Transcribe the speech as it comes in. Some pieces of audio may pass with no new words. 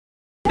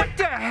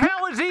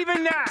was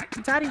even that?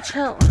 Daddy,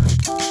 chill.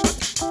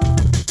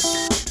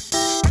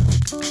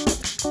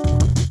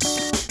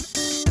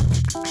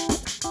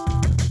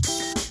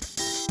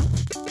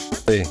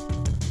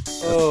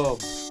 Oh,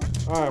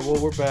 all right.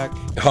 Well, we're back.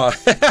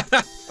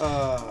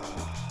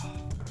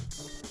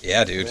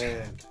 Yeah, dude.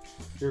 Man.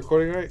 You're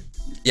recording, right?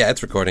 Yeah,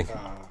 it's recording.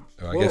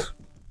 I guess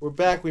we're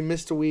back. We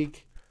missed a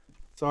week.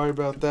 Sorry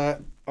about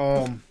that.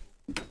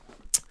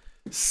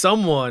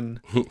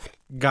 Someone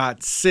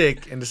got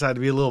sick and decided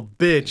to be a little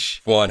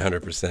bitch.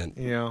 100%.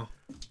 You know,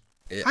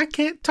 Yeah. I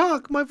can't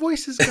talk. My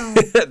voice is gone.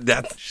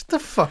 Shut the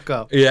fuck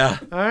up. Yeah.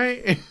 All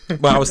right.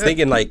 Well, I was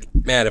thinking, like,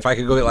 man, if I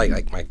could go get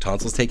like my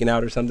tonsils taken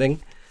out or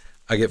something,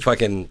 I get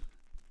fucking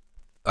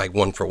like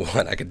 1 for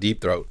 1. I could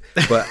deep throat,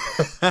 but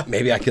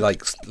maybe I could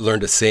like learn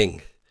to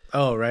sing.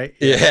 Oh, right.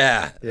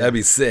 Yeah, that'd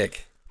be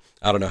sick.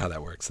 I don't know how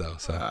that works though.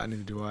 So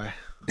neither do I.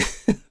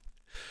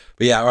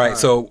 But yeah, all right.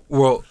 So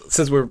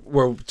since we're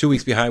 2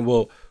 weeks behind,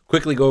 we'll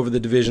quickly go over the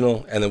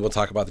divisional, and then we'll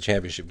talk about the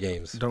championship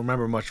games. Don't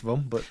remember much of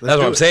them, but that's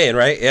what I'm saying,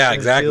 right? Yeah,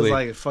 exactly. It feels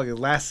like fucking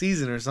last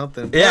season or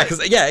something. Yeah,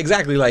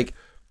 exactly. Like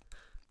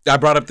I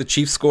brought up the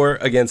Chiefs score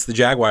against the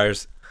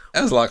Jaguars.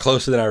 That was a lot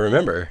closer than I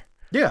remember.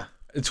 Yeah,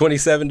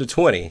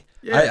 27-20.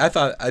 Yeah. I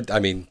thought. I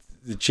mean,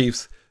 the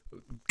Chiefs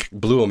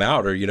blew them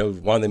out, or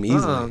won them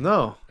easily.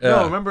 No.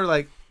 Remember,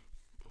 like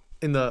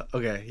in the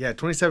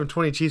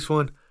 27-20 Chiefs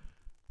won.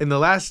 In the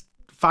last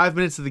 5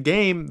 minutes of the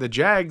game, the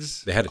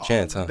Jags They had a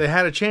chance, huh? They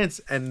had a chance,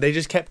 and they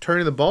just kept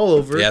turning the ball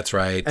over. Yeah, that's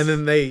right. And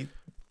then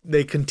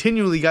they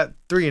continually got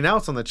 3 and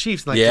outs on the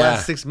Chiefs in the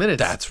last 6 minutes.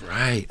 That's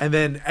right. And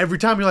then every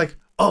time you're like,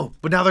 oh,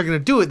 but now they're gonna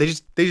do it. They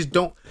just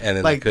don't. And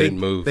then like, they couldn't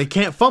move. They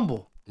can't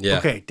fumble. Yeah.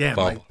 Okay, damn,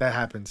 fumble. like that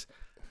happens.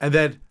 And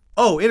then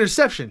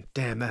interception.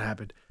 Damn, that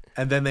happened.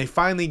 And then they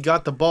finally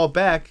got the ball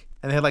back,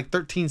 and they had like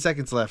 13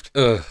 seconds left.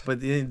 Ugh. But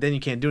then you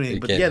can't do anything.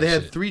 You But can't yeah, they do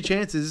had shit. 3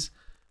 chances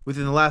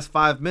within the last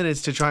 5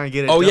 minutes to try and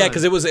get it. Oh done. yeah,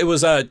 because it was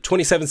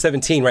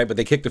 27-17, right? But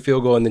they kicked the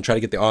field goal and then tried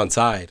to get the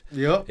onside.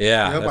 Yep.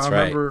 Yeah, Yep. that's I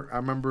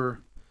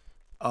remember.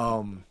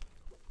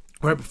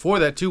 Right before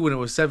that too, when it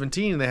was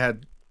 17, they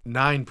had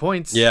 9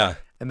 points. Yeah.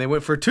 And they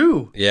went for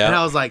 2. Yeah. And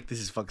I was like, this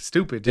is fucking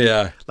stupid, dude.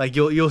 Yeah. Like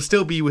you'll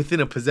still be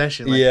within a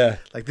possession. Like, Yeah.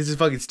 Like this is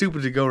fucking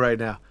stupid to go right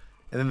now.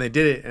 And then they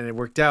did it, and it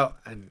worked out.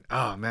 And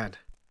oh man,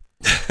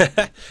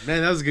 that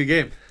was a good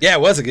game. Yeah,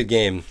 it was a good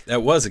game.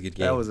 That was a good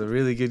game. That was a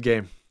really good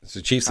game.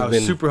 So Chiefs I have was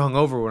been super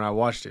hungover when I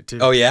watched it too.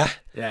 Oh yeah.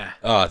 Yeah.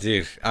 Oh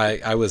dude,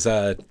 I was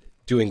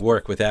doing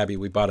work with Abby.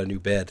 We bought a new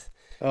bed.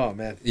 Oh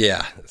man.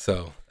 Yeah.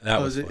 So that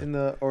was. Is it fun. in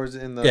the or is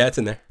it in the? Yeah, it's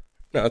in there.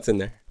 No, it's in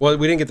there. Well,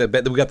 we didn't get the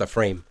bed. We got the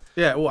frame.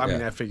 Yeah. Well, I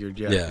mean, Yeah. I figured.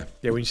 Yeah. Yeah.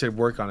 Yeah. When you said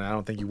work on it, I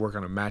don't think you work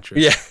on a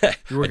mattress. Yeah,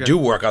 You I work do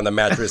work on the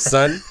mattress,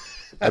 son.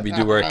 Abby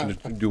do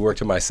work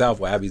to myself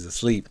while Abby's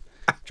asleep.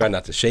 Try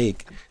not to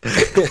shake.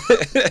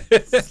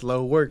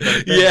 Slow work.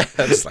 Right there. Yeah,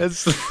 it's like,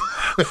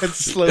 That's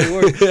slow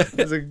work.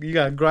 You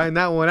gotta grind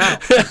that one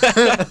out.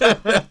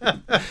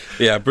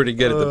 yeah, I'm pretty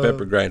good at the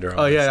pepper grinder.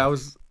 Oh yeah,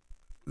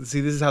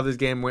 See, this is how this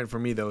game went for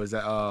me though. Is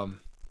that I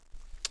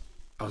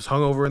was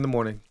hungover in the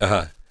morning.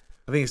 Uh-huh.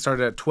 I think it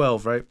started at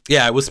 12, right?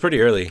 Yeah, it was pretty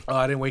early.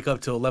 I didn't wake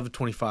up till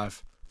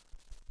 11:25.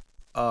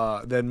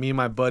 Then me and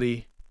my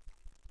buddy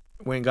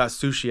went and got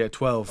sushi at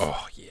 12.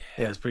 Oh yeah.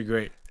 Yeah, it's pretty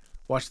great.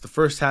 Watched the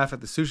first half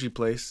at the sushi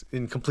place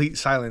in complete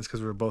silence because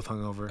we were both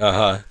hungover.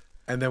 Uh-huh.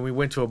 And then we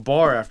went to a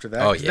bar after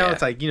that. Oh, 'Cause Now yeah.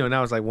 it's like,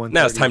 now it's like 1:30.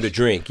 Now it's time to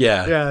drink.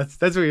 Yeah. Yeah,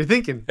 that's what you're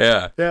thinking.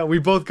 Yeah. Yeah, we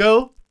both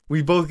go.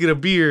 We both get a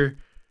beer.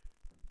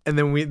 And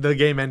then the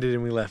game ended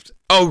and we left.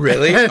 Oh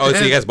really? Oh,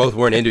 so you guys both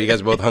weren't into it. You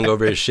guys were both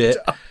hungover as shit.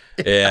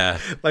 Yeah.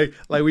 Like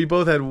we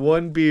both had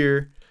one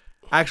beer.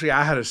 Actually,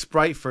 I had a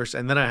Sprite first,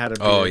 and then I had a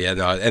beer. Oh yeah,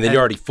 no, and then you're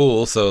already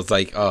full, so it's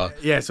like,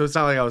 Yeah, so it's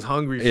not like I was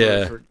hungry.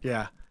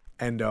 Yeah.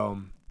 And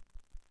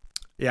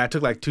I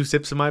took like 2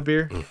 sips of my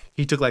beer.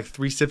 He took like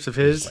 3 sips of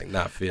his. like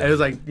not feeling. And it was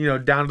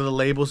like down to the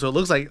label, so it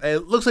looks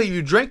like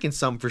you drinking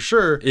some for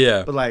sure.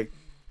 Yeah. But like,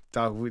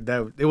 dog,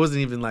 it wasn't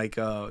even like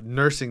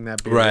nursing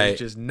that beer. Right. It was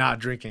just not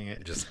drinking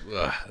it. just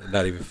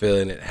not even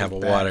feeling it. Have a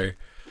bad. water.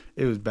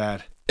 It was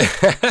bad.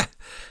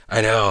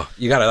 I know.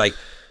 You gotta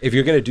if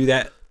you're gonna do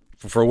that,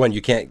 for one,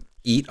 you can't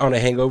eat on a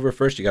hangover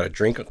first. You gotta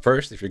drink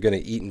first. If you're gonna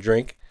eat and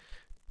drink,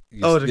 To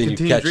then you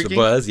continue catch drinking? the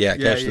buzz. Yeah,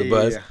 catch the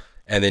buzz, yeah.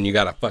 and then you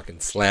gotta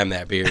fucking slam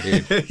that beer,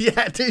 dude.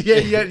 Yeah, dude,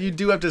 yeah, you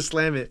do have to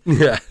slam it.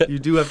 Yeah. You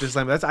do have to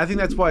slam it. I think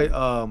that's why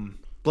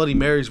Bloody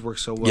Marys work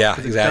so well. Yeah,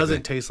 'cause exactly. It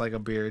doesn't taste like a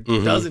beer. It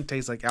doesn't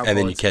taste like alcohol. And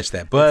then you It's- catch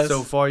that buzz.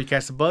 So far, you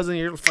catch the buzz and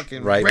you're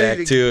fucking right ready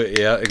back to it.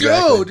 Yeah, exactly.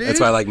 go, dude. That's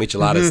why I like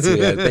micheladas too.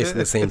 Yeah,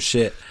 basically the same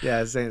shit.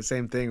 Yeah,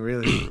 same thing,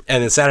 really.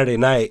 And then Saturday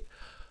night,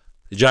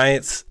 the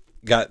Giants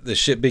got the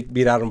shit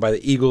beat out of them by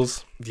the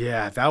Eagles.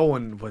 Yeah, that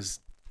one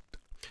was.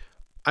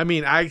 I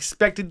mean, I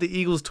expected the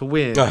Eagles to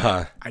win.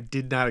 Uh-huh. I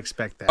did not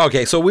expect that.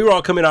 Okay, so we were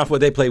all coming off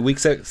what they played week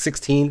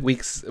 16,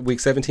 week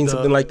 17,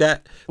 something like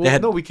that. Well,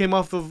 no, we came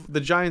off of the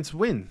Giants'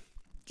 win.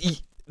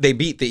 They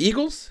beat the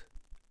Eagles?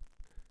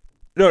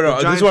 No,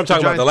 this Giants- is what I'm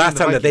talking the about. The Giants last beat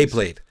the time that they Vikings.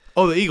 played.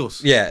 Oh, the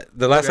Eagles. Yeah,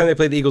 the last Okay. time they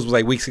played the Eagles was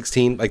like week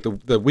 16, like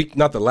the week,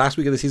 not the last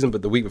week of the season,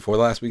 but the week before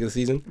the last week of the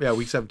season. Yeah,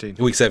 week 17.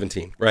 Week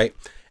 17, right?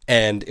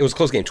 and it was a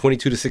close game,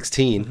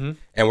 22-16.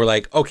 And we're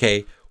like,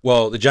 okay,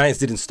 well, the Giants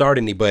didn't start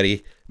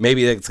anybody.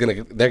 Maybe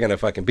they're gonna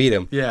fucking beat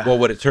them. Yeah. Well,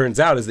 what it turns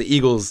out is the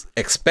Eagles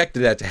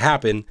expected that to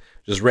happen,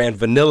 just ran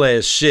vanilla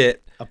as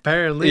shit.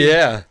 Apparently.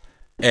 Yeah.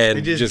 And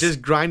they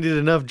just grinded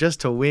enough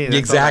just to win. That's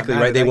exactly, all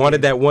that right. They mattered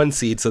wanted that that 1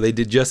 seed, so they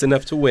did just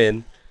enough to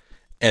win,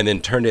 and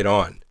then turned it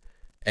on.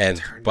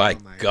 And by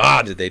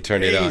God, did they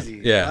turn it on?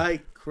 Yeah,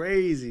 like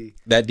crazy.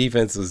 That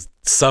defense was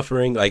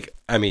suffering. Like,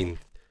 I mean,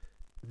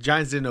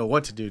 Giants didn't know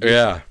what to do. Dude.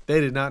 Yeah,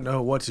 they did not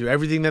know what to do.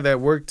 Everything that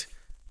worked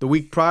the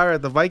week prior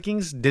at the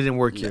Vikings didn't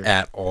work here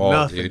at all.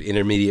 Nothing. Dude.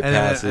 Intermediate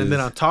passes, and then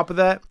on top of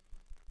that,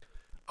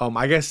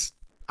 I guess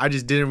I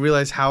just didn't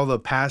realize how the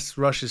pass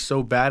rush is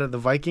so bad at the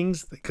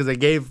Vikings because they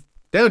gave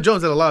Daniel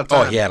Jones had a lot of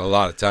time. Oh, he had a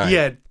lot of time. He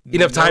had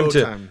enough time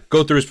to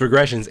go through his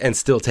progressions and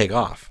still take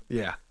off.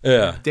 Yeah.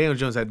 Yeah. Daniel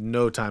Jones had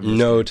no time.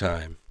 No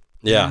time.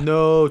 Yeah.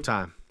 No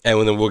time.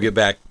 And then we'll get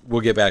back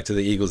to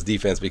the Eagles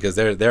defense because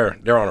they're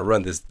on a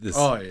run this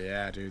Oh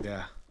yeah, dude,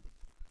 yeah.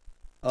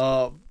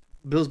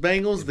 Bills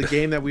Bengals, the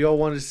game that we all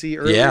wanted to see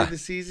earlier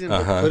this season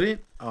but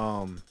couldn't.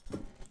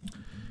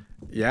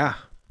 Yeah.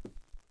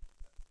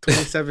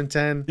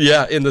 27-10.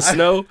 Yeah, in the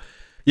snow.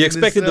 You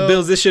expected the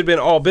Bills. This should have been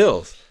all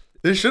Bills.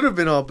 This should have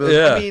been all Bills.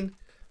 Yeah. I mean,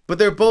 but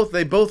they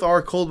both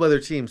are cold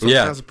weather teams, so it's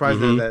not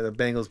surprising that the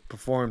Bengals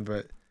performed.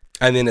 But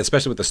and then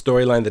especially with the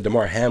storyline, the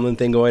DeMar Hamlin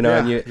thing going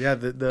on, the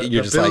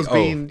Bills like,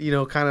 being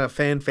kind of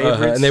fan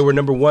favorites, and they were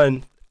number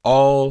one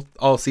all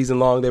season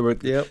long. They were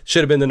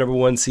should have been the number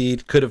 1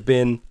 seed. Could have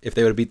been if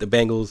they would have beat the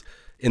Bengals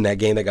in that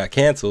game that got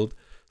canceled.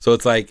 So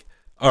it's like,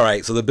 all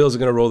right, so the Bills are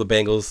gonna roll the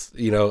Bengals,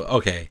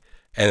 okay,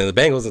 and then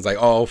the Bengals, it's like,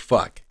 oh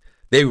fuck.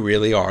 They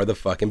really are the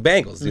fucking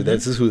Bengals, dude.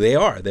 This is who they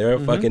are. They're a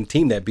fucking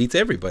team that beats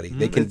everybody.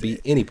 They can beat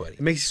anybody.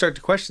 It makes you start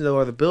to question, though,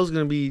 are the Bills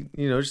going to be,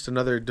 just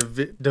another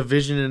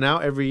division and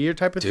out every year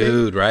type of thing?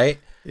 Dude, right?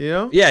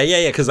 Yeah.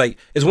 Because, like,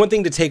 it's one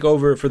thing to take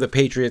over for the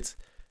Patriots.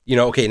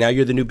 Okay, now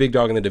you're the new big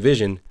dog in the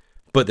division,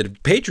 but the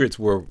Patriots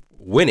were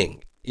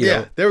winning. You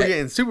know? They were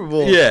getting Super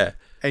Bowls. Yeah.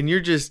 And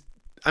you're just,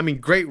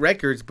 great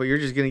records, but you're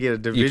just going to get a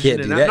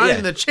division and not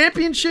even the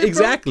championship.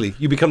 Exactly. Bro.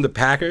 You become the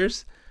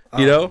Packers.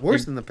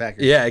 Worse than the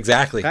Packers. Yeah,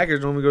 exactly. Packers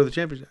normally go to the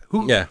championship.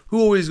 Who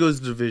always goes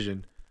to the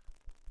division?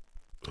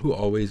 Who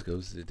always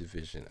goes to the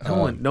division?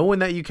 No one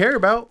that you care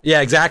about.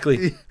 Yeah,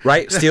 exactly.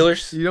 Right?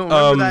 Steelers. You don't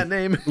remember that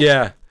name.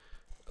 Yeah.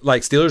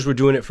 Like Steelers were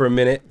doing it for a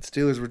minute.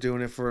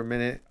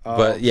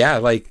 But yeah,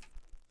 like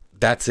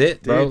that's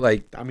it, bro. Dude,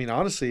 like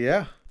honestly,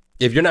 yeah.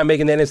 If you're not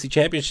making the NFC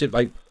championship,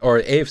 or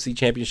AFC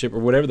championship or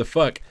whatever the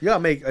fuck, you gotta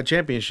make a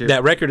championship.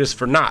 That record is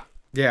for naught.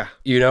 Yeah.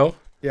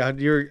 Yeah,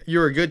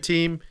 you're a good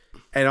team.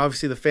 And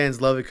obviously the fans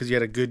love it because you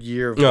had a good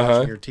year of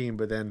watching your team.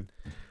 But then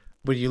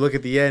when you look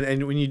at the end,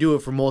 and when you do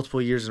it for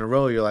multiple years in a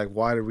row, you're like,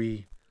 why do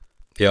we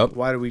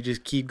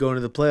just keep going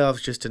to the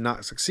playoffs just to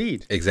not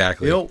succeed?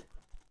 Exactly.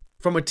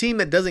 From a team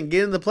that doesn't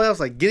get into the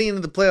playoffs, like getting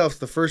into the playoffs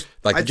the first...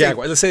 Like the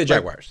Jaguars. Let's say the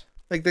Jaguars.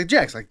 Like the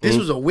Jags. Like this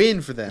was a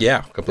win for them.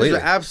 Yeah, completely.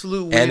 This was an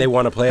absolute win. And they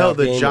won a playoff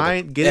game. The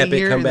Giant getting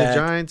here comeback. And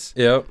the Giants.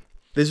 Yep.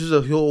 This was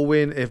a whole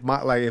win. If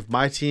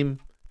my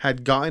team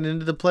had gotten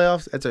into the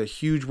playoffs, that's a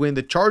huge win.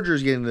 The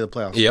Chargers getting into the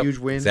playoffs, huge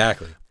win.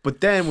 Exactly.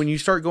 But then when you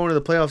start going to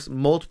the playoffs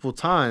multiple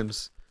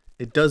times,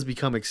 it does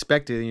become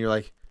expected, and you're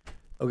like,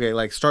 okay,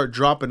 like start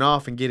dropping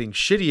off and getting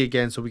shitty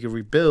again so we can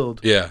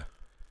rebuild. Yeah.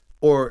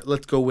 Or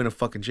let's go win a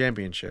fucking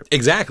championship.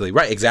 Exactly.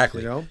 Right.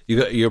 Exactly.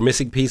 You're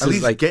missing pieces.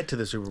 At least get to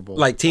the Super Bowl.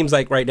 Like teams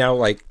like right now,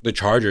 like the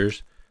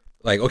Chargers,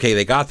 like okay,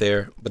 they got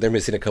there, but they're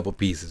missing a couple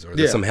pieces, or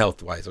there's some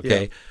health wise.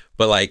 Okay,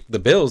 but like the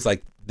Bills,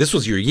 like this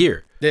was your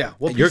year. Yeah.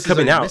 What you're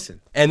coming out, missing?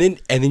 and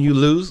then you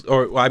lose,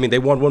 or they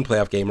won one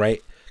playoff game,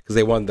 right? Because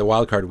they won the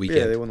wild card weekend.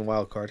 Yeah, they won the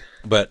wild card.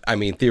 But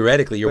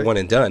theoretically, you're one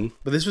and done.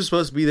 But this was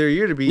supposed to be their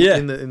year to be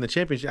in the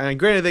championship. And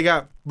granted, they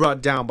got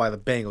brought down by the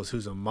Bengals,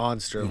 who's a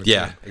monster.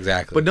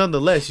 Exactly. But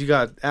nonetheless, you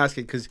got to ask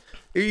it because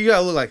you got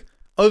to look like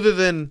other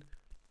than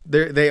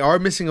they are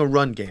missing a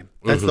run game.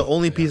 That's the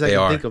only piece I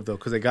can think of though,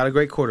 because they got a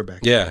great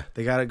quarterback. Yeah,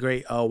 they got a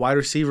great wide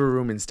receiver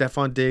room in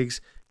Stephon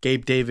Diggs,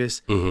 Gabe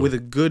Davis, with a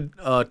good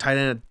tight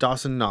end,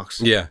 Dawson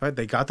Knox. Yeah. Right?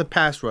 They got the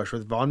pass rush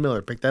with Von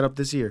Miller. Picked that up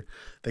this year.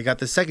 They got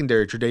the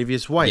secondary,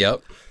 Tre'Davious White.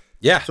 Yep.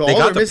 Yeah. So they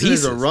got the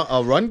pieces. Is a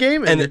run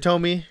game, and they're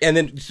telling me. And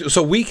then,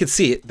 so we could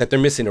see it that they're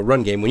missing a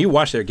run game when you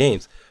watch their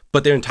games,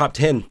 but they're in top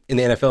 10 in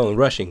the NFL in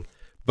rushing.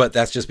 But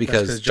that's just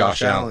because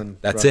Josh Allen.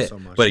 That's it. So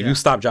much, but if you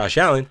stop Josh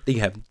Allen, then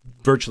you have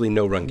virtually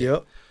no run game.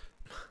 Yep.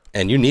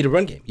 And you need a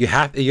run game. You're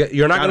not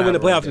going to win the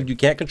playoffs if you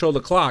can't control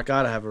the clock.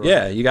 Gotta have a run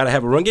game. You got to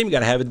have a run game. You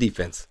got to have a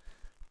defense.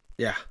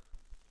 Yeah.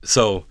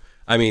 So,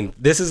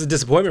 this is a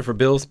disappointment for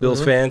Bills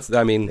fans.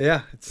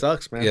 Yeah, it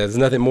sucks, man. Yeah, there's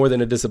nothing more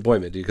than a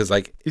disappointment, dude. Because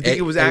you think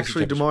it was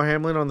actually DeMar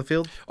Hamlin on the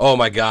field? Oh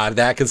my God,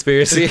 that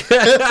conspiracy!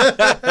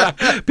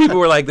 People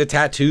were like, the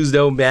tattoos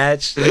don't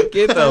match. Like,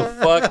 get the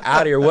fuck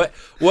out of here!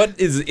 What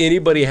does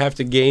anybody have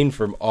to gain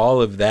from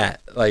all of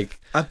that?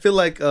 Like, I feel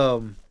like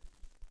what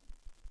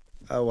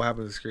happened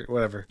to the screen?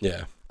 Whatever.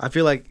 Yeah. I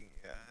feel like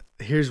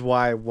here's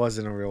why it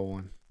wasn't a real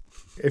one.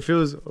 If it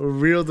was a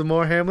real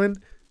DeMar Hamlin,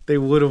 they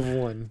would have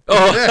won.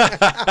 Oh,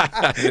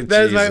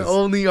 that's my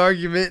only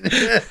argument.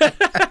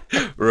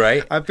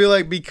 Right. I feel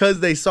like because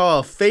they saw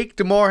a fake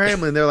Damar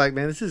Hamlin, they're like,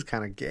 man, this is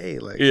kind of gay.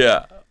 Like,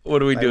 yeah,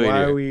 what are we doing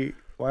here?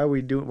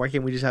 Why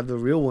can't we just have the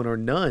real one or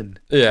none?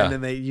 Yeah. And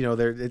then they,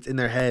 it's in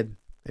their head.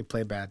 They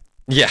play bad.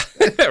 Yeah.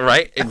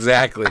 Right.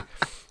 Exactly.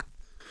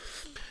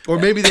 Or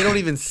maybe they don't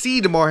even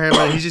see Damar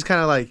Hamlin. He's just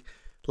kind of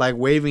like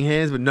waving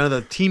hands, but none of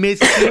the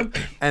teammates see him.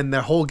 And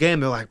their whole game,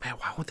 they're like, man,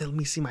 why won't they let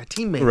me see my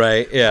teammate?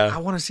 Right. Yeah. I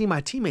want to see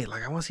my teammate.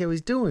 Like, I want to see how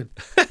he's doing.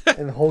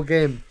 And the whole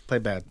game, play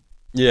bad.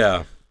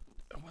 Yeah.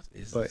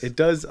 But it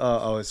does.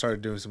 It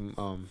started doing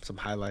some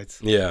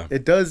highlights. Yeah.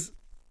 It does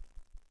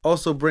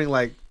also bring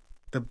like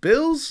the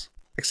Bills,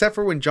 except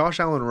for when Josh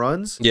Allen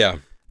runs. Yeah.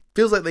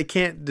 Feels like they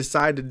can't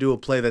decide to do a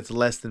play that's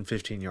less than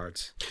 15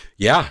 yards.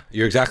 Yeah,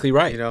 you're exactly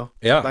right.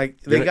 Yeah.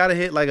 Like they got to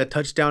hit like a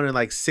touchdown in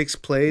like 6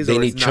 plays.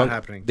 Or it's not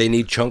happening. They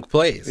need chunk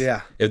plays.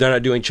 Yeah. If they're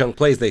not doing chunk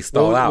plays, they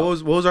stall out.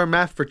 What was our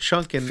math for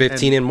chunk and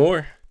 15 and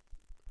more?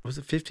 Was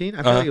it 15?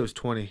 I feel like it was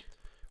 20.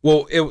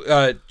 Well,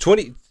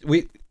 20.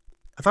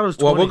 I thought it was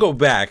 20. Well, we'll go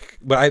back,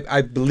 but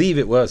I believe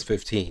it was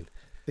 15.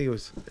 I think it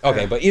was.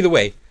 Okay, but either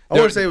way. I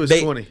want to say it was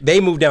 20.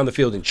 They move down the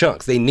field in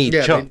chunks. They need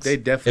chunks. They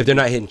definitely. If they're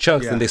not hitting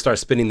chunks, then they start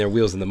spinning their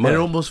wheels in the mud. And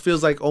it almost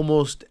feels like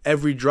almost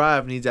every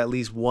drive needs at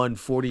least one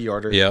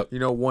 40-yarder. Yep.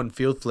 One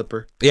field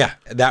flipper. Yeah,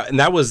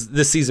 that was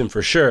this season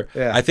for sure.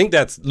 Yeah. I think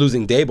that's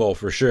losing Daboll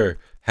for sure.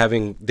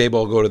 Having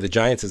Daboll go to the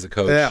Giants as a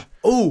coach. Yeah.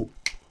 Oh,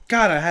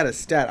 God, I had a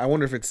stat. I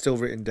wonder if it's still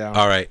written down.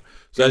 All right.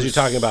 So as you're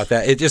talking about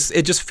that, it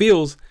just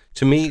feels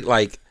to me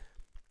like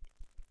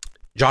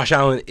Josh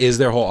Allen is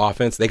their whole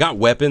offense. They got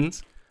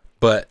weapons,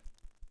 but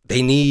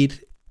they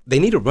need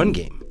a run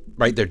game,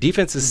 right? Their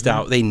defense is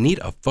stout. They need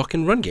a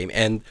fucking run game.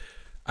 And,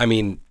 I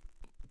mean,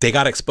 they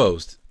got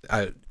exposed.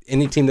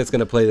 Any team that's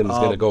going to play them is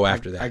going to go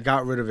after that. I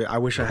got rid of it. I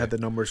wish I had the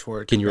numbers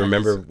for it. Can you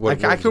remember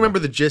what? I can remember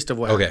the gist of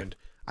what happened.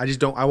 I just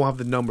don't. I won't have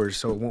the numbers,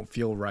 so it won't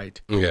feel right.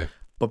 Okay.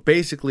 But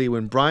basically,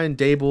 when Brian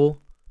Daboll,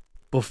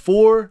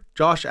 before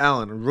Josh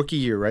Allen, rookie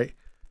year, right,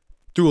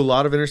 threw a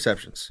lot of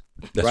interceptions.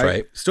 That's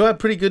right. Still had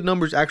pretty good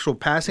numbers, actual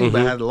passing,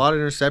 but had a lot of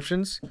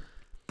interceptions.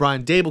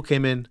 Brian Daboll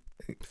came in,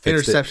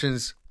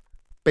 interceptions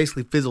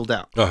basically fizzled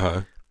out.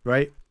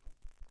 Right?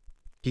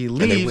 He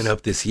leaves. And they went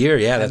up this year.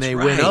 Yeah, that's right. And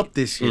they went up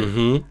this year.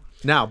 Mm-hmm.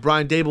 Now,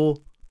 Brian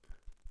Daboll,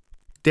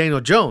 Daniel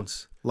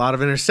Jones, a lot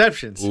of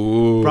interceptions.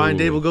 Ooh. Brian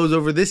Daboll goes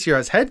over this year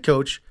as head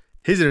coach.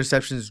 His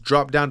interceptions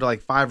dropped down to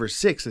like 5 or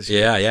 6 this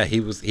year. Yeah.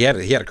 He had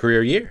a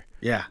career year.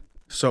 Yeah.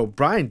 So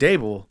Brian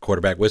Daboll,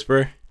 quarterback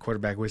whisperer.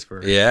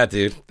 Yeah,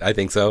 dude. I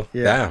think so.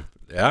 Yeah.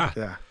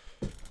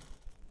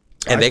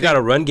 And they got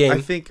a run game. I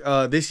think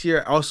this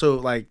year also,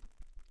 like,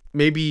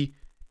 maybe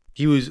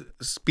he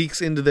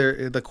speaks into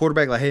the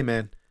quarterback like, hey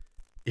man,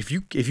 if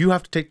you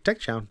have to take the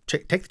touchdown,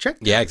 take the check.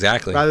 Yeah,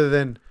 exactly. Rather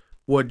than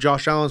what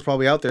Josh Allen's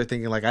probably out there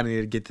thinking like, I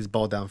need to get this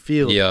ball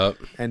downfield. Yep.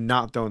 And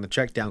not throwing the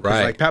check down. Because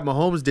like Right. Pat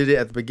Mahomes did it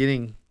at the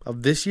beginning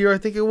of this year, I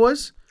think it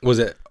was. Was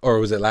it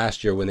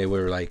last year when they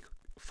were like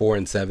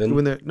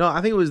 4-7? No,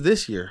 I think it was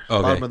this year.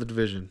 Okay. Bottom of the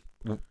division.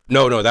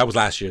 No, that was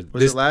last year.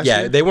 Was it last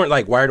year? Yeah, they weren't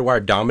like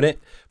wire-to-wire dominant,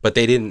 but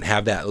they didn't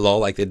have that lull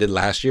like they did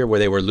last year where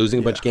they were losing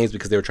a bunch of games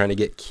because they were trying to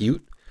get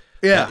cute.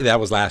 Yeah. That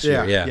was last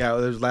year, yeah. Yeah,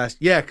 it was last.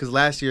 Yeah, because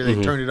last year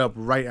they turned it up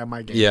right at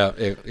my game.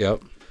 Yeah,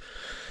 yep.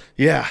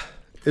 Yeah.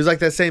 It was like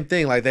that same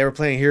thing. Like they were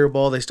playing hero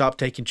ball, they stopped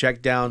taking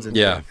check downs and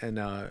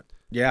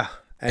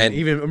And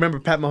even remember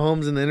Pat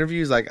Mahomes in the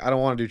interviews, like, I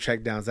don't want to do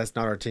check downs. That's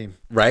not our team.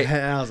 Right.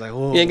 And I was like,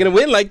 whoa. You ain't going to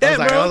win like that,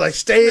 bro. I was like,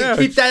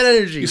 keep that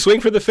energy. You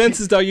swing for the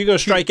fences, dog. You're going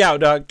to strike out,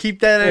 dog. Keep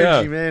that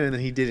energy, man. And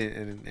then he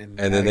didn't.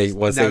 And then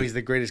he's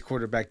the greatest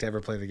quarterback to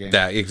ever play the game.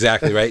 Yeah,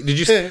 exactly, right? Did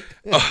you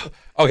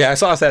okay, I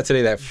saw a stat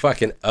today that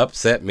fucking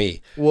upset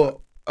me.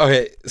 Well,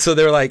 okay, so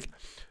they're like,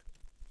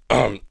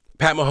 Pat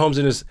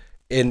Mahomes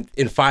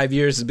in 5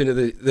 years has been to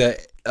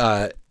the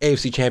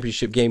AFC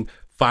Championship game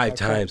 5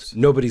 times.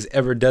 Nobody's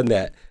ever done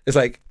that. It's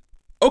like,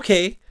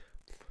 okay,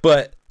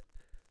 but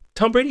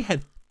Tom Brady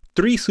had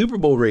 3 Super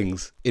Bowl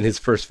rings in his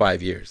first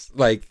 5 years.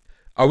 Like,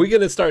 are we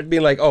going to start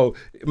being like, oh,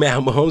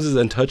 man, Mahomes is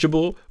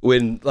untouchable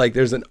when, like,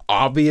 there's an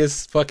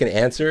obvious fucking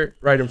answer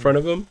right in front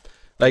of him?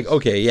 Like,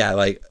 okay, yeah,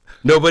 like,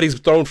 nobody's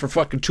thrown for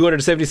fucking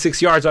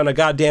 276 yards on a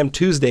goddamn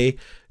Tuesday.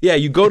 Yeah,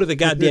 you go to the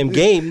goddamn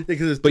game,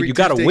 but you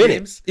got to win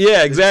it.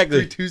 Yeah, exactly.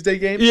 3 Tuesday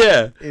games?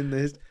 Yeah.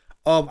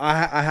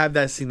 I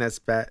have seen that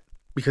spat.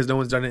 Because no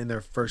one's done it in their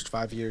first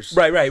 5 years.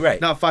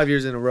 Right. Not 5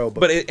 years in a row.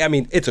 But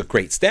it's a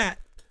great stat.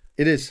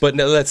 It is. But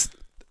now let's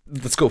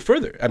go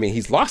further. I mean,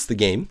 he's lost the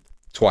game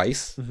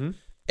twice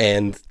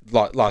and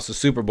lost the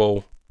Super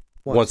Bowl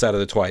once out of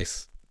the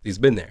twice he's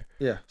been there.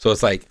 Yeah. So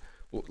it's like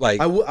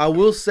I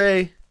will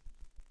say,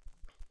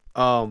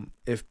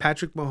 if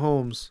Patrick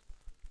Mahomes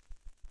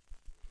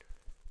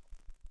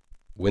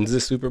wins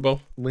this Super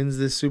Bowl.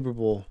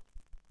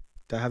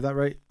 Did I have that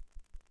right?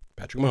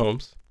 Patrick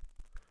Mahomes.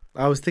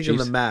 I was thinking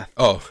of the math.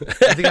 Oh.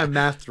 I think I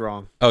mathed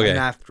wrong. Okay. I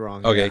mathed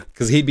wrong. Okay,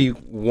 because he'd be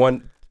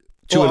 2-1.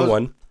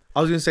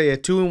 I was gonna say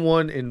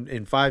 2-1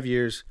 in 5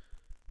 years.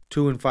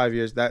 2 in 5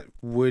 years. That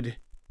would.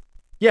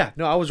 Yeah.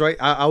 No, I was right.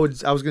 I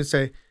was gonna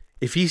say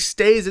if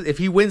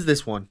he wins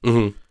this one,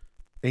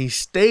 and he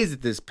stays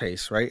at this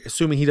pace, right?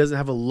 Assuming he doesn't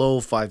have a low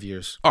 5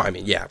 years. Oh, I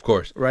mean, yeah, of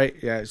course. Right?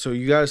 Yeah. So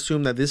you gotta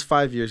assume that this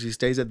 5 years he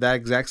stays at that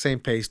exact same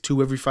pace,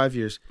 2 every 5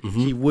 years.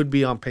 He would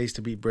be on pace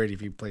to beat Brady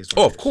if he plays.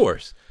 Oh, of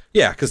course.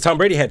 Yeah, because Tom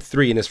Brady had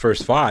 3 in his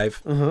first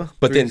 5,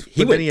 but then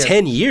he went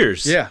 10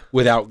 years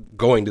without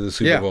going to the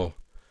Super Bowl.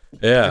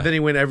 Yeah, and then he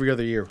went every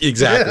other year.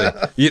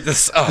 Exactly.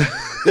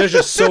 There's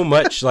just so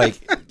much like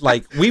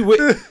we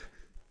would.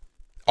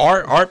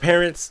 Our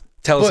parents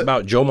tell us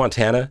about Joe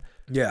Montana.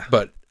 Yeah,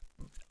 but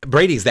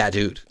Brady's that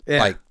dude. Yeah,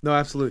 like, no,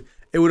 absolutely.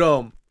 It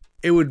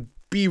would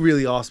be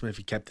really awesome if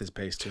he kept his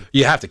pace too.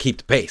 You have to keep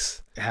the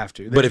pace. You have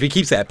to. But if he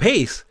keeps that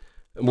pace,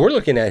 we're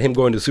looking at him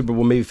going to the Super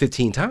Bowl maybe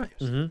 15 times.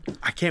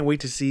 I can't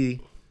wait to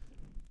see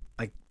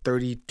like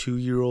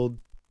 32-year-old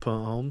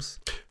Mahomes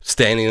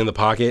standing in the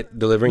pocket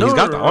delivering. He's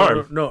got the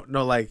arm.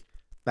 No, like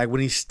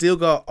when he's still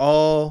got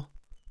all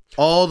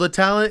the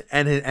talent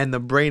and the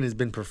brain has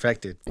been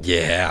perfected.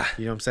 Yeah,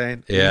 you know what I'm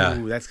saying? Yeah,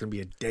 ooh, that's gonna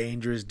be a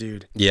dangerous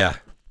dude. Yeah,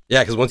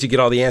 because once you get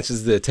all the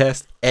answers to the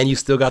test and you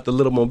still got the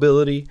little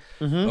mobility,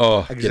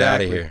 exactly. Get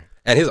out of here.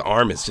 And his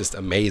arm is just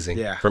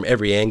amazing. From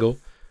every angle.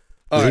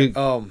 All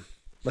right,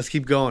 let's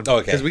keep going.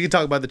 Okay, because we can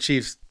talk about the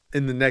Chiefs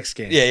in the next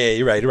game. Yeah,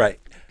 you're right.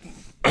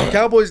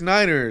 Cowboys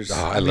Niners. Oh,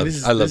 I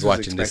love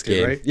watching this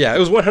game. Right? Yeah, it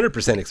was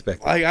 100%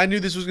 expected. I knew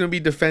this was going to be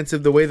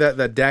defensive the way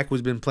that Dak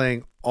has been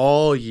playing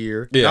all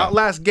year. Yeah. Not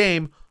last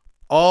game,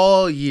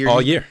 all year.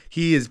 All year.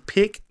 He is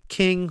pick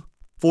king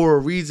for a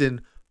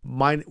reason.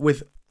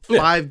 With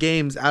 5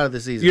 games out of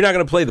the season. You're not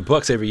going to play the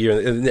Bucs every year,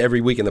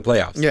 every week in the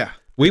playoffs. Yeah,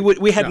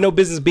 we had no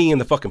business being in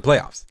the fucking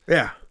playoffs.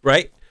 Yeah,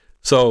 right.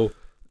 So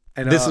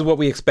this is what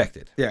we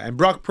expected. Yeah, and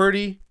Brock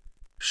Purdy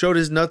showed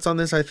his nuts on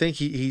this. I think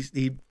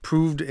he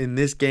proved in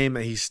this game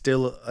that he's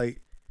still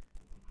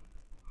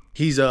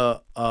he's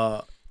a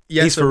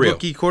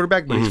rookie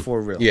quarterback, but he's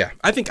for real. Yeah,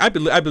 I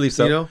believe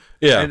so. You know,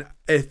 yeah. And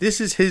if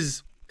this is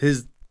his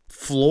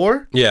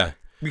floor,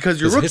 because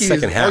your rookie is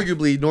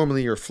arguably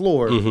normally your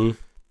floor.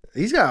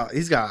 He's got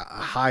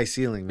a high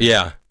ceiling, man.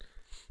 Yeah.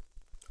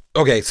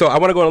 Okay, so I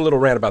want to go on a little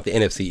rant about the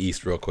NFC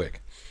East real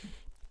quick.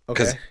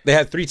 Because they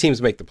had 3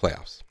 teams make the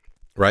playoffs,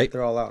 right?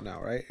 They're all out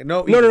now, right?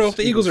 No.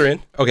 The Eagles are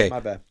in. Okay. My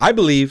bad. I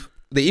believe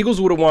the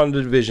Eagles would have won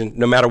the division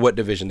no matter what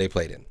division they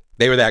played in.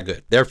 They were that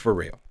good. They're for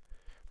real,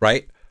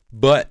 right?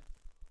 But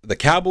the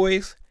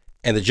Cowboys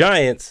and the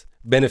Giants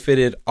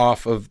benefited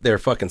off of their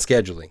fucking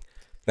scheduling.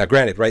 Now,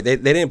 granted, right? They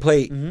didn't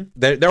play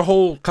their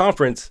whole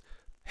conference.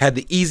 Had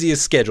the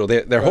easiest schedule.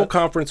 Their whole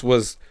conference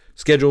was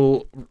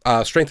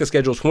strength of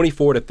schedule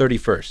 24 to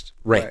 31st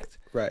ranked.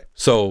 Right.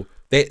 So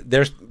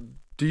the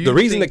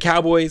reason the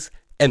Cowboys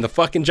and the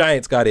fucking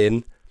Giants got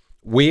in,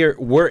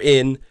 we're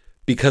in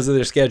because of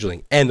their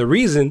scheduling. And the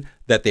reason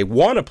that they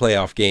won a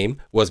playoff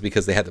game was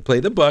because they had to play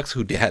the Bucs,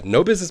 who had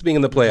no business being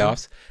in the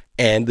playoffs,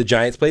 and the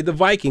Giants played the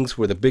Vikings,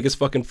 who were the biggest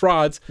fucking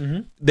frauds.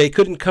 They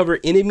couldn't cover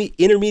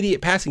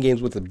intermediate passing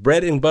games with the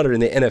bread and butter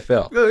in the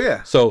NFL. Oh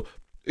yeah. So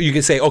you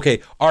can say,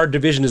 okay, our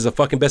division is the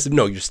fucking best.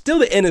 No, you're still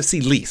the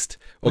NFC least.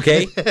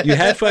 Okay, you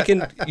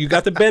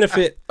got the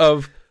benefit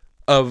of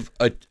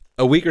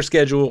a weaker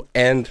schedule,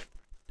 and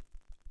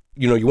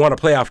you won a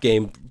playoff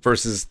game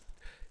versus,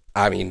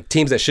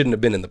 teams that shouldn't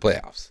have been in the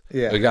playoffs.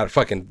 Yeah, we got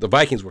the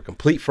Vikings were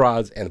complete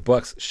frauds, and the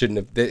Bucs shouldn't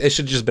have. It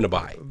should have just been a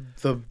bye.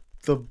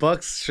 The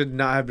Bucs should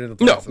not have been in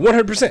the playoffs. No,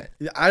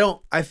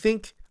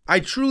 100%. I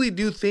truly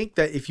do think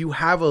that if you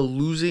have a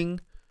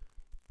losing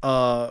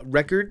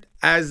record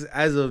as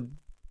a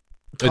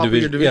top of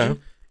your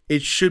division,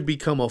 it should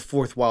become a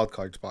 4th wild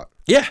card spot.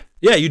 Yeah.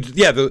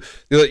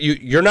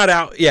 You're not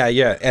out.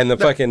 Yeah.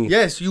 And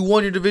yes, you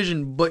won your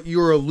division, but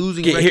you're a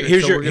losing record.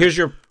 Here's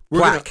your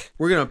plaque.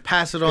 We're gonna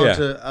pass it on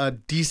to a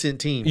decent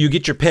team. You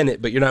get your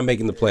pennant, but you're not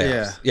making the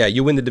playoffs. Yeah,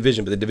 you win the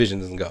division, but the division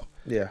doesn't go.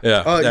 Yeah.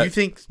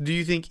 Do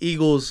you think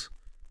Eagles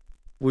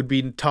would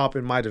be top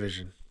in my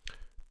division?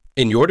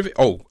 In your division?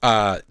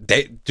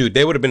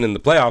 They would have been in the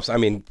playoffs.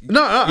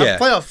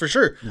 Playoffs for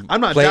sure.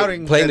 I'm not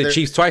doubting playing the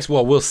Chiefs twice.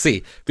 Well, we'll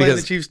see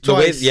because the Chiefs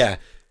twice. Right.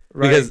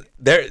 Because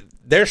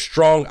they're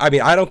strong. I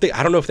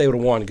don't know if they would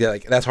have won.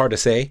 That's hard to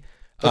say.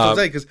 That's what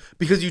I'm saying,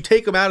 because you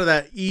take them out of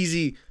that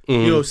easy,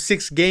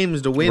 6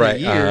 games to win a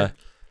year, and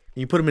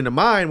you put them into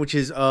mine, which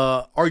is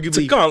arguably it's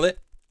a gauntlet.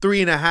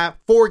 3.5,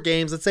 4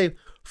 games. Let's say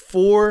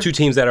 4 2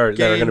 teams that are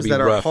going to be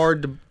rough,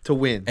 hard to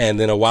win, and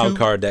then a wild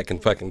card that can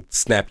fucking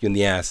snap you in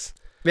the ass.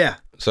 Yeah.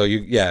 So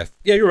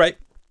you're right.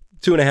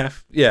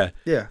 2.5. Yeah.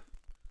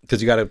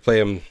 Because you got to play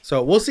them.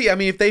 So we'll see.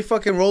 If they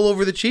fucking roll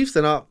over the Chiefs,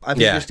 then I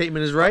think your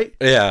statement is right.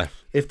 Yeah.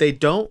 If they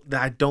don't,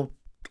 I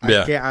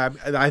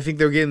think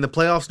they're getting the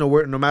playoffs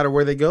no matter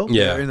where they go.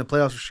 Yeah. They're in the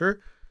playoffs for sure.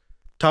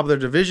 Top of their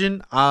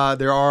division.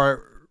 There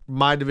are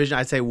my division.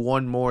 I'd say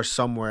one more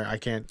somewhere. I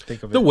can't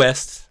think of it. The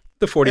West,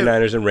 the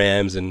 49ers and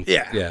Rams and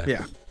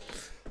yeah.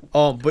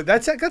 But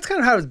that's kind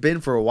of how it's been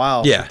for a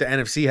while. Yeah. With the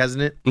NFC,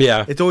 hasn't it?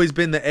 Yeah. It's always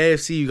been the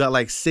AFC. You got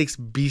like 6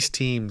 beast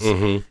teams.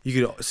 You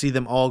could see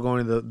them all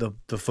going to the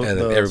football.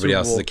 And then everybody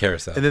else is a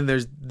carousel. And then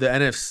there's the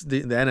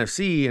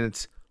NFC, and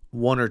it's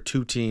one or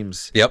two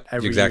teams. Yep,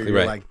 every exactly year.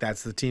 Right. Like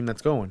that's the team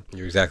that's going.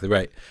 You're exactly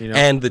right.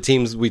 And the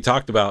teams we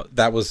talked about,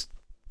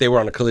 they were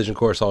on a collision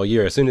course all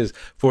year. As soon as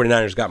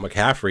 49ers got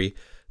McCaffrey,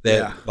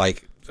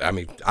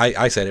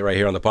 I said it right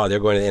here on the pod. They're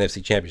going to the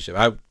NFC Championship.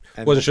 I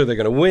wasn't sure they're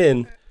going to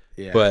win,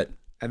 but.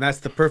 And that's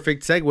the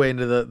perfect segue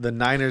into the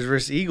Niners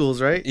versus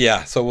Eagles, right?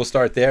 Yeah, so we'll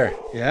start there.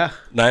 Yeah.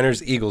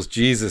 Niners, Eagles.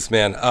 Jesus,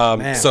 man.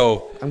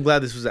 So I'm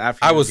glad this was an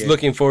afternoon game. I was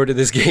looking forward to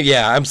this game.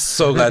 Yeah, I'm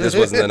so glad this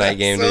wasn't the night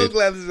game, dude. So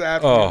glad this was an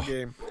afternoon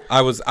game.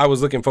 I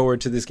was looking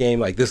forward to this game.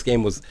 Like, this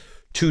game was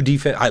too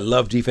defense. I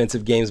love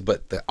defensive games,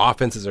 but the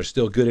offenses are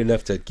still good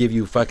enough to give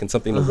you fucking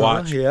something to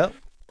watch. Yeah.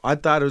 I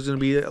thought it was going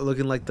to be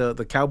looking like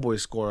the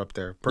Cowboys score up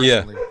there,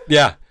 personally.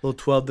 Yeah. A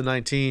little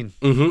 12-19.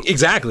 Mm-hmm.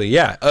 Exactly,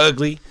 yeah.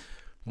 Ugly.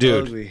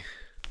 Dude. Ugly.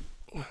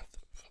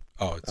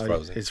 Oh, it's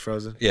frozen. It's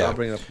frozen? Yeah. I'll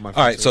bring it up on my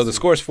phone. All right, so the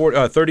score is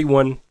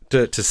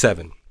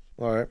 31-7.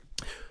 All right.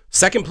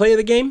 Second play of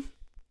the game,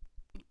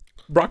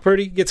 Brock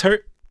Purdy gets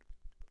hurt?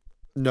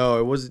 No,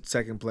 it wasn't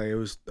second play. It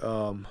was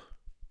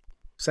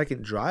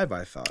second drive,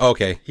 I thought.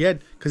 Okay.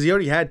 Because he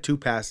already had 2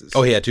 passes.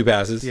 Oh, he had 2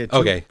 passes?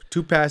 Okay.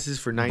 2 passes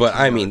for 19 But,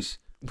 I mean, yards.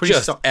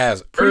 Just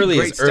as early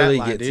gets.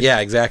 Dude. Yeah,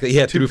 exactly. He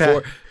had 3 or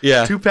 4.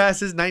 Yeah. 2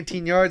 passes,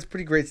 19 yards.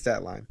 Pretty great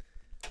stat line.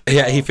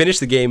 Yeah, he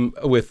finished the game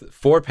with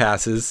 4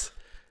 passes.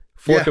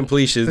 4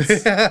 completions.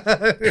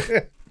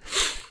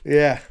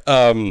 Yeah.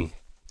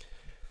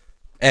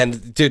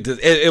 And dude,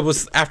 it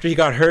was after he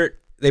got hurt.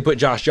 They put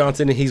Josh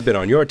Johnson in. He's been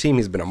on your team.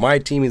 He's been on my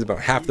team. He's been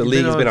on half the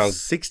league. He's been on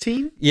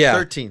 16? Yeah.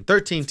 13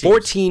 teams.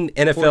 14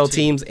 NFL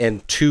teams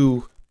and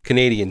 2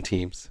 Canadian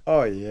teams.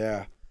 Oh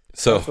yeah.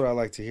 So that's what I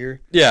like to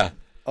hear. Yeah.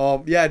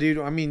 Yeah, dude.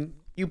 I mean,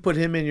 you put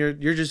him in.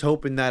 You're just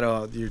hoping that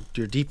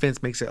your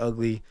defense makes it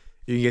ugly.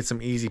 You can get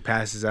some easy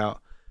passes out,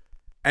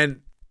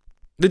 and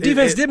the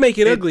defense did make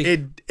it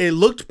ugly. It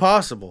looked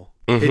possible.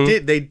 Mm-hmm.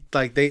 It did.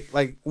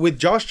 They with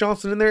Josh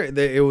Johnson in there.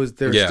 There were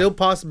still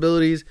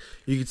possibilities.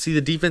 You could see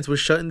the defense was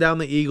shutting down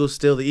the Eagles.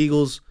 Still, the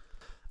Eagles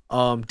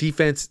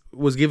defense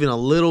was giving a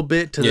little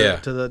bit to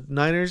the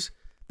Niners.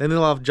 Then they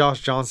lost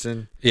Josh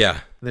Johnson. Yeah.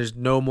 And there's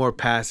no more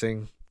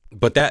passing.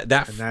 But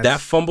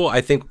that fumble,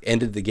 I think,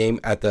 ended the game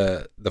at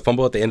the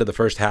fumble at the end of the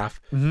first half,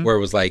 where it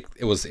was like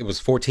it was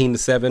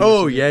 14-7.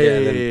 Oh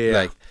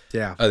yeah.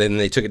 Then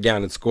they took it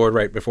down and scored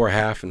right before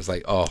half, and it's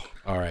like, oh,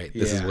 all right,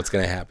 this is what's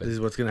gonna happen. This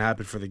is what's gonna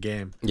happen for the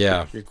game.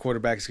 Yeah, your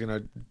quarterback's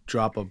gonna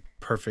drop a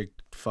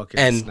perfect fucking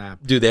snap.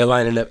 Dude, they're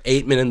lining up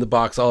 8 men in the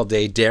box all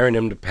day, daring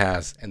him to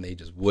pass, and they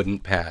just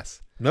wouldn't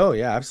pass. No,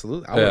 yeah,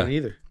 absolutely. I wouldn't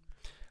either.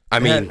 I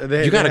mean,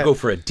 you got to go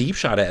for a deep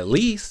shot at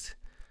least.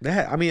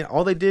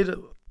 All they did.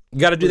 You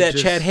got to do that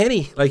Chad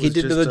Henne like he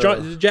did to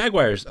the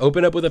Jaguars.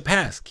 Open up with a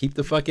pass. Keep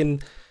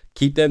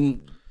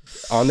them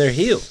on their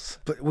heels.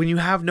 But when you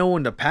have no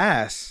one to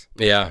pass.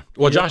 Yeah.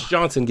 Well, Josh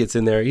Johnson gets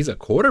in there. He's a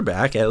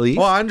quarterback at least.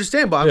 Well, I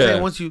understand, but I'm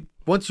saying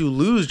once you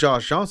lose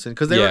Josh Johnson,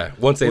 because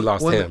once they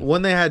lost him.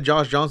 When they had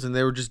Josh Johnson,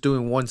 they were just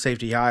doing one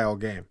safety high all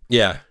game.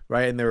 Yeah.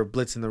 Right, and they were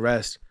blitzing the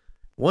rest.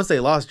 Once they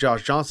lost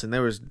Josh Johnson,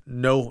 there was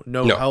no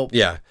help.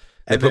 Yeah.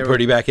 They put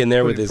Purdy back in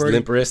there with his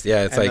limp wrist.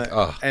 Yeah, it's like,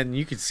 and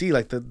you could see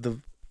like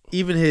the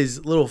even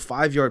his little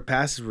 5-yard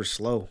passes were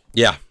slow.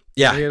 Yeah.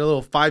 Yeah. He had a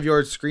little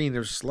 5-yard screen. They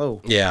were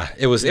slow. Yeah.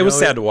 It was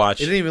sad to watch.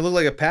 It didn't even look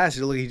like a pass. It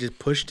looked like he just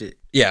pushed it.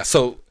 Yeah.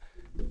 So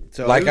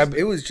like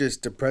it was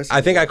just depressing.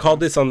 I think I called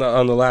this on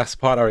the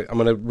last pod. I'm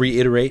going to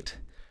reiterate.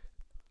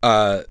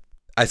 I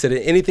said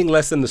anything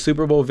less than the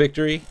Super Bowl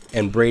victory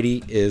and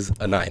Brady is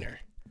a Niner.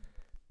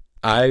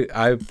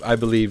 I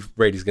believe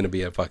Brady's going to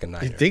be a fucking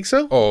Niner. You think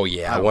so? Oh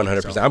yeah,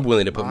 100%. I'm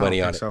willing to put money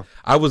on it. So.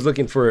 I was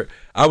looking for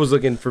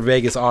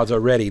Vegas odds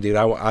already, dude.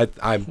 I'm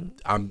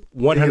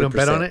 100%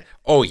 bet on it.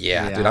 Oh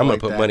yeah, dude. I'm going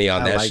to put money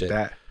on that shit.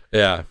 That.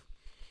 Yeah,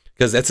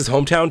 because that's his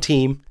hometown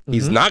team.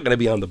 He's not going to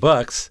be on the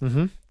Bucks,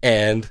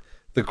 and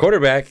the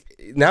quarterback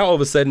now all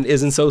of a sudden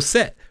isn't so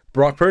set.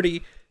 Brock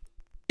Purdy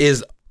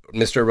is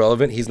Mr.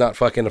 Irrelevant. He's not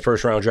fucking a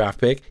first round draft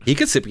pick. He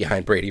could sit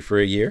behind Brady for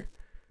a year.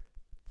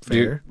 Fair.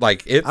 Dude,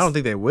 like I don't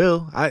think they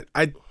will.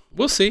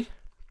 We'll see.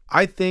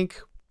 I think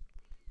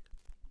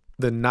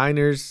the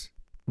Niners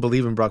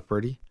believe in Brock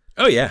Purdy.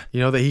 Oh yeah.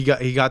 You know that he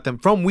got them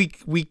from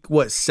week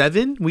what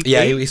 7? Week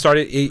 8? He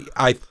started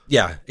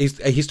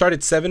he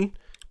started 7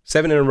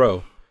 in a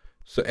row.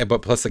 So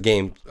but plus a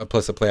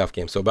playoff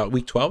game. So about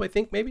week 12 I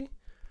think maybe.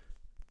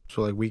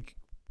 So like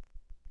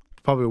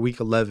probably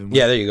week 11.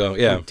 Yeah, there you go.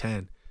 Yeah. Week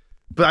 10.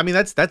 But I mean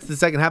that's the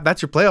second half.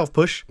 That's your playoff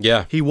push.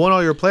 Yeah. He won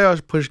all your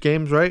playoff push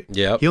games, right?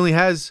 Yeah. He only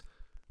has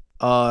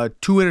 2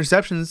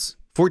 interceptions,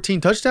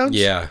 14 touchdowns.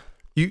 Yeah.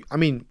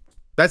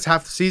 That's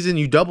half the season.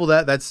 You double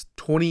that. That's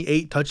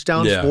 28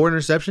 touchdowns, 4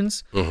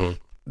 interceptions. Mm-hmm.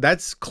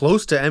 That's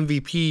close to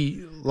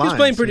MVP lines. He's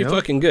playing pretty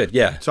fucking good.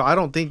 Yeah. So I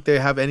don't think they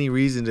have any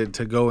reason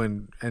to go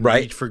and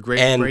reach for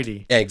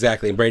Brady. Yeah,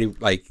 exactly. And Brady,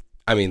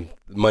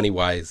 money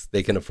wise,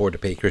 they can afford to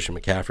pay Christian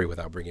McCaffrey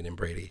without bringing in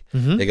Brady.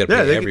 Mm-hmm. They got to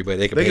pay everybody.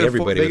 They can pay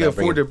everybody. They can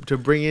afford to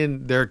bring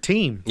in their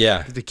team.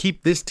 Yeah, to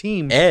keep this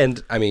team.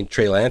 And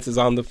Trey Lance is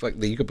on the.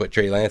 You could put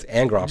Trey Lance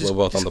and Garoppolo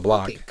both on the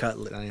block. Cut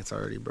Lance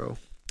already, bro.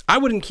 I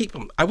wouldn't keep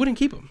him.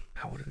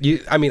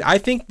 I mean, I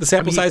think the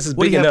sample size is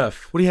big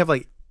enough. What do you have,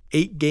 like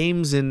 8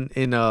 games in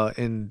I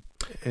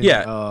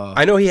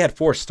know he had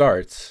 4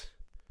 starts.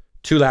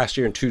 2 last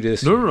year and 2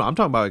 this year. No. I'm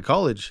talking about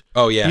college.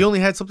 Oh yeah. He only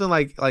had something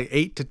like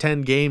 8 to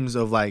 10 games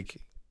of like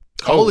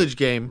college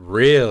game.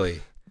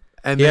 Really?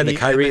 And he had the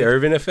Kyrie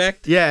Irving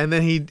effect. Yeah, and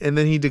then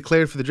he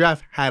declared for the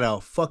draft. Had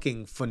a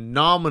fucking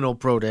phenomenal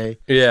pro day.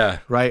 Yeah.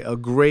 Right. A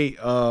great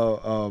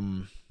where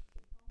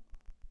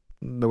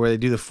they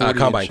do the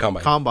 40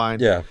 combine.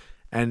 Yeah.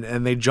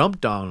 And they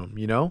jumped on him.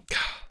 You know.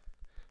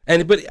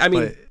 But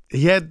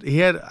he had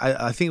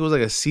I think it was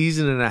like a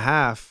season and a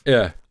half.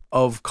 Yeah.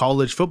 Of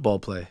college football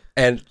play.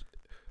 And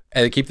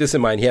keep this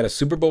in mind, he had a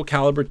Super Bowl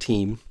caliber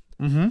team,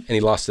 and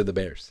he lost to the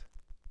Bears.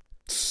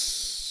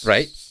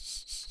 Right?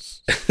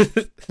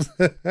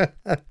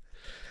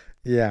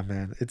 Yeah,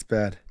 man, it's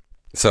bad.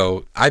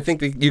 So I think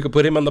that you could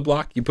put him on the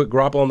block. You put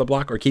Garoppolo on the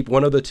block, or keep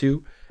one of the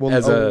two. Well,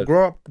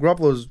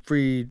 Garoppolo's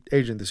free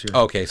agent this year.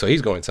 Okay, so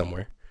he's going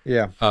somewhere.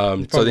 Yeah.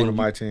 He's so then one of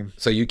my team.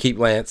 So you keep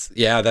Lance.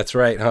 Yeah, that's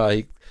right.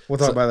 Huh? We'll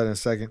talk about that in a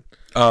second.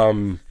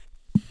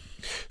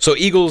 So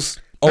Eagles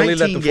only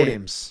let the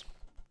games.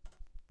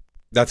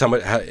 That's how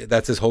much.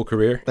 That's his whole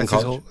career. That's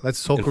his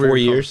whole career. 4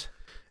 years,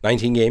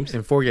 19 games.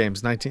 In 4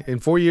 games, 19 in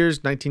 4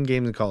 years, 19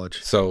 games in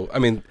college. So I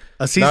mean,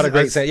 a season, not a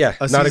great,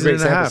 not a great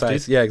sample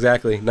size. Dude. Yeah,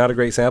 exactly. Not a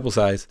great sample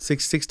size.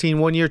 16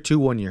 1 year, 2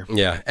 1 year.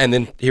 Yeah, and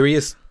then here he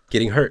is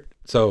getting hurt.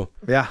 So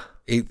yeah,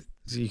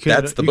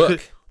 that's the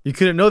book. You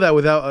couldn't know that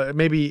without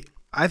maybe.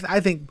 I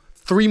think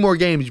 3 more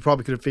games you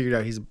probably could have figured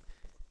out he's going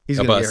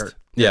to get hurt.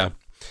 Yeah.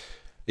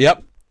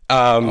 Yep.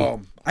 I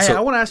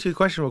want to ask you a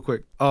question real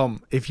quick.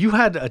 If you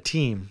had a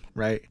team,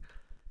 right,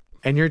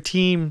 and your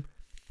team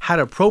had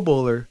a Pro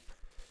Bowler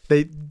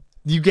that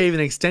you gave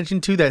an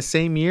extension to that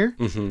same year,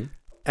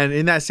 and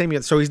in that same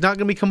year, so he's not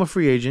going to become a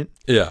free agent.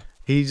 Yeah.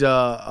 He's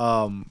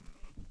and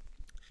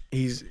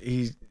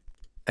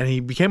he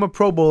became a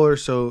Pro Bowler.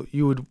 So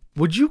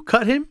would you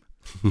cut him?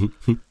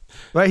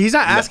 Right. He's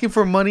not asking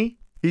for money.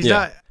 He's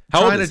not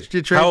trying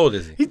to trade. How old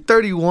is he? He's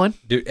 31.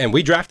 Dude, and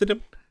we drafted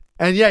him.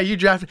 And yeah, you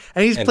drafted,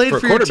 and he's played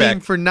for your team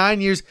for 9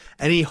 years,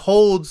 and he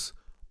holds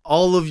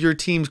all of your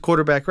team's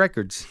quarterback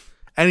records.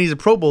 And he's a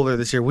Pro Bowler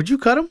this year. Would you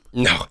cut him?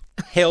 No.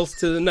 Hails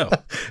to the no.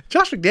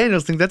 Josh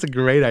McDaniels thinks that's a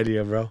great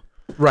idea, bro.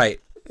 Right.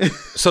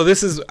 So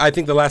this is, I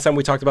think the last time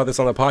we talked about this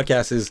on the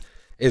podcast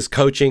is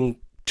coaching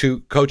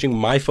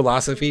my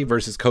philosophy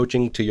versus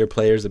coaching to your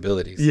players'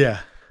 abilities.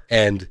 Yeah.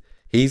 And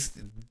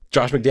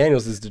Josh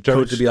McDaniels is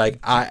determined to be like,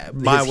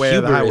 my way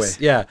or the highway.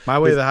 Yeah. My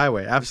way or the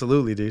highway.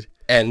 Absolutely, dude.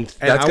 And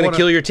that's going to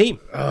kill your team.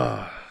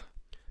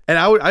 And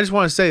I just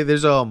want to say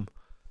there's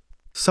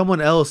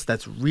someone else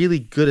that's really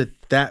good at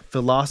that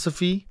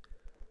philosophy.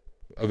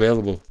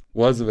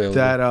 Was available.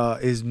 That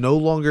is no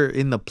longer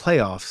in the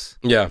playoffs.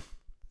 Yeah.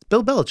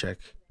 Bill Belichick.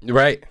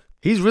 Right.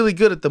 He's really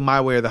good at the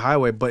my way or the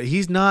highway, but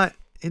he's not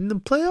in the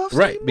playoffs.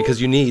 Right, anymore. because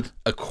you need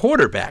a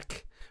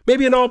quarterback.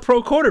 Maybe an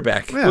all-pro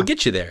quarterback will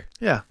get you there.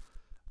 Yeah.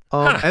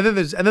 And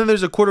then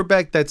there's a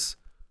quarterback that's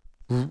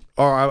my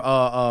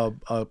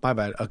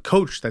bad, a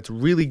coach that's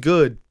really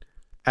good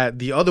at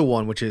the other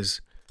one, which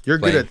is you're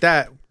good at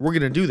that. We're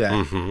gonna do that.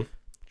 Mm-hmm.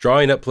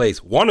 Drawing up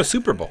plays. Won a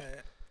Super Bowl.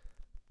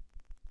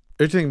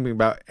 You're thinking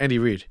about Andy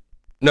Reid.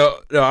 No,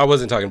 I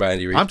wasn't talking about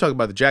Andy Reid. I'm talking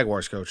about the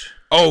Jaguars coach.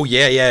 Oh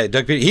yeah,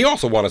 Doug Peterson. He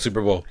also won a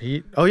Super Bowl.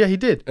 He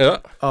did.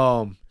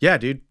 Yeah,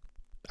 dude.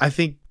 I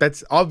think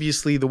that's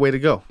obviously the way to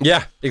go.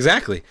 Yeah,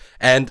 exactly.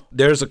 And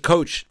there's a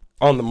coach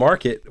on the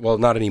market. Well,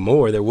 not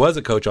anymore. There was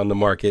a coach on the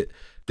market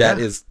that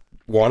is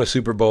won a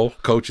Super Bowl.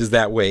 Coaches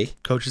that way.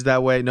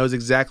 Knows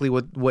exactly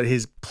what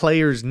his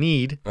players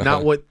need,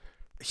 not what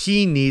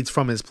he needs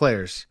from his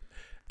players.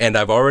 And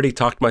I've already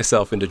talked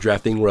myself into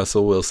drafting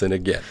Russell Wilson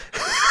again.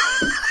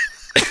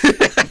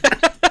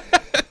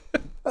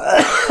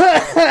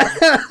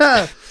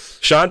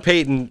 Sean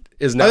Payton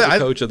is now the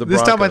coach of the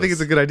Broncos. This time I think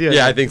it's a good idea.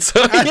 Yeah, I think so.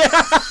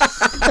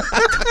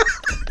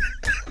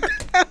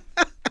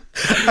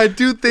 I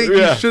do think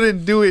you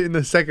shouldn't do it in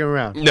the second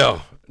round.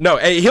 No.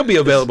 Hey, he'll be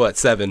available at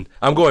 7.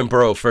 I'm going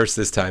Burrow first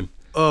this time.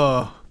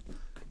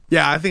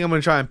 Yeah, I think I'm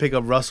gonna try and pick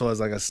up Russell as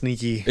like a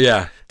sneaky.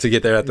 Yeah, to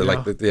get there at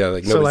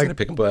nobody's gonna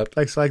pick him up.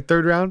 Like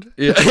third round.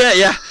 Yeah,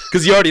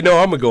 because you already know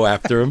I'm gonna go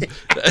after him.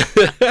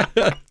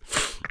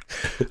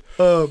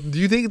 Do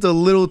you think it's a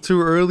little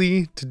too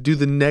early to do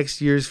the next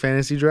year's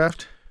fantasy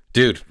draft?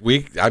 Dude,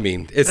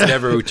 it's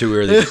never too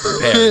early to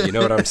prepare. You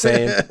know what I'm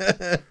saying?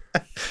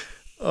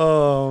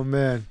 Oh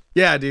man,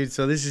 yeah, dude.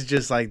 So this is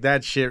just like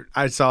that shit.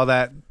 I saw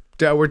that.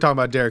 We're talking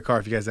about Derek Carr.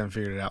 If you guys haven't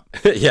figured it out,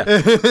 yeah.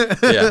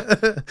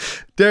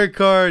 Derek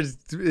Carr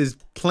is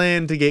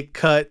planned to get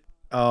cut.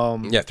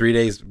 3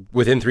 days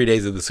within 3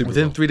 days of the Super Bowl.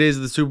 Within 3 days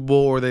of the Super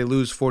Bowl, or they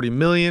lose $40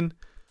 million.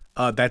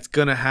 That's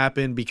gonna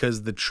happen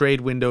because the trade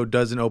window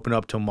doesn't open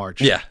up till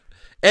March. Yeah,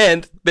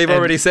 and they've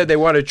already said they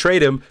want to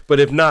trade him, but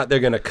if not,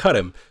 they're gonna cut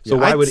him. So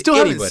why would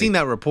anybody? Haven't seen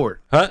that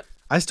report. Huh?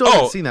 I still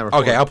haven't seen that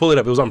report. Okay, I'll pull it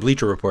up. It was on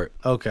Bleacher Report.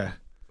 Okay.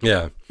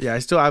 Yeah. Yeah,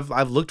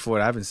 I've looked for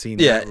it. I haven't seen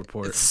that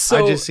report.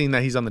 I just seen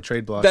that he's on the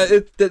trade block.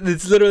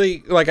 It's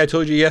literally like I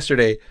told you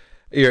yesterday.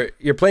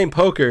 you're playing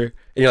poker and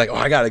you're like, oh,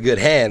 I got a good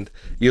hand.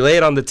 You lay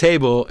it on the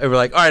table and we're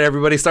like, all right,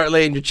 everybody start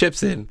laying your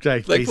chips in.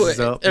 Like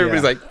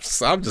everybody's like,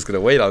 so I'm just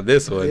gonna wait on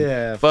this one.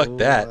 Yeah, fuck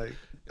that. Like,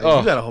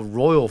 you got a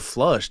royal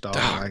flush, dog.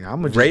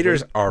 Like,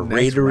 Raiders are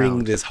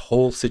raidering this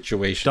whole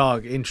situation,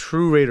 dog, in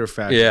true Raider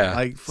fashion. Yeah,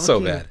 like so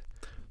bad.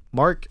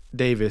 Mark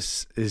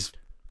Davis is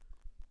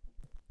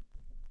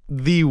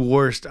the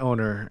worst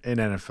owner in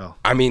NFL.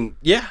 I mean,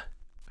 yeah.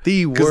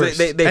 The worst.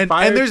 They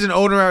fired... and there's an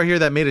owner out here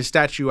that made a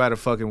statue out of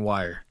fucking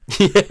wire.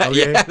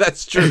 Yeah,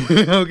 that's true.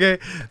 Okay?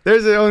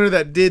 There's an owner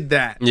that did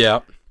that.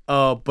 Yeah.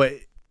 But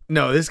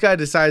no, this guy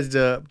decides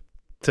to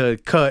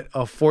cut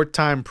a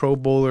 4-time Pro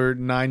Bowler,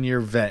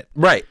 9-year vet.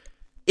 Right.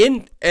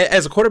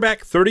 As a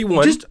quarterback,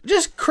 31.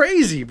 Just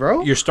crazy,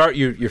 bro. You're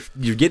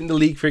getting the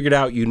league figured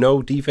out. You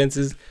know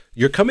defenses.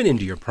 You're coming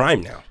into your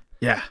prime now.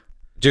 Yeah.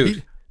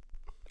 Dude.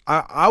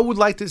 I would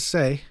like to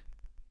say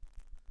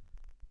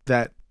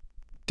that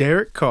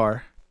Derek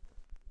Carr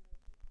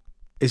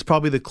is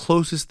probably the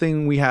closest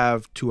thing we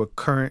have to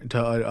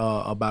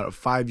about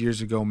 5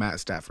 years ago Matt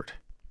Stafford.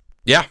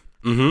 Yeah.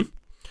 Mm-hmm.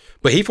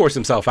 But he forced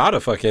himself out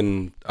of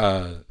fucking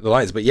the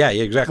Lions. But yeah,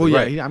 exactly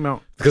right. I mean,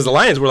 because the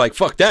Lions were like,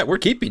 fuck that, we're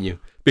keeping you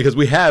because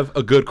we have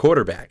a good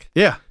quarterback.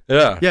 Yeah.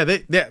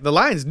 The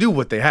Lions knew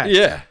what they had.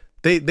 Yeah.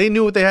 They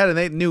knew what they had, and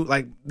they knew,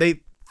 like,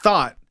 they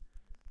thought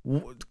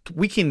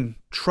we can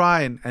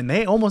try, and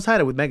they almost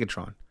had it with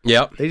Megatron.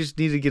 Yep. They just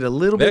needed to get a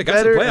little bit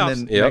better, and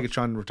then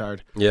Megatron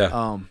retired.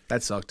 Yeah.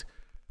 That sucked.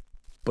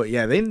 But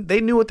yeah, they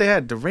knew what they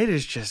had. The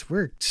Raiders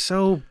were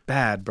so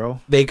bad,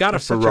 bro. They got a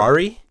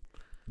Ferrari.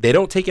 They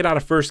don't take it out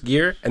of first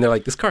gear, and they're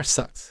like, this car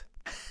sucks.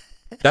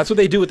 That's what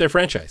they do with their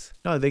franchise.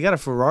 No, they got a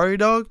Ferrari,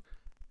 dog,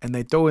 and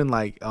they throw in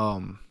like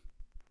not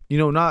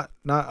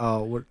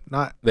the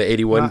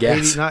 81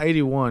 gas. Not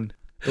 81.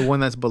 The one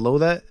that's below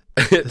that.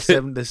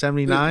 The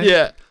 79.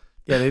 Yeah.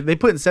 Yeah, they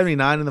put in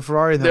 79 in the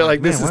Ferrari. They're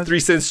like, this is 3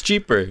 cents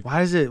cheaper.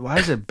 Why is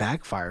it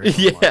backfire?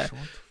 Yeah.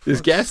 This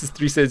gas is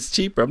 3 cents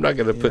cheaper. I'm not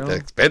gonna put the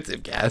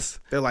expensive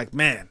gas. They're like,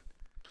 man,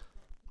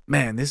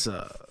 this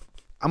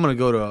I'm gonna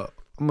go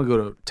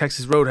to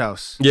Texas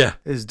Roadhouse. Yeah.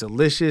 This is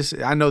delicious.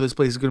 I know this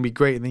place is gonna be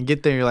great. And then you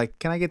get there and you're like,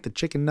 can I get the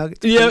chicken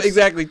nuggets? Yeah,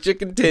 exactly.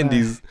 Chicken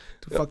tendies.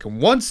 Fucking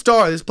 1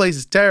 star. This place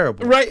is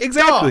terrible. Right,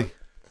 exactly.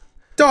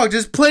 Dog,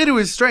 just play to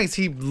his strengths.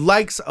 He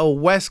likes a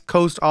West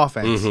Coast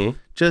offense. Mm-hmm.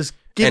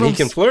 He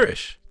can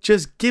flourish.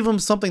 Just give him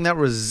something that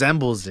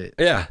resembles it.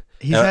 Yeah.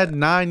 He's had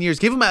 9 years.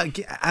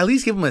 At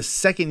least give him a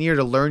second year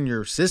to learn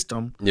your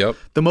system. Yep.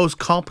 The most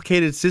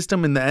complicated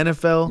system in the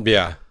NFL.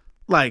 Yeah.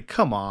 Like,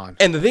 come on.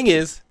 And the thing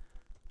is,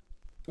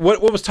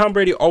 what was Tom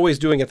Brady always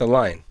doing at the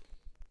line?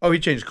 Oh, he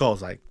changed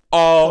calls like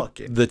all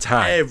the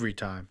time. Every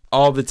time.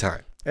 All the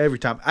time. Every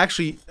time.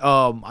 Actually,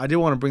 I did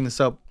want to bring this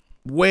up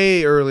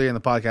way earlier in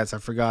the podcast. I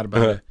forgot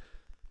about it.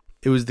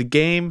 It was the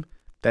game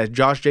that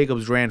Josh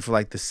Jacobs ran for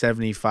like the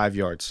 75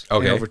 yards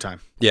in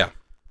overtime. Yeah.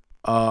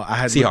 I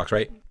had Seahawks,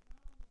 right?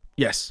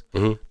 Yes.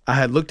 Mm-hmm. I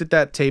had looked at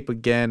that tape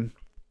again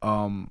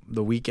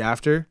the week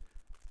after.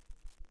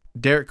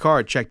 Derek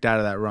Carr checked out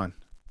of that run.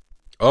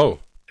 Oh.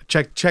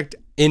 Checked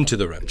into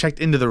the run. Checked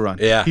into the run.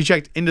 Yeah. He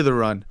checked into the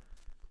run.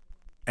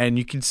 And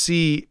you can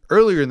see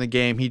earlier in the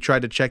game, he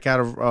tried to check out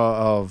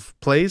of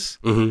plays.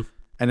 Mm-hmm.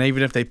 And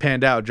even if they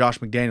panned out, Josh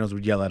McDaniels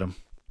would yell at him.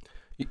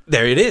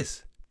 There it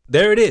is.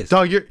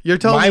 Dog, you're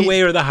telling me my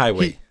way or the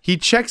highway. He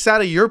checks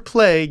out of your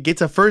play,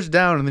 gets a first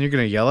down, and then you're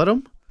going to yell at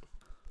him?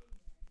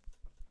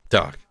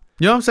 Dog.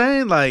 You know what I'm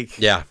saying? Like,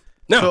 yeah.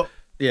 No. So,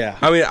 yeah.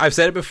 I mean, I've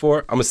said it before.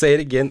 I'm going to say it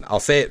again. I'll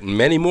say it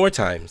many more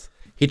times.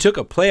 He took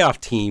a playoff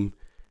team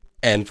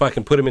and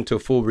fucking put him into a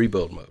full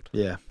rebuild mode.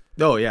 Yeah.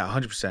 Oh, yeah,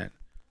 100%.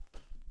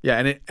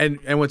 Yeah,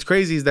 and what's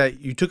crazy is that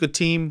you took a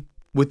team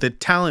with the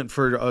talent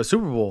for a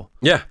Super Bowl.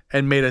 Yeah.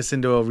 And made us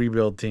into a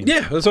rebuild team.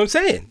 Yeah, that's what I'm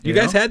saying. You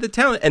guys had the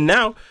talent. And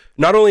now,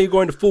 not only are you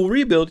going to full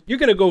rebuild, you're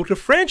going to go to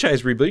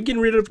franchise rebuild. You're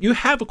getting rid of, you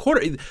have a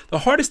quarter. The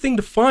hardest thing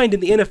to find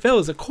in the NFL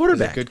is a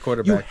quarterback. Is a good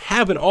quarterback. You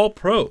have an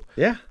all-pro.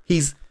 Yeah.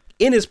 He's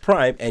in his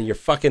prime, and you're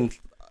fucking,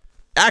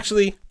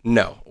 actually,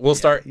 no. We'll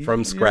start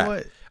from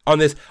scratch. On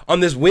this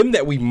whim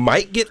that we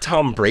might get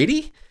Tom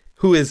Brady,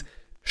 who has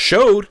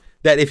showed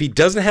that if he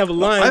doesn't have a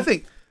line.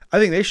 I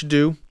think they should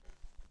do,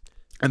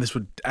 and this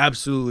would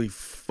absolutely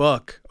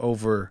fuck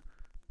over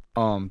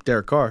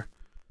Derek Carr,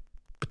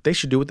 but they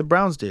should do what the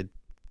Browns did.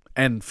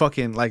 And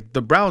fucking, like,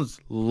 the Browns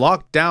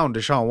locked down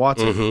Deshaun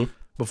Watson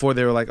before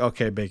they were like,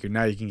 okay, Baker,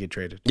 now you can get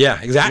traded. Yeah,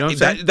 exactly. You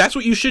know that's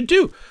what you should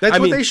do. That's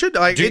what they should do.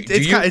 Like,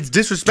 it's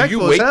disrespectful.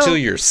 Do you wait till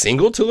you're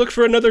single to look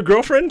for another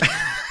girlfriend?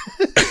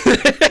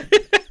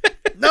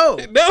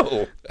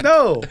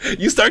 No.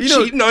 You start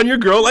cheating on your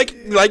girl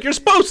like you're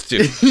supposed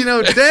to. You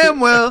know damn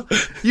well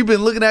you've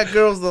been looking at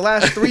girls the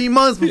last 3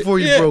 months before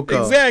you broke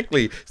up.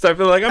 Exactly. Start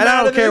feeling like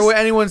I don't care what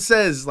anyone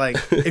says. Like,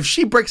 if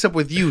she breaks up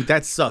with you,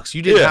 that sucks.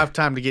 You didn't have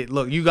time to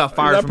you got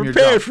fired from your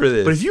job. Prepared for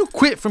this. But if you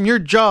quit from your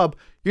job,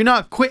 you're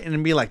not quitting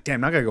and be like,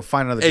 damn, I gotta go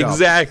find another job.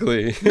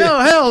 Exactly. No,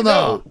 hell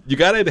no. You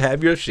gotta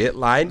have your shit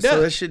lined up.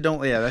 So that shit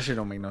don't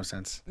make no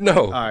sense.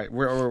 No. All right,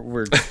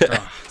 we're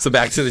So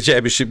back to the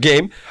championship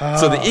game.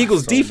 So the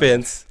Eagles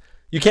defense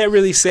You can't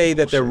really say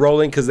that they're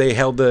rolling because they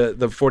held the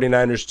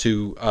 49ers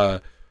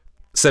to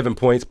 7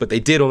 points, but they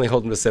did only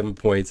hold them to 7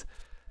 points.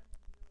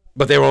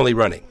 But they were only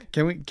running.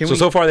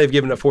 So far they've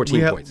given up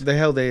 14 points. They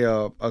held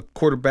a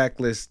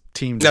quarterbackless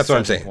team. That's what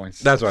I'm saying. Points.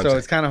 That's what I'm saying. So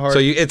it's kind of hard. So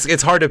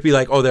it's hard to be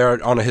like, oh,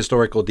 they're on a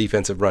historical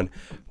defensive run,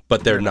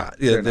 but they're not.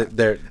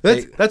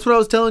 That's what I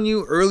was telling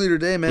you earlier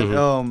today, man.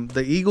 Mm-hmm.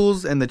 The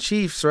Eagles and the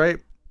Chiefs, right?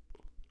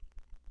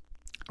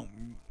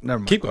 Never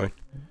mind. Keep going.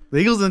 The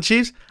Eagles and the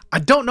Chiefs. I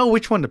don't know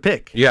which one to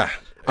pick. Yeah.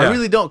 I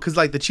really don't, because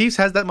like the Chiefs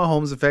has that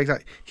Mahomes effect.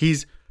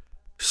 He's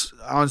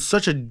on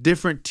such a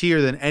different tier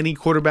than any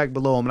quarterback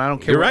below him, and I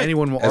don't care what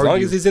anyone will argue. As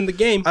long as he's in the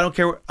game. I don't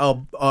care.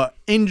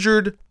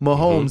 Injured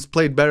Mahomes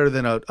played better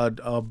than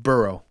a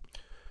Burrow.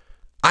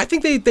 I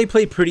think they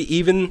played pretty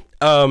even.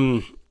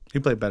 He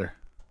played better.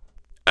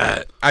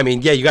 I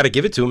mean, yeah, you got to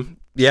give it to him.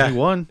 Yeah, he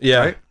won. Yeah,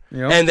 right? You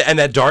know? And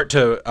that dart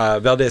to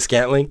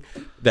Valdez-Scantling,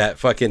 that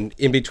fucking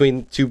in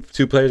between two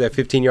players, that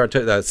 15-yard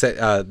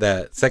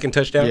that second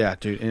touchdown. Yeah,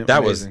 dude,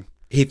 that amazing. Was.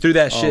 He threw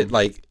that shit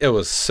like it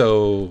was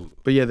so.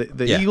 But yeah,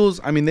 the Eagles.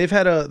 I mean, they've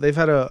had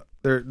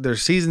their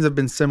seasons have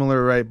been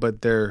similar, right?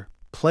 But their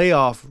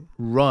playoff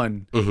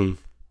run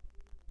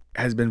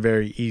has been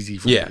very easy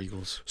for the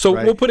Eagles. So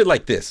right? we'll put it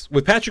like this: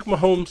 with Patrick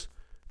Mahomes,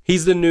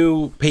 he's the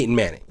new Peyton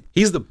Manning.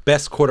 He's the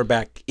best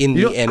quarterback in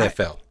the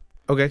NFL.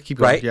 Okay, keep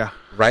going. Right? Yeah.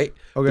 Right.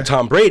 Okay. With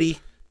Tom Brady,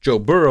 Joe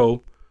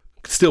Burrow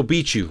could still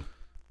beat you.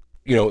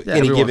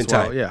 Any given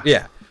time.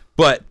 Yeah.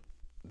 But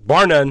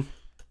bar none.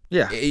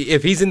 Yeah.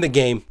 If he's in the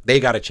game, they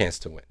got a chance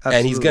to win. Absolutely.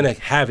 And he's going to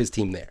have his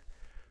team there.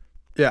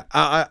 Yeah.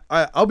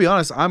 I'll be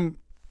honest. I am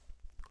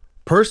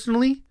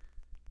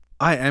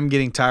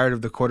getting tired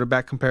of the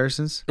quarterback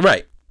comparisons.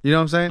 Right. You know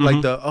what I'm saying? Like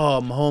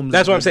Mahomes.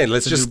 That's what I'm saying.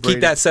 Let's just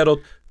keep that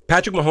settled.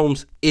 Patrick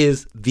Mahomes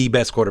is the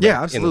best quarterback.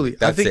 Yeah, absolutely.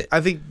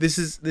 I think this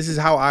is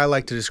how I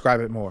like to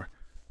describe it more.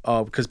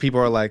 Because people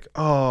are like,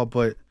 oh,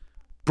 but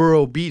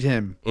Burrow beat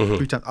him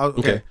 3 times.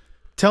 Okay.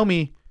 Tell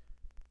me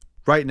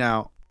right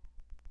now,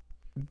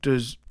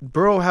 does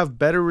Burrow have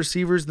better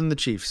receivers than the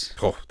Chiefs?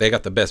 Oh, they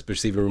got the best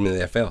receiver room in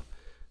the NFL.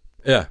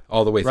 Yeah,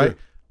 all the way through.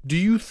 Do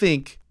you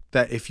think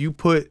that if you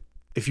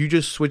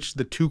just switched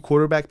the 2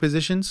 quarterback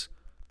positions,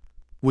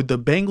 would the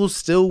Bengals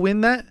still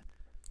win that?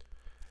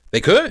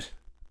 They could.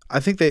 I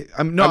think they.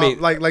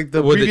 Like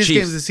the previous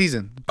games of the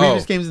season.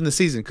 Games in the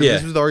season, because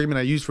this was the argument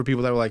I used for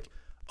people that were like,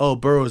 "Oh,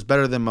 Burrow is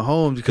better than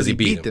Mahomes because he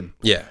beat them."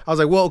 Yeah, I was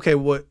like, "Well, okay,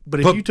 what? But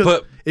if you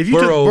took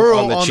Burrow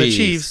on the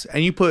Chiefs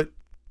and you put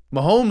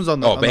Mahomes on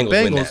the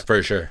Bengals win that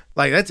for sure.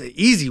 Like that's an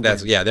easy win.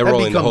 They're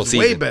rolling the whole season.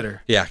 Way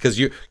better. Yeah, because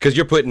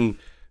you're putting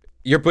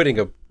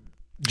a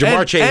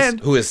Jamar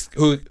Chase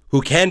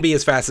who can be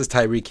as fast as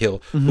Tyreek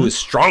Hill, who is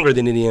stronger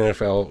than any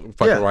NFL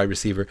fucking wide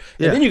receiver,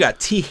 and then you got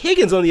T.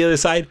 Higgins on the other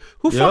side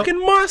who fucking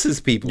mosses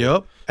people.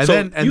 Yep. And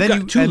so then you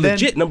got two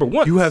legit number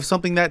one. You have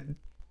something that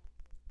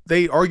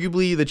they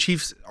arguably the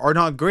Chiefs are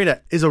not great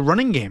at is a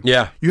running game.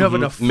 Yeah. You have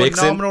a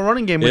phenomenal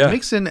running game with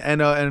Mixon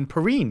and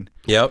Perrine.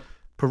 Yep.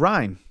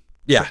 Perrine.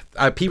 Yeah.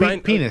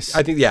 Penis.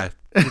 I think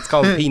it's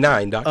called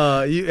P9,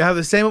 Doc. You have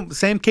the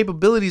same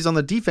capabilities on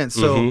the defense.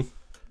 So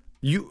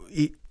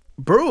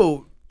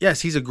Burrow,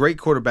 yes, he's a great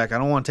quarterback. I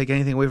don't want to take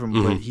anything away from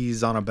him, but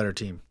he's on a better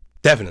team.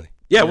 Definitely.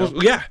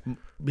 Yeah,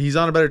 he's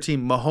on a better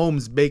team.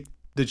 Mahomes make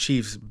the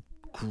Chiefs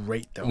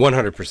great, though.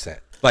 100%.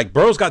 Like,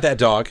 Burrow's got that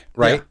dog,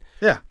 right?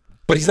 Yeah.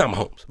 But he's not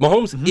Mahomes.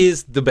 Mahomes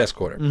is the best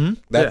quarterback.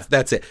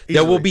 That's it. Easily.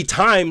 There will be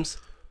times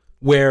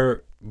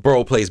where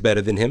Burrow plays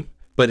better than him,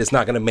 but it's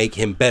not going to make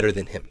him better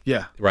than him.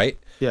 Yeah. Right?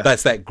 Yeah.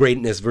 That's that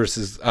greatness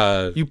versus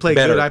you play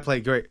better. Good, I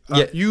play great.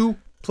 You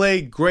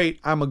play great,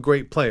 I'm a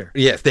great player.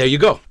 Yes, there you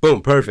go.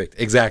 Boom, perfect.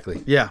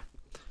 Exactly. Yeah.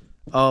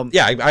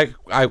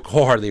 I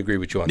wholeheartedly agree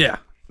with you on that.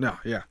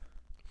 Yeah.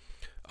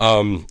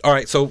 All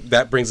right, so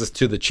that brings us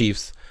to the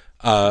Chiefs,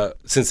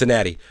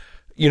 Cincinnati.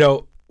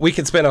 We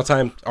can spend our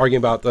time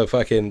arguing about the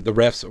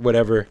refs or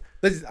whatever.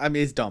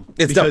 It's dumb.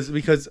 It's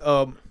because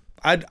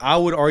I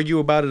would argue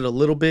about it a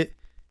little bit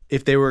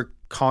if they were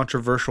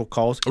controversial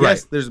calls. Right.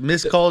 Yes, there's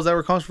missed calls that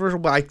were controversial,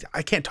 but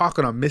I can't talk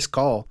on a missed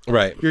call.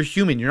 Right. You're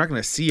human. You're not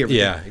going to see everything.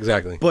 Yeah,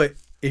 exactly. But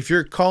if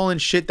you're calling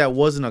shit that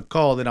wasn't a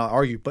call, then I'll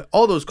argue. But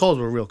all those calls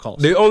were real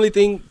calls. The only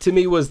thing to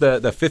me was the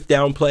 5th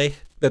down play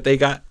that they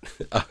got.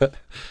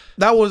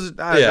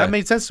 That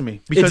made sense to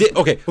me. Because,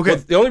 okay. Well,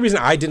 the only reason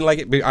I didn't like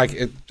it, I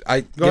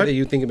get that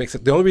you think it makes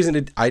sense. The only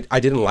reason I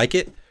didn't like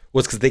it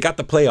was because they got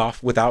the play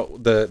off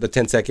without the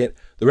 10-second.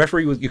 The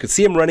referee you could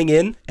see him running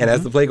in, and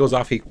as the play goes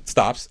off, he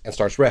stops and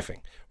starts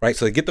reffing. Right,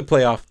 so they get the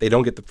play off, they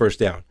don't get the 1st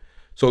down.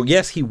 So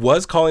yes, he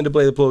was calling to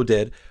play the blow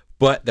dead,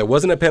 but there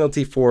wasn't a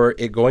penalty for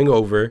it going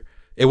over.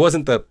 It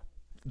wasn't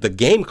the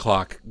game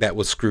clock that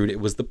was screwed; it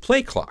was the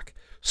play clock.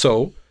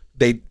 So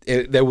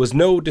there was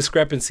no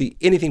discrepancy,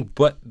 anything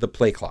but the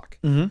play clock.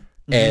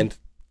 And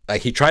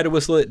he tried to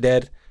whistle it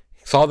dead,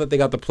 saw that they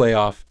got the play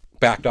off,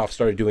 backed off,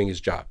 started doing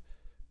his job.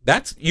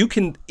 You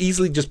can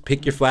easily just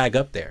pick your flag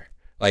up there,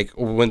 like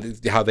when they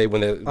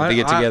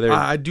get together.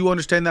 I do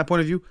understand that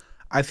point of view.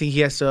 I think he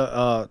has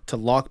to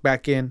lock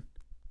back in.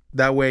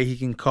 That way he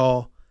can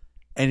call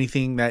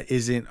anything that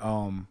isn't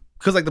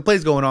because like the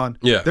play's going on.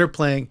 Yeah. They're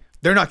playing.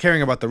 They're not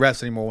caring about the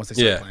refs anymore once they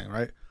start playing,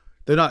 right?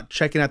 They're not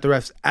checking out the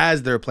refs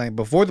as they're playing.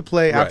 Before the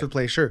play, after the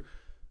play, sure.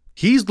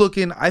 He's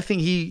looking. I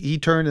think he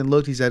turned and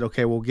looked. He said,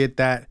 "Okay, we'll get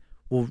that.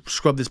 We'll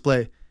scrub this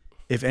play.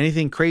 If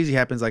anything crazy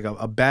happens, like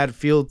a bad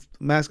field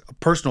mask,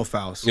 personal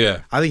fouls.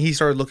 Yeah. I think he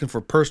started looking for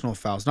personal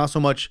fouls. Not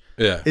so much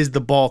is the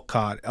ball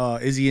caught,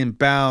 is he in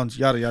bounds,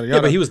 yada, yada, yada.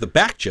 Yeah, but he was the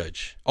back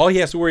judge. All he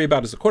has to worry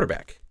about is the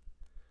quarterback.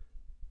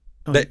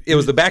 It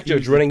was the back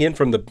judge running in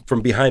from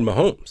behind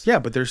Mahomes. Yeah,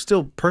 but there's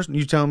still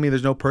You telling me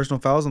there's no personal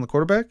fouls on the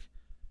quarterback?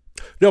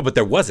 No, but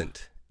there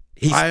wasn't.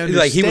 He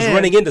was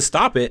running in to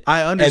stop it.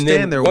 I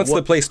understand. And then once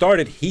the play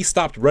started, he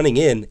stopped running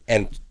in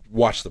and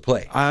watch the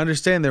play. I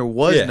understand there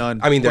was none.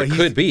 I mean, there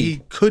could be. He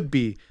could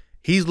be.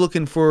 He's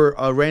looking for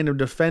a random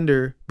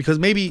defender because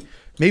maybe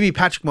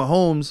Patrick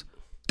Mahomes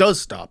does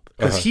stop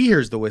because he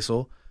hears the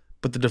whistle,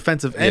 but the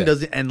defensive end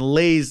doesn't and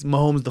lays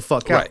Mahomes the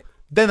fuck out. Right.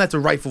 Then that's a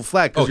rightful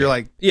flag because you're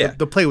like,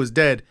 the play was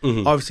dead.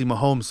 Mm-hmm. Obviously,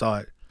 Mahomes saw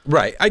it.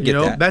 Right. I get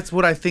that. That's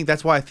what I think.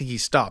 That's why I think he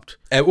stopped.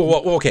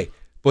 Okay.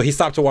 Well, he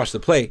stopped to watch the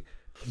play,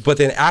 but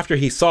then after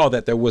he saw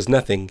that there was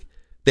nothing,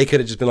 they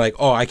could have just been like,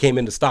 "Oh, I came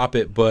in to stop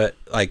it, but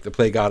like the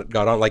play got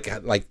on." Like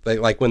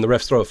when the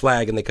refs throw a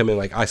flag and they come in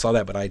like, "I saw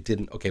that, but I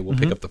didn't." Okay, we'll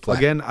pick up the flag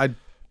again.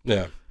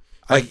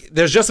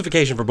 There's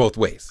justification for both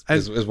ways.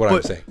 Is what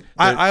I'm saying.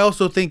 I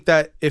also think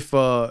that if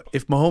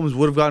Mahomes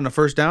would have gotten a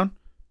first down,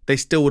 they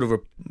still would have.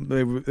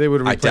 They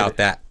would have. I doubt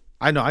that.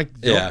 I know.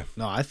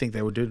 No, I think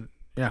they would do.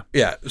 Yeah.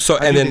 Yeah. So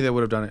I think they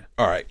would have done it.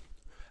 All right.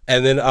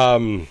 And then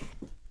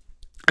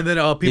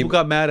people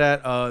got mad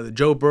at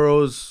Joe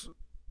Burrow's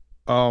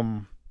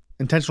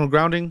intentional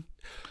grounding.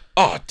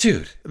 Oh,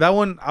 dude. That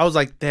one, I was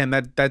like, damn,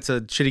 that's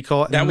a shitty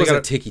call. That was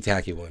a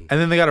ticky-tacky one. And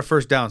then they got a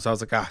first down, so I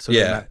was like, so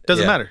it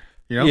doesn't matter.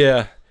 You know?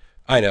 Yeah,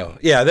 I know.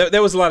 Yeah,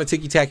 there was a lot of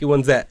ticky-tacky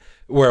ones that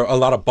were a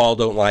lot of ball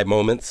don't lie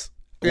moments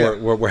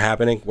were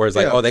happening. Where it's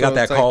like, they got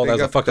that call. That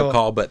was a fucked up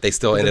call, but they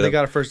still ended up. They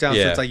got a first down,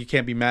 so it's like you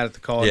can't be mad at the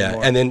call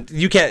anymore. And then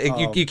you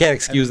can't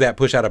excuse that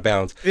push out of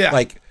bounds. Yeah,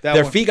 like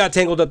their feet got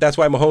tangled up. That's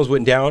why Mahomes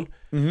went down.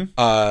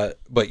 Mm-hmm.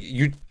 But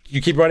you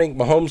keep running.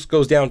 Mahomes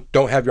goes down.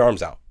 Don't have your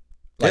arms out.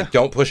 Like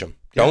don't push him.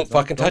 Don't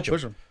fucking touch him.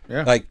 Push him.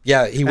 Yeah. Like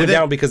he went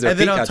down because their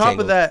feet got tangled. And then on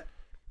top of that,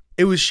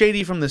 it was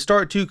shady from the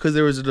start too because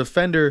there was a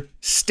defender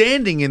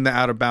standing in the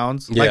out of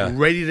bounds, like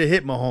ready to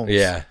hit Mahomes.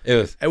 Yeah, it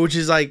was. Which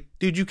is like,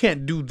 dude, you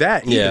can't do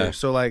that either. Yeah.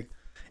 So like,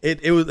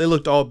 it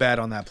looked all bad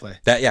on that play.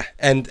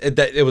 And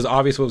it was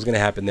obvious what was going to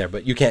happen there,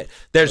 but you can't.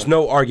 There's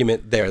no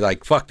argument there.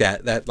 Like fuck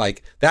that. That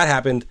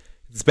happened.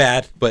 It's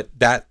bad, but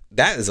that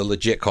is a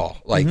legit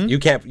call. Like you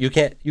can't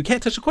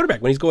touch the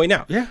quarterback when he's going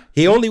out. Yeah,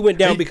 he only went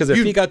down because their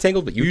feet got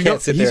tangled, but you can't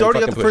sit there. He's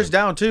already got the first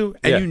down too,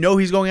 and you know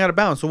he's going out of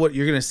bounds. So what?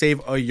 You're gonna save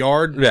a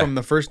yard from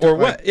the first or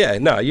what? Yeah,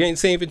 no, you ain't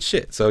saving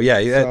shit. So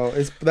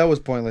that was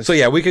pointless.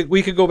 So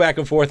we could go back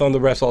and forth on the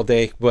refs all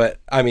day, but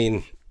I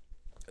mean,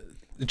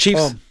 the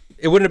Chiefs.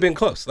 It wouldn't have been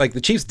close. Like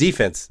the Chiefs'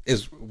 defense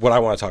is what I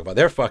want to talk about.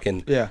 They're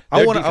fucking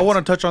I want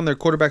to touch on their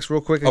quarterbacks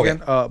real quick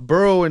again.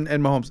 Burrow and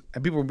Mahomes,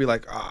 and people will be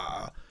like,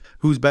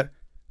 who's better?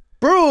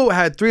 Burrow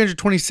had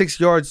 326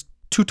 yards,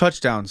 2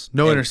 touchdowns,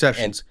 no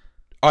interceptions.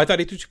 I thought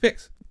he threw 2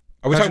 picks.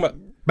 Are we talking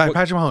about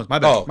Patrick Mahomes? My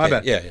bad. My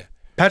bad. Yeah.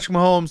 Patrick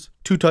Mahomes,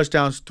 2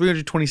 touchdowns,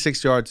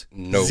 326 yards,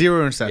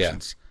 0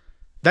 interceptions. Yeah.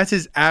 That's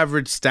his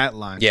average stat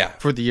line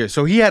for the year.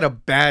 So he had a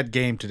bad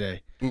game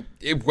today.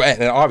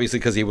 And obviously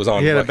because he was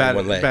on a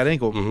bad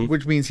ankle,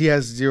 which means he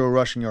has 0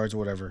 rushing yards or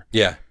whatever.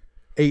 Yeah.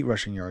 8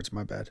 rushing yards.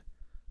 My bad.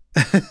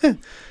 And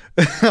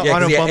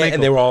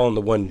they were all on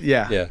the one.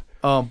 Yeah.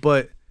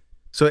 But.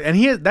 So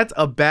that's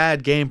a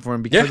bad game for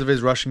him because of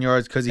his rushing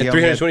yards. Because he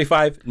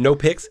 325, no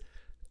picks.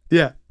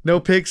 Yeah,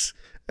 no picks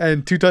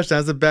and 2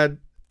 touchdowns. That's a bad.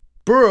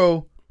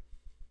 Burrow,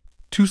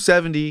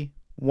 270,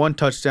 1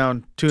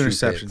 touchdown, 2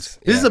 interceptions.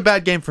 This is a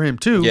bad game for him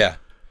too. Yeah,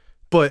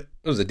 but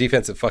it was a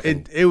defensive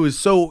fucking. It was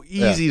so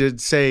easy to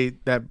say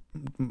that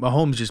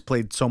Mahomes just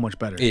played so much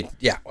better.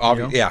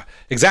 Yeah,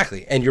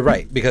 exactly. And you're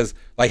right because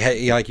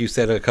like you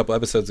said a couple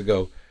episodes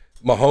ago,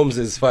 Mahomes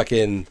is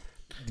fucking.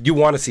 You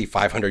want to see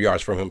 500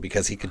 yards from him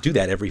because he could do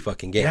that every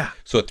fucking game. Yeah.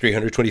 So at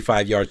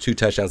 325 yards, 2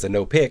 touchdowns, and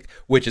no pick,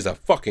 which is a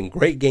fucking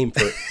great game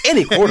for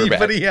any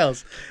quarterback. Anybody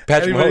else.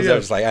 Patrick Mahomes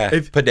was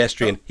like,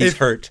 pedestrian. He's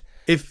hurt.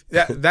 If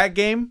that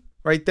game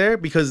right there,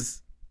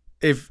 because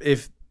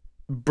if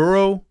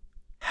Burrow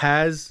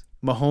has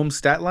Mahomes'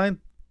 stat line,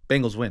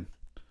 Bengals win.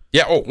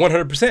 Yeah. Oh,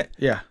 100%.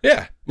 Yeah.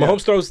 Yeah.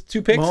 Mahomes throws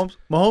 2 picks.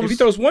 Mahomes. If he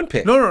throws 1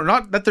 pick. No,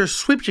 not that they're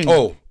switching.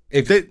 Oh.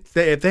 If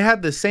they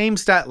had the same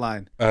stat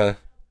line.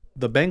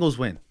 The Bengals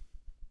win.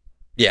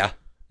 Yeah.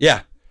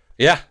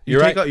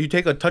 You're right. You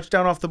take a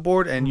touchdown off the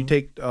board and you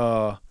take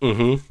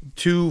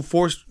 2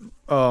 forced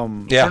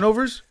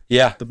turnovers.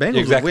 Yeah, the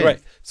Bengals would win. Right.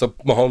 So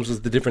Mahomes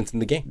was the difference in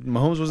the game.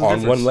 Mahomes was the on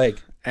difference. One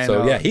leg. And,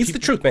 so he's the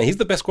truth, man. He's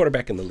the best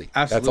quarterback in the league.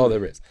 Absolutely. That's all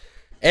there is.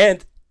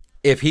 And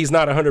if he's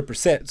not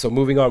 100%, so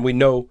moving on, we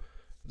know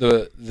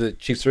the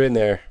Chiefs are in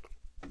there.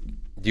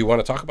 Do you want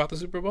to talk about the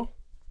Super Bowl?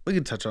 We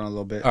can touch on it a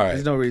little bit. All right.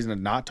 There's no reason to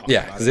not talk about it.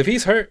 Yeah, because if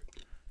he's hurt.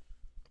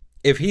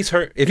 If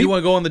you want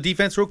to go on the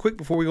defense real quick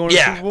before we go on the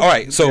Super Bowl? All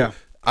right. So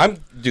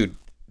Dude.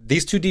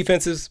 These two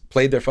defenses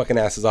played their fucking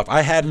asses off.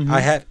 I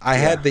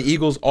had the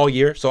Eagles all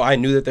year, so I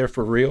knew that they're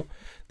for real.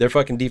 Their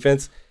fucking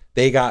defense,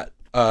 they got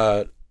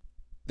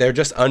they're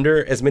just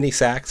under as many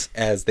sacks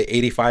as the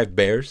 85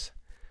 Bears.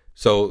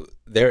 So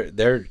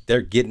they're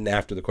getting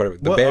after the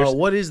quarterback. The Bears.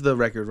 What is the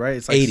record? Right,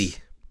 it's like 80.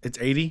 It's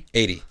 80.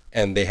 80,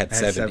 and they had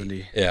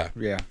 70. Yeah.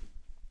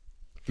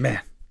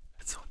 Man,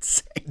 that's so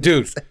insane,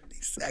 dude. 70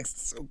 sacks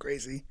is so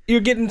crazy. You're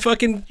getting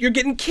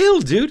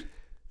killed, dude.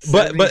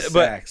 But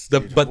sacks,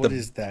 dude. What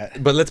is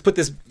that? But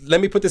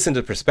let me put this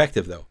into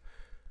perspective though.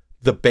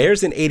 The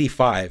Bears in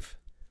 85,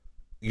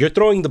 you're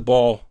throwing the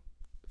ball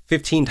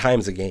 15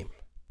 times a game.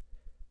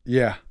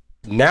 Yeah.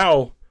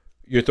 Now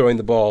you're throwing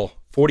the ball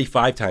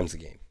 45 times a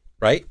game,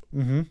 right?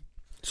 Mm-hmm.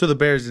 So the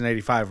Bears in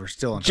 85 are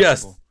still untouchable.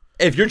 Just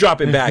if you're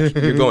dropping back,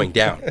 you're going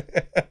down.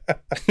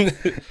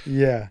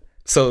 Yeah.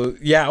 So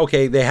yeah,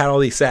 okay, they had all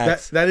these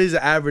sacks. That is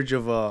an average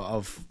of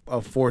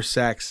 4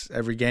 sacks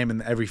every game,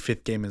 and every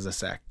 5th game is a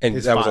sack. And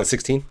that was on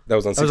 16. That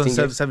was on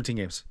 16. 17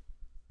 games.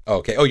 Oh,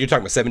 okay. Oh, you're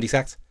talking about 70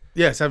 sacks?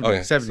 Yeah, 70.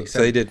 Okay. 70. So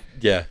they did.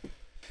 Yeah.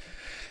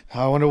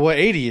 I wonder what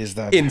 80 is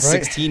then. In right?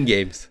 16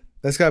 games.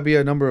 That's got to be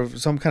a number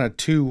of some kind of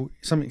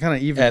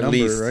even at number,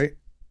 least. Right?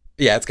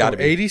 Yeah, it's got to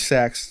be 80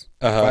 sacks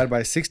divided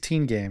by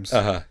 16 games.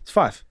 It's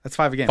 5. That's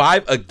 5 a game.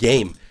 5 a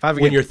game. 5 a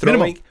game.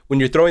 When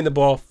you're throwing the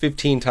ball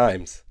 15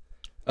 times,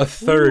 a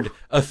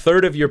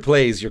third of your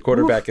plays, your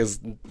quarterback is.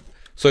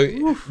 So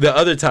the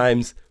other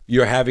times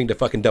you're having to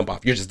fucking dump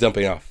off. You're just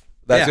dumping off.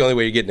 That's the only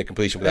way you're getting a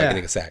completion without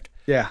getting a sack.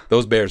 Yeah.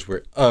 Those Bears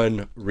were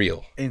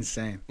unreal.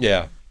 Insane.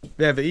 Yeah.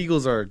 Yeah, the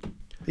Eagles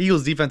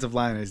defensive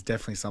line is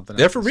definitely something else.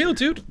 They're for real,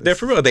 dude. They're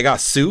for real. They got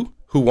Sue,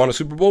 who won a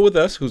Super Bowl with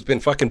us, who's been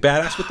fucking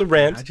badass with the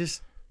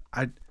Rams.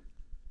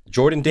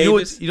 Jordan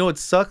Davis. You know what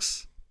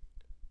sucks?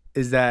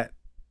 Is that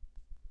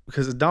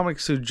because Dominic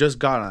Sue just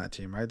got on that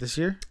team, right, this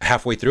year?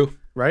 Halfway through.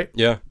 Right?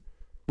 Yeah.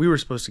 We were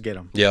supposed to get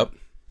him. Yep.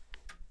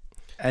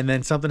 And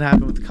then something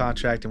happened with the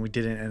contract, and we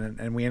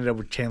didn't, and we ended up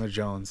with Chandler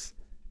Jones.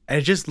 And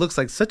it just looks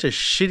like such a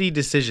shitty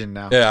decision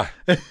now. Yeah.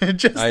 It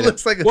just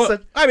looks like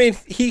I mean,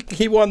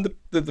 he won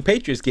the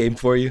Patriots game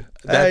for you.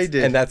 He did.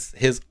 And that's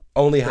his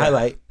only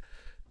highlight.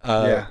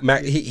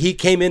 He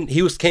came in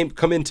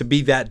to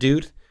be that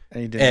dude.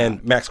 And he did.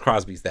 And Max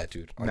Crosby's that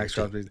dude. Max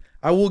Crosby.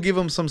 I will give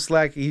him some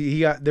slack.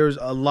 There was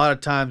a lot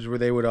of times where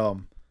they would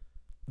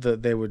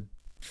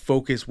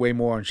focus way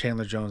more on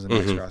Chandler Jones than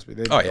Max Crosby.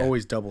 They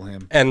always double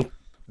him. And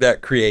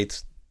that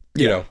creates, a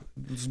good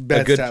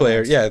player.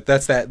 Lines. Yeah,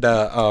 that's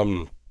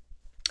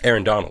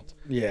Aaron Donald.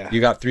 Yeah.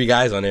 You got 3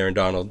 guys on Aaron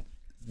Donald.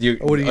 Your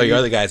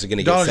other guys are going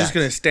to get Donald's sacked. just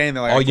going to stand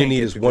there like, all you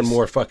need is one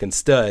more fucking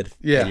stud,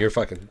 and you're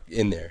fucking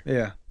in there.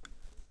 Yeah.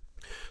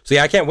 So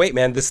yeah, I can't wait,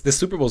 man. This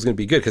Super Bowl is going to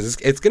be good because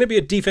it's going to be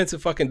a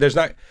defensive fucking. There's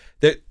not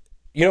that.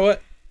 You know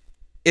what?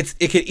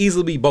 It could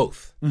easily be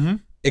both. Mm-hmm.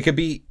 It could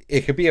be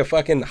a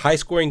fucking high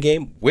scoring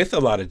game with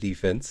a lot of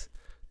defense.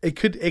 It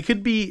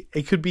could be.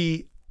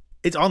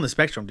 It's on the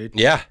spectrum, dude.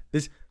 Yeah.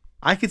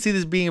 I could see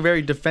this being a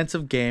very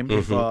defensive game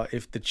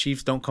if the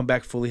Chiefs don't come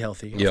back fully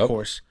healthy. Of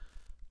course.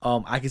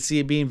 I could see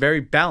it being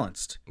very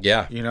balanced.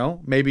 Yeah.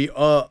 Maybe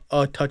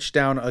a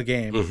touchdown a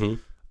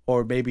game,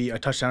 or maybe a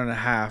touchdown and a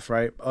half,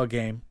 right? A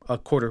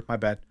quarter. My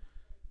bad.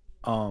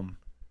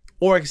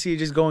 Or I can see it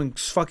just going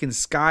fucking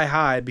sky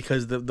high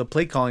because the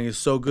play calling is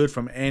so good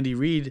from Andy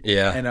Reid.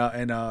 Yeah. And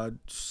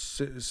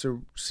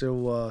Sirianni.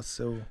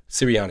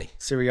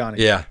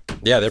 Yeah.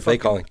 Yeah, they're play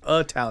calling.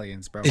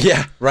 Italians, bro.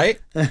 Yeah, right?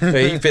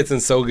 He fits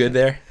in so good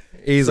there.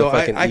 He's a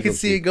fucking I can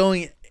see it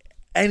going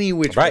any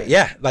which way. Right,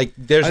 yeah. Like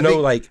there's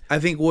I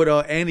think what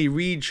Andy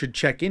Reid should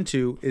check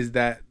into is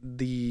that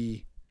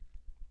the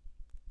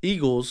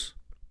Eagles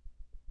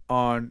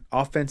on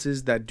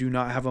offenses that do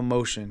not have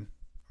emotion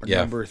are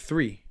number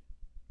 3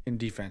 in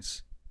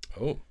defense.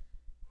 Oh.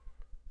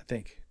 I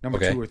think. Number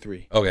 2 or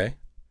 3. Okay.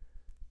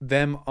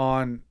 Them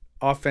on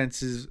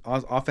offensive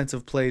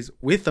plays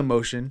with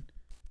emotion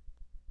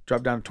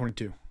drop down to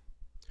 22.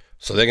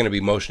 So they're going to be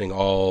motioning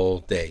all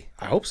day.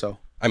 I hope so.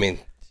 I mean,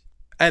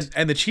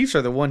 and the Chiefs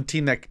are the one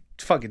team that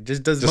fucking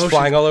just does motions,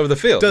 flying all over the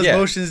field. Does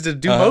motions to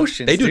do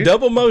motions. They do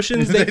double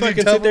motions. They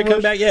fucking sit there,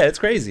 come back. Yeah, it's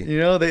crazy.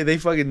 They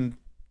fucking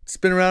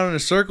spin around in a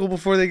circle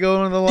before they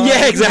go on the line.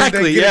 Yeah,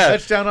 exactly. Get a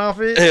touchdown off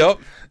it. Yep.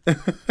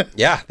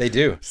 Yeah, they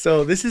do.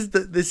 So this is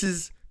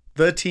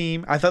the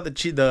team. I thought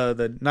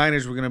the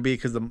Niners were going to be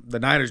because the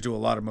Niners do a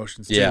lot of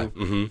motions too. Yeah.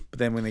 Mm-hmm. But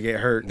then when they get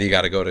hurt, you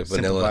got to go to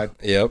vanilla.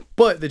 Yep.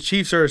 But the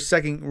Chiefs are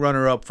second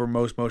runner up for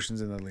most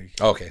motions in the league.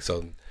 Okay,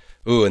 so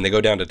and they go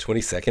down to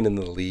 22nd in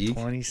the league.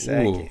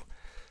 22nd.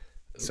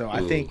 So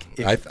I think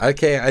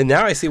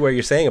now I see what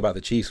you're saying about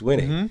the Chiefs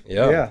winning. Mm-hmm.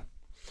 Yeah.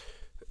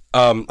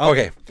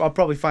 Okay. I'll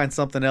probably find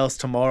something else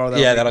tomorrow.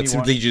 That'll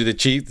lead you to the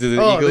Chiefs, to the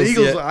Eagles. The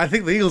Eagles. Yeah. I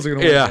think the Eagles are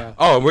going to win. Yeah. Now.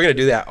 Oh, and we're going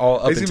to do that all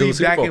up until the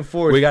Super back Bowl. And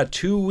forth. We got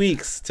 2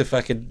 weeks to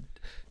fucking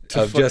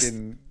to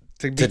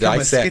become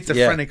a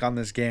schizophrenic on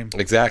this game.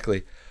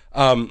 Exactly.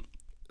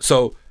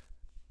 So,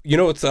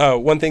 it's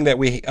one thing that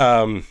we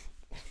 49.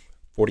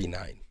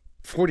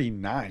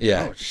 49.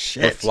 Yeah. Oh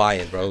shit. We're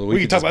flying, bro. We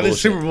can talk about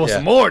this Super Bowl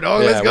some more,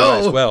 dog. Let's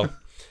go. Well,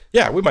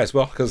 Yeah, we might as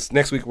well, because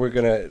next week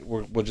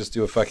we'll just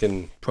do a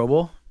fucking Pro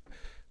Bowl.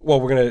 Well,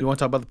 we're gonna. You want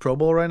to talk about the Pro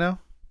Bowl right now?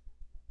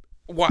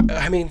 Why?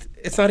 I mean,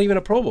 it's not even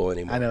a Pro Bowl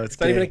anymore. I know it's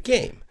not even a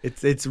game.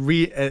 It's the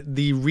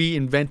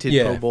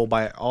reinvented Pro Bowl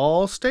by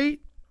Allstate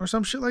or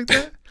some shit like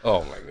that.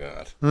 Oh my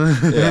god.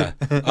 Yeah.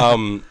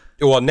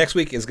 Well, next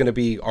week is going to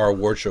be our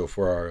award show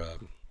for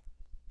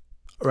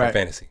our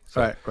fantasy.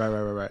 So, Right.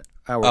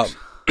 That works.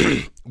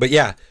 But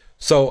yeah,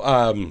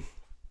 so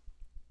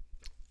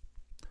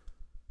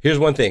here's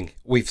one thing: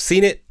 we've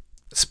seen it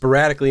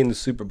sporadically in the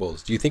Super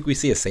Bowls. Do you think we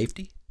see a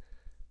safety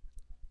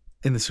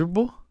in the Super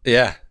Bowl?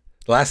 Yeah.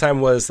 The last time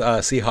was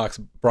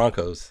Seahawks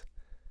Broncos.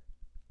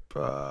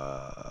 And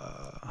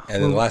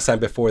then the last time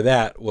before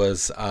that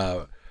was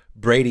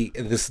Brady,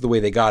 and this is the way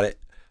they got it,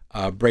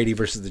 Brady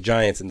versus the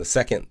Giants in the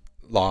second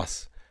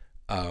loss,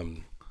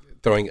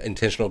 throwing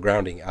intentional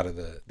grounding out of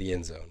the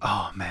end zone.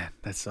 Oh, man,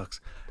 that sucks.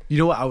 You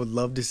know what I would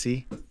love to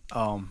see?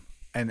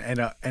 And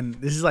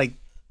this is like,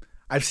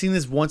 I've seen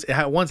this once.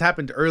 It once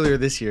happened earlier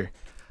this year.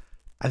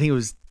 I think it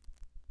was,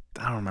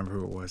 I don't remember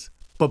who it was.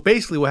 But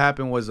basically what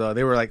happened was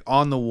they were like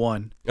on the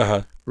one,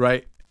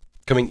 right?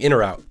 Coming in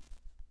or out?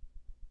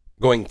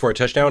 Going for a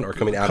touchdown or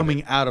coming out?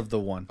 Coming out of the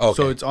one. Okay.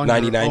 So it's on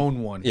 99? Your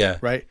own one. Yeah.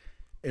 Right?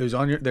 It was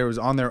there was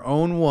on their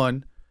own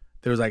one.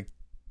 There was like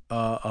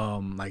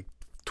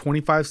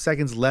 25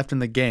 seconds left in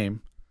the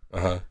game.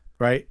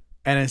 Right?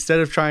 And instead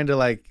of trying to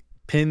like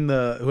pin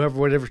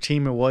whatever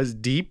team it was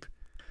deep,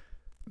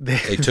 they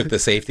took the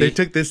safety. They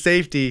took the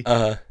safety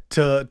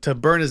to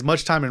burn as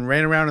much time and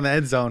ran around in the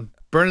end zone.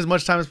 Burn as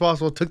much time as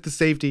possible, took the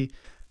safety,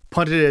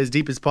 punted it as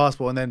deep as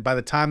possible, and then by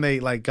the time they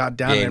like got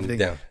down and everything,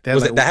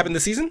 that happened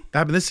this season? That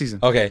happened this season.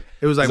 Okay,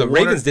 it was like the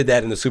Ravens did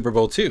that in the Super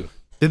Bowl too.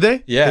 Did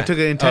they? Yeah, they took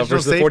an intentional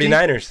versus safety. The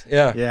 49ers.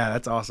 Yeah,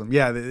 that's awesome.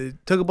 Yeah, they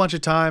took a bunch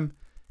of time,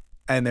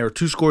 and they were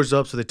 2 scores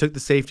up, so they took the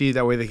safety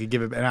that way they could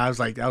give it. And I was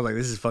like,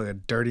 this is fucking a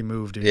dirty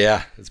move, dude.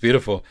 Yeah, it's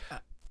beautiful.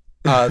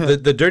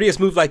 The dirtiest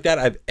move like that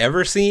I've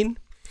ever seen.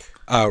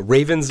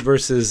 Ravens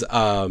versus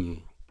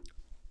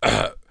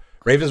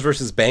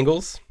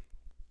Bengals.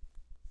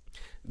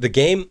 The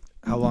game.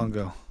 How long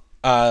ago?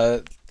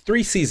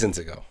 3 seasons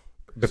ago.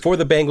 Before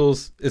the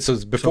Bengals. It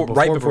was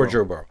right before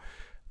Joe Burrow.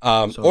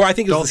 Or I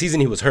think it was the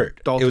season he was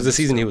hurt. It was the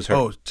season he was hurt.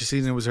 Oh, the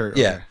season he was hurt.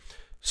 Okay. Yeah.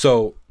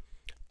 So,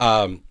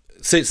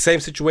 same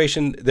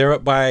situation. They're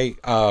up by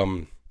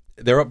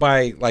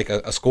like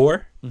a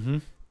score,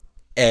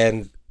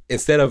 and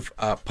instead of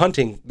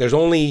punting, there's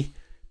only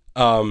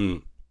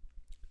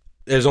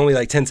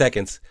like 10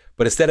 seconds.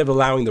 But instead of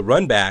allowing the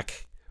run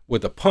back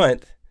with a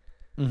punt,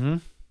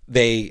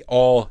 they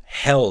all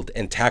held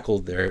and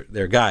tackled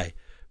their guy,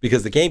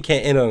 because the game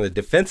can't end on a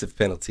defensive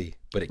penalty,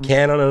 but it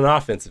can on an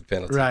offensive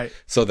penalty. Right.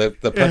 So the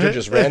punter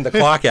just ran the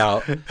clock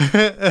out,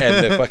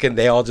 and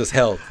they all just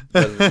held.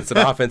 But it's an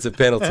offensive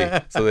penalty,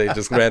 so they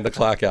just ran the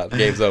clock out. The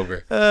game's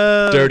over.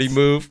 Dirty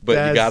move,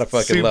 but you gotta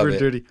fucking love it.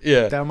 Super dirty.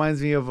 Yeah. That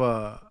reminds me of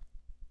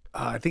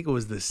I think it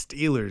was the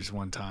Steelers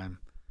one time.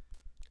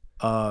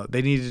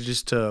 They needed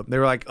they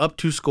were like up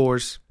 2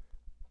 scores.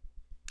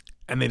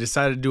 And they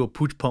decided to do a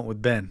pooch punt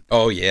with Ben.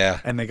 Oh, yeah.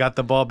 And they got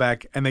the ball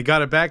back, and they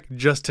got it back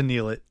just to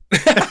kneel it.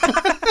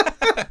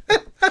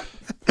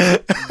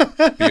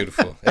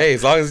 Beautiful. Hey,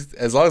 as long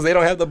as they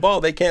don't have the ball,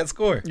 they can't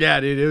score. Yeah,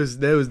 dude, it was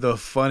the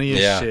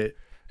funniest shit.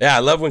 Yeah, I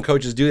love when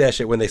coaches do that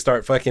shit, when they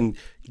start fucking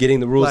getting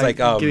the rules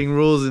getting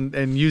rules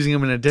and using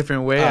them in a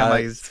different way. I'm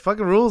like, it's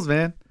fucking rules,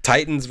 man.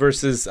 Titans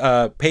versus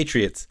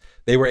Patriots.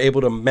 They were able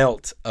to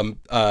melt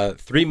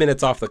 3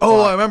 minutes off the clock.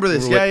 Oh, I remember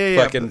this.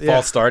 Yeah. Fucking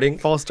false starting.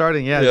 False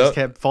starting, yeah. Just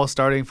kept false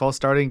starting. It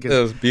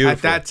was beautiful.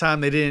 At that time,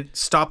 they didn't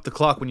stop the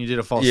clock when you did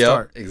a false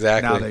start.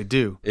 Exactly. Now they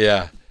do.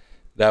 Yeah.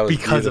 That was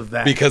because of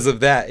that. Because of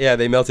that, yeah.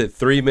 They melted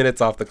 3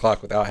 minutes off the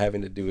clock without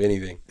having to do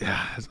anything.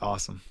 Yeah, that's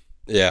awesome.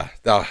 Yeah.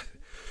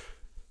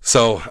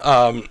 So,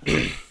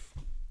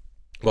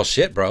 well,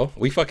 shit, bro.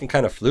 We fucking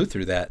kind of flew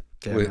through that.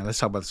 Yeah, man, let's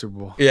talk about the Super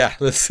Bowl. Yeah,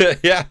 let's bring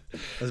it up.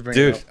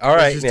 All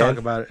right, let's man. Talk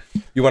about it.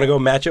 You want to go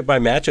matchup by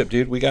matchup,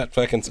 dude? We got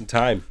fucking some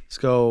time. Let's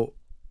go.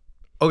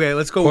 Okay,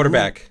 let's go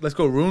quarterback. Let's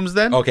go rooms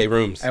then. Okay,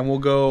 rooms. And we'll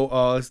go.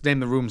 Let's name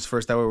the rooms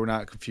first. That way we're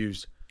not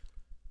confused.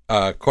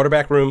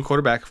 Quarterback room.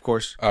 Quarterback, of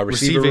course.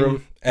 Receiver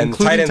room. And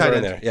tight ends are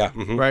in there. Yeah.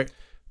 Mm-hmm. Right.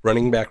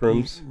 Running back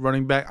rooms.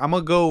 Running back. I'm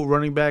gonna go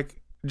running back.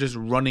 Just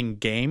running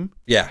game.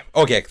 Yeah.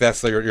 Okay,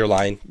 that's your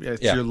line. Yeah,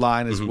 it's your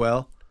line as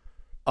well.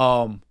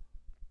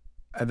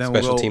 And then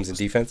special teams and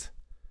defense.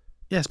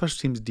 Yeah, special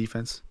teams and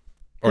defense.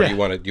 Or do you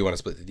want to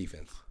split the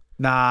defense?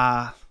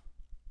 Nah.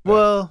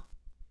 Well,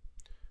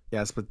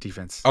 yeah, split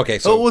defense. Okay,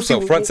 so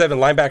front 7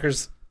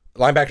 linebackers.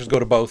 Linebackers go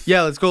to both.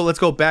 Yeah, let's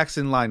go backs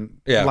and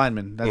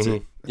linemen. That's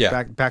it.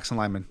 Yeah, backs and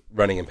linemen.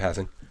 Running and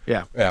passing.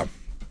 Yeah.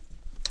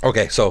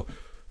 Okay, so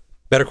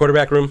better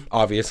quarterback room,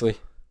 obviously.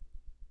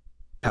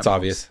 It's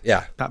obvious.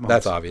 Yeah,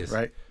 that's obvious.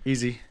 Right.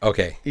 Easy.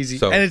 Okay. Easy.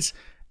 So, and it's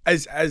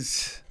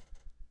as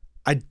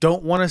I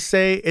don't want to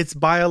say it's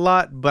by a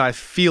lot, but I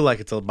feel like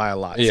it's by a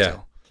lot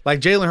still. Like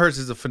Jalen Hurts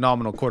is a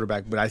phenomenal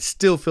quarterback, but I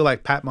still feel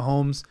like Pat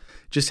Mahomes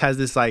just has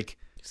this like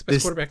he's the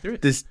best quarterback there is.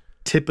 This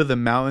tip of the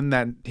mountain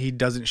that he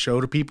doesn't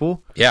show to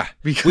people. Yeah.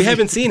 We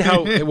haven't seen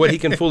what he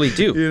can fully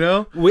do. You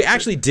know? We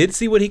actually did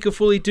see what he could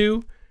fully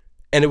do,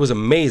 and it was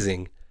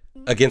amazing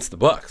against the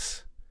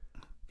Bucks.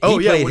 He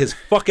played his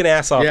fucking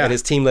ass off, and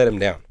his team let him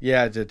down.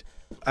 Yeah, it did.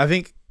 I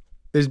think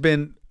there's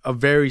been a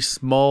very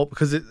small,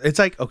 because it's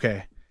like,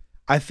 okay,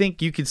 I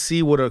think you could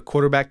see what a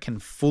quarterback can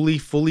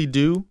fully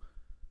do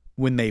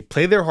when they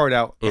play their heart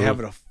out. They have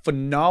a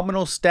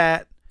phenomenal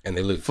stat. And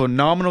they lose.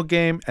 Phenomenal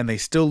game, and they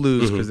still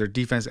lose because their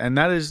defense. And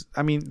that is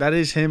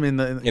him in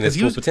his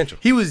full potential.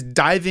 He was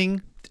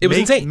diving. It was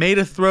insane. Made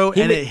a throw,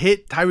 and it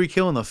hit Tyreek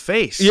Hill in the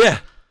face. Yeah.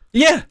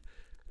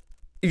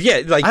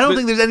 Like, I don't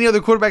think there's any other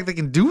quarterback that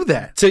can do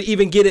that. To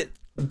even get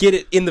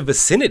it in the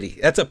vicinity.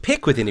 That's a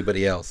pick with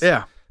anybody else.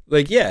 Yeah.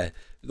 Like,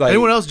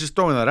 anyone else just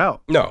throwing that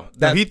out. No.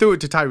 He threw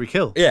it to Tyreek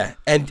Hill. Yeah.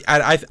 And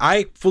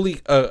I fully,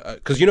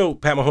 because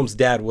Pat Mahomes'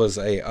 dad was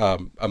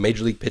a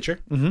major league pitcher.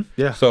 Mm-hmm.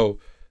 Yeah. So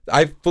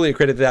I fully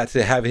accredit that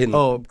to have him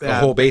a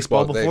whole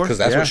baseball because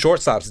that's what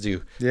shortstops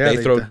do. Yeah,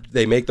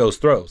 they make those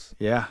throws.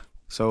 Yeah.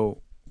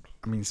 So,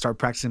 start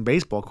practicing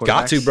baseball.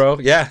 Got to, bro.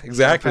 Yeah, exactly.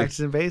 Start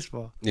practicing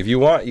baseball. If you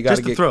want, you got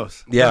to get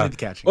throws. Yeah. Need the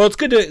catching. Well, it's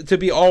good to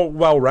be all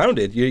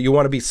well-rounded. You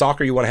want to be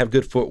soccer, you want to have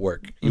good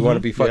footwork. You want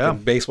to be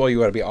fucking baseball, you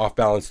want to be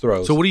off-balance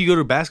throws. So what do you go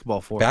to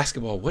basketball for?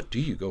 Basketball, what do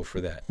you go for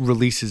that?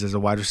 Releases as a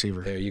wide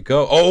receiver. There you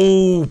go.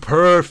 Oh,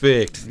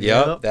 perfect.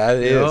 Yep, that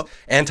is. Yep.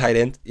 And tight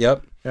end.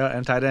 Yep. Yeah,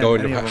 and tight end.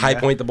 Going to high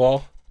point the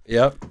ball.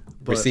 Yep.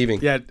 But, receiving.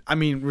 Yeah,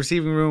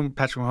 receiving room,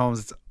 Patrick Mahomes,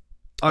 it's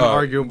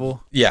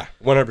unarguable. Yeah,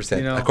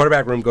 100%. A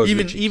quarterback room goes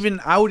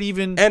I would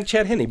even and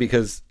Chad Henne,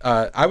 because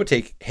I would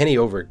take Henne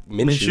over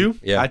Minshew.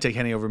 Yeah, I'd take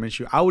Henne over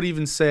Minshew. I would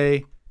even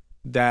say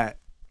that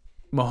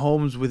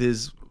Mahomes with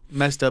his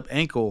messed up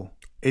ankle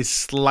is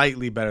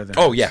slightly better than.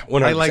 Oh yeah,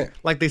 100%.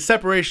 Like the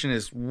separation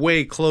is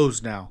way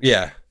closed now.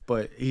 Yeah,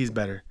 but he's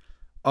better.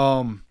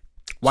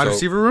 Wide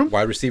receiver room.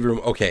 Wide receiver room.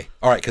 Okay,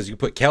 all right, because you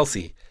put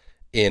Kelsey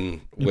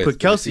in. You put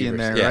Kelsey in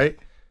there, right?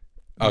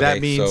 Okay,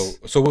 that means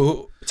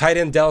so tight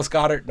end Dallas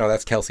Goedert. No,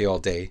 that's Kelsey all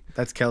day.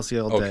 That's Kelsey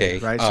all day. Okay,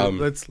 right. So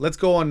let's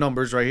go on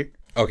numbers, right?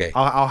 Okay,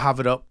 I'll have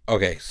it up.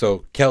 Okay,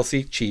 so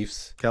Kelsey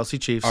Chiefs.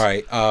 All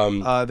right.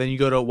 Then you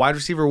go to wide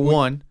receiver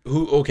one.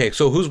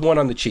 So who's one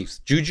on the Chiefs?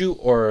 Juju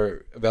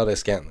or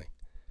Valdez-Scantling?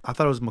 I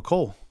thought it was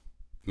McCole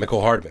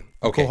Hardman.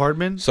 Okay. McCole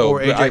Hardman. So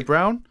or AJ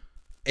Brown.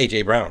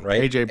 AJ Brown,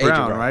 right? AJ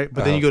Brown, right?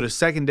 But then you go to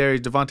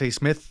secondary, Devontae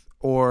Smith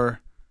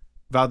or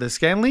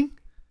Valdez-Scantling.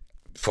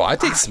 Well, I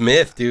take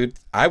Smith, dude.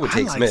 I would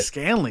take Smith.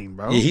 Scantling,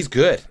 bro. Yeah, he's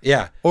good.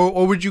 Yeah.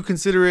 Or would you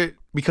consider it,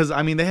 because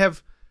they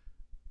have,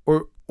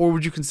 or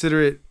would you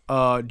consider it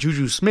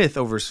Juju Smith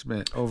over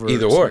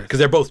either or, because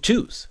they're both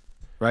twos,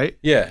 right?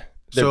 Yeah,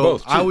 they're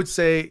both two. I would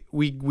say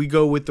we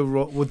go with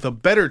the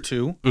better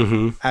two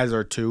as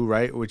our two,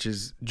 right? Which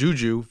is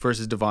Juju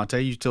versus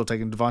Devontae. You still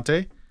taking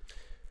Devontae?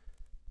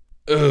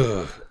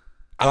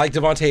 I like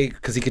Devontae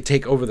because he could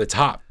take over the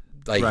top.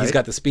 Like, he's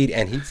got the speed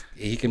and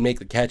he can make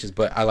the catches,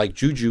 but I like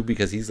Juju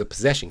because he's a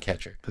possession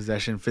catcher.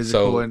 Possession,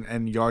 physical,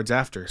 and yards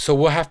after. So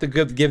we'll have to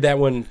give that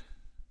one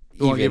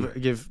even. We'll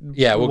give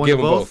them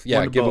both.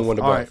 Yeah, give them one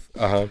to both.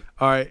 All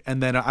right,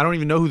 and then I don't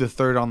even know who the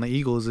third on the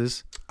Eagles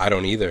is. I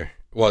don't either.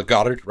 Well,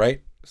 Goddard,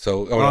 right?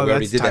 So we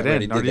already did that.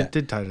 We already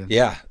did tight end.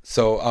 Yeah.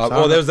 So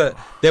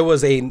there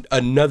was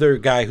another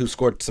guy who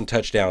scored some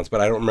touchdowns,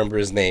 but I don't remember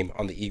his name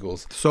on the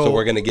Eagles. So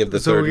we're gonna give the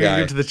third guy. So we're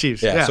gonna give to the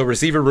Chiefs. Yeah. So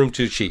receiver room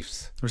to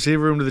Chiefs.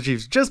 Receiver room to the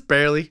Chiefs, just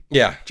barely.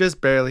 Yeah.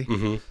 Just barely.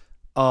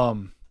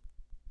 Mm-hmm.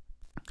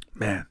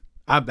 Man,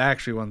 I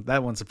actually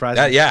that one surprised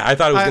me. Yeah, I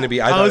theyought it was gonna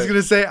be. I was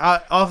gonna say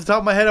off the top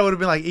of my head, I would have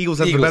been like Eagles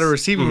have the better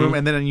receiving room,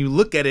 and then you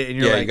look at it and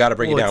you're like, you got to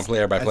break it down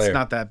player by player. It's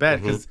not that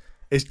bad because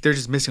they're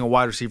just missing a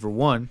wide receiver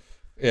one.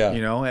 Yeah,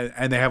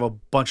 and they have a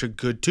bunch of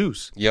good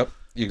twos. Yep,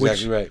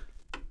 exactly right.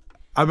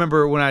 I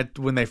remember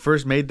when they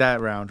first made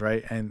that round,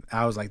 right, and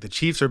I was like, the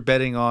Chiefs are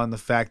betting on the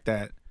fact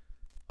that,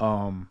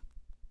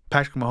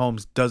 Patrick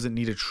Mahomes doesn't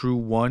need a true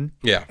one.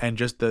 Yeah, and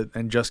just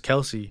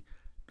Kelsey,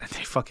 and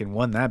they fucking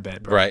won that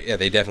bet, bro. Right? Yeah,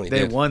 they definitely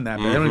did. They won that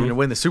bet. They don't even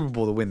win the Super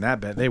Bowl to win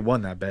that bet. They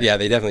won that bet. Yeah,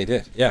 they definitely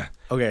did. Yeah.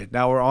 Okay,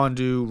 now we're on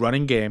to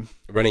running game.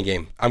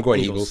 I'm going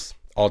Eagles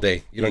all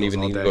day. You don't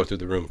even need to go through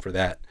the room for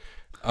that.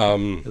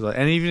 And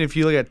even if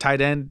you look at tight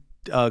end,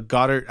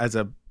 Goddard as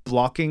a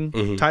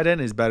blocking tight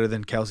end is better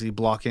than Kelsey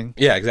blocking.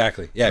 Yeah,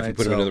 exactly. Yeah, right? If you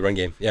put him into the run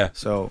game. Yeah.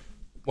 So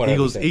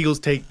 100%. Eagles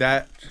take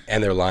that.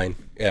 And their line.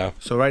 Yeah.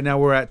 So right now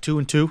we're at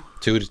 2-2.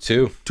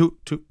 2-2.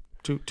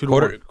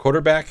 2-1.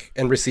 Quarterback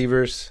and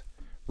receivers,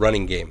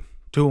 running game.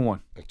 2-1.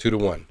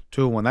 2-1.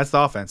 2-1. That's the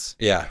offense.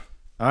 Yeah.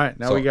 All right.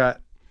 Now we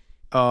got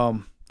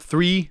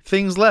 3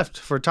 things left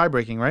for tie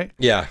breaking, right?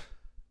 Yeah.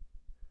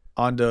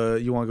 On to,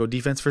 you want to go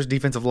defense first?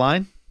 Defensive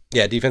line?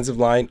 Yeah, defensive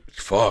line.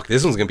 Fuck,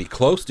 this one's going to be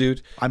close,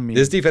 dude.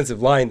 This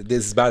defensive line,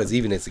 this is about as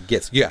even as it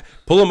gets. Yeah,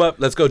 pull them up.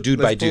 Let's go dude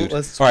by dude.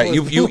 All right,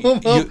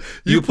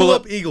 you pull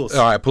up Eagles.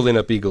 All right, pulling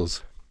up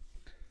Eagles.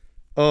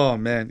 Oh,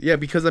 man. Yeah,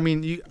 because,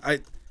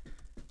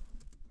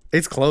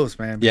 it's close,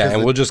 man. Yeah,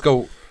 and we'll just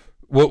go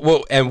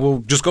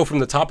we'll just go from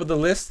the top of the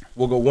list.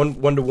 We'll go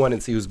one to one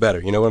and see who's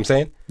better. You know what I'm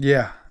saying?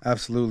 Yeah,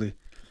 absolutely.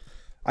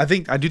 I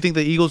do think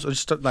the Eagles are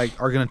just like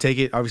are going to take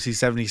it. Obviously,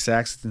 70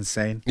 sacks. It's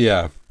insane.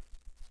 Yeah.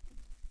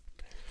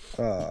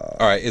 All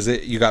right. Is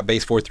it you got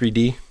base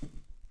 4-3-D?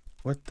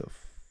 What the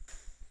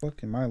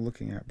fuck am I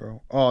looking at,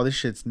 bro? Oh, this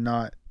shit's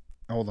not.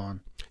 Hold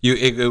on.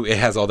 It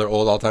has all their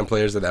old all-time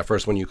players in that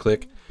first one you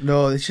click.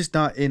 No, it's just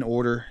not in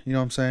order. You know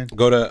what I'm saying?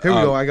 Go to here.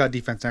 We go. I got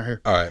defense now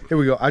here. All right. Here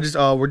we go. I just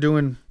we're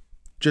doing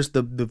just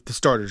the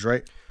starters,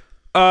 right?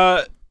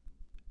 Well,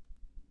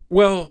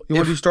 you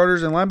want to do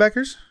starters and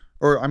linebackers,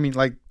 or I mean,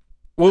 like,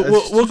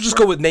 we'll just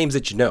go with names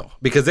that you know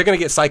because they're gonna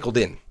get cycled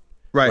in,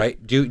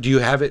 right? Do you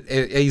have it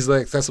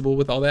easily accessible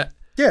with all that?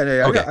 Yeah.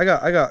 Okay. I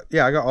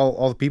got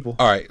all the people.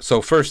 All right.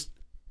 So first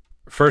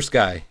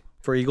guy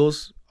for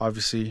Eagles,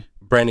 obviously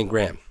Brandon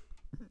Graham.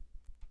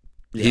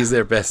 Yeah. He's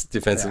their best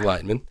defensive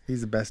lineman.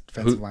 He's the best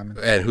defensive lineman.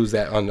 And who's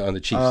that on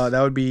the Chiefs?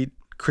 That would be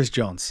Chris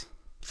Jones.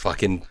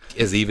 Fucking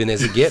as even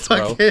as it gets,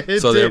 bro.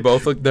 So they're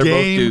both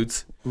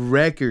dudes.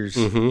 Wreckers.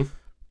 Mm-hmm.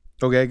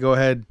 Okay, go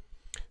ahead.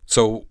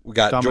 So we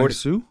got Jordan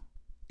Sue.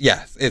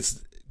 Yeah,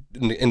 it's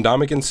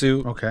Ndamukong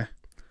Suh. Okay.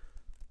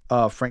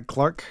 Frank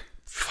Clark.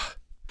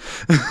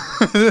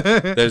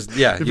 There's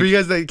For you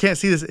guys that can't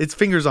see this, it's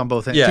fingers on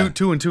both hands. Yeah.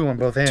 2 and 2 on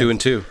both hands. 2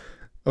 and 2.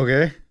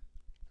 Okay.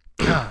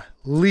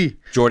 Lee.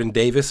 Jordan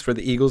Davis for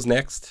the Eagles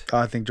next.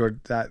 I think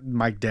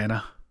Mike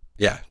Dana.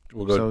 Yeah,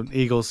 we'll go. So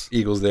Eagles.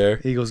 Eagles there.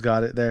 Eagles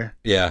got it there.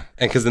 Yeah,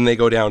 and because then they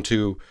go down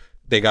to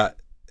they got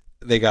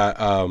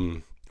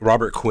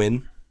Robert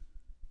Quinn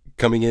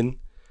coming in.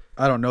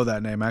 I don't know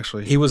that name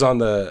actually. He was on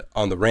the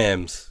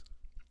Rams.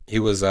 He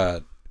was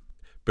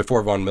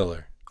before Von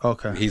Miller.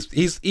 Okay.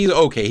 He's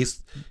okay.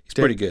 He's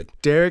pretty good.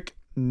 Derek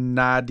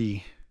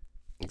Nadi.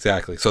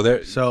 Exactly.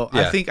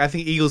 I think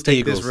Eagles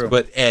take this room,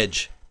 but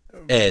edge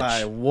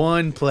by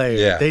one player.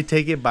 Yeah. They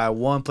take it by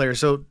one player.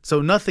 So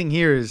nothing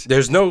here is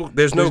there's no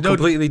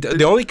completely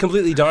the only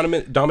completely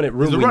dominant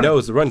room we know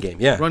is the run game.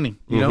 Yeah. Running.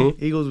 You know,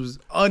 Eagles was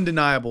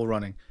undeniable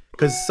running.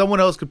 Because someone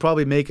else could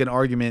probably make an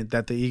argument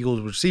that the Eagles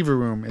receiver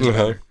room is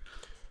better.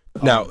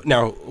 Now,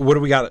 what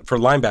do we got for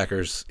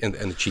linebackers in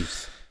the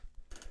Chiefs?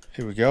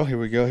 Here we go.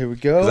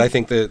 Because I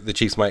think the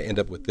Chiefs might end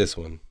up with this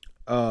one.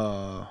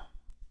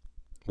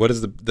 What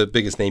is the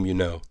biggest name you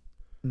know?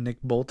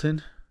 Nick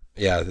Bolton.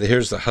 Yeah,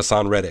 here's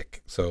Hassan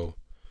Reddick. So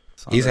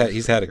he's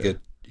had a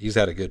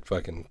good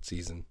fucking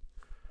season.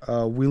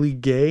 Willie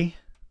Gay.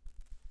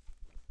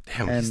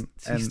 Damn,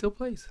 he still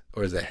plays,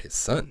 or is that his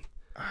son?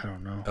 I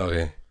don't know.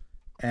 Okay.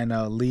 And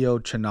Leo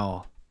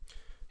Chenal.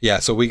 Yeah,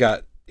 so we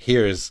got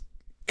here's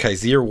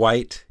Kaiser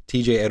White,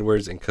 TJ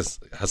Edwards, and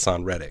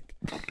Hassan Reddick.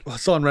 Well,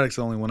 Hassan Reddick's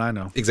the only one I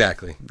know.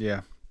 Exactly.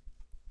 Yeah.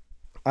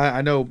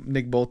 I know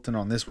Nick Bolton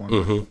on this one.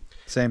 Mm-hmm.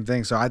 Same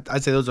thing. So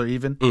I'd say those are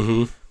even.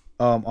 Mm-hmm.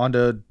 On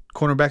to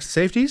cornerbacks and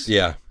safeties.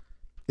 Yeah.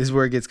 This is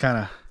where it gets kind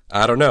of.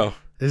 I don't know.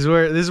 This is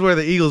where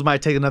the Eagles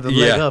might take another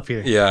leg up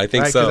here. Yeah, I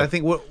think so. Because I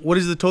think what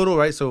is the total,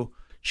 right? So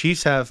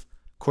Chiefs have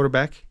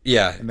quarterback.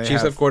 Yeah,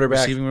 Chiefs have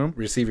quarterback.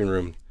 Receiving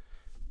room.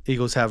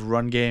 Eagles have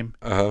run game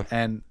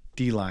and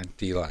D-line.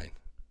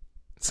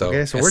 So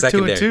we're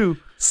 2-2.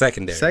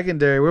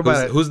 Secondary. We're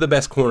about who's the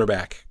best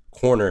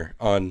corner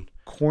on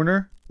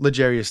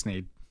L'Jarius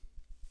Sneed.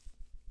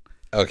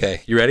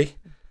 Okay, you ready?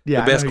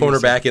 Yeah, the best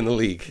cornerback in the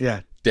league.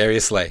 Yeah,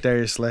 Darius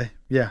Slay.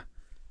 Yeah.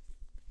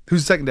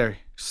 Who's secondary?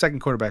 Second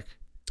quarterback.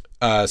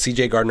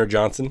 C.J.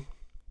 Gardner-Johnson.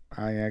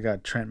 I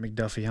got Trent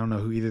McDuffie. I don't know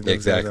who either of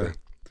those guys are.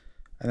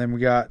 And then we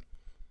got.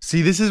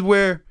 See, this is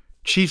where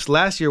Chiefs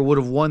last year would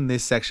have won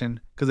this section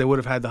because they would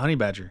have had the Honey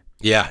Badger.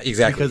 Yeah,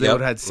 exactly. Because they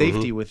would have had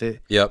safety with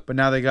it. Yep. But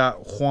now they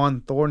got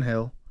Juan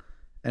Thornhill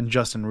and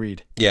Justin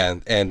Reed. Yeah,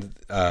 and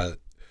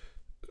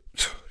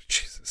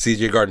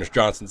C.J.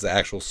 Gardner-Johnson's the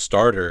actual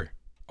starter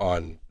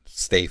on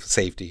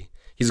safety.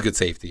 He's a good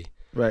safety.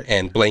 Right.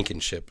 And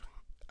Blankenship.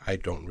 I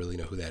don't really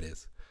know who that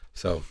is.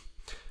 So,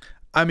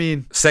 I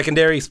mean,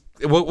 secondary.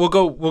 We'll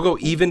go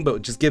even,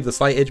 but just give the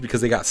slight edge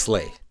because they got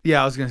Slay.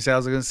 Yeah, I was gonna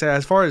say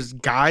as far as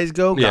guys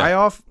go, guy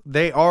off,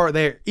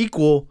 they're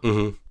equal.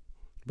 Mm-hmm.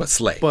 But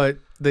Slay. But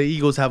the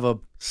Eagles have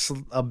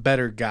a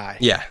better guy.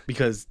 Yeah,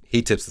 because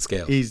he tips the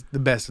scales. He's the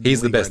best.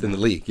 He's the best in the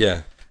league.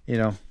 Yeah. You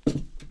know.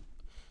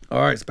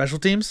 All right, special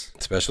teams.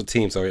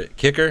 All right,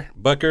 kicker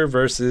Bucker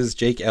versus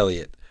Jake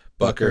Elliott.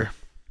 Bucker.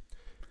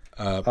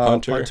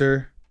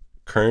 Punter.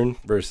 Kern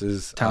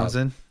versus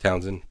Townsend.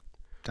 Townsend.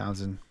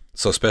 Townsend.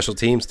 So special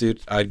teams,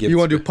 dude. I'd give. You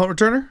want to do punt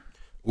returner?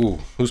 Ooh,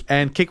 who's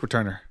and kick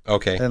returner?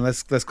 Okay. And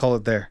let's call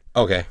it there.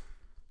 Okay.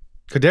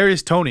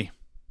 Kadarius Toney.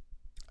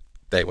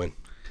 They win.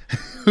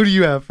 Who do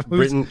you have?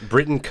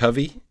 Britton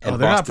Covey. And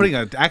they're not putting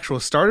an actual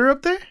starter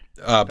up there.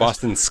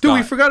 Boston Scott.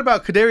 Dude, we forgot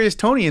about Kadarius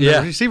Toney in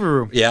the receiver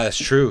room. Yeah, that's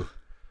true.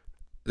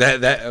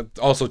 That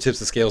also tips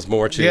the scales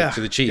more to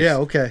the Chiefs. Yeah.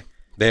 Okay.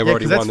 They have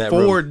already won that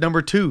room. 4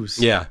 number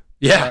 2s. Yeah.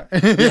 Yeah.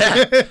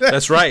 Yeah.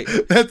 That's right.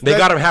 They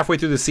got him halfway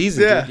through the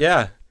season. Yeah. Dude.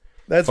 Yeah.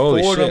 That's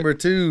Holy 4 shit. Number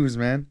 2s,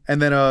 man.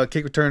 And then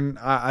kick return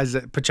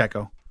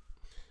Pacheco.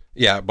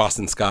 Yeah,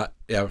 Boston Scott.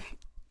 Yeah.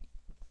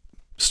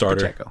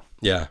 Starter. Pacheco.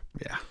 Yeah.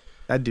 Yeah.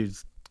 That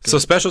dude's So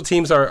special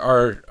teams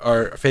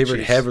are favored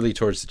Chiefs. Heavily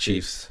towards the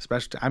Chiefs.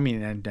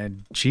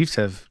 And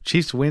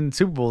Chiefs win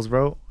Super Bowls,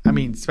 bro. I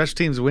mean, special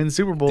teams win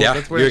Super Bowls.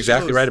 Yeah, you're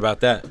exactly right about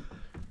that.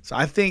 So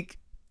I didn't think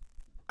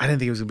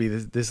it was gonna be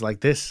this like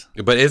this.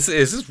 But it's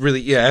just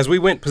really as we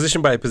went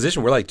position by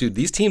position, we're like, dude,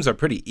 these teams are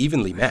pretty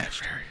evenly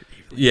matched. Very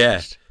evenly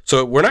matched.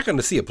 So we're not going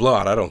to see a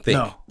blowout, I don't think.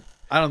 No,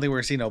 I don't think we're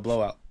gonna see no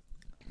blowout.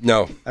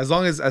 No. As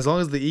long as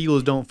the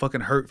Eagles don't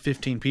fucking hurt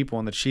 15 people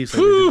on the Chiefs.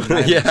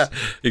 Yeah,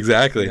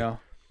 exactly. You know?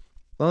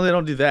 As long as they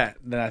don't do that,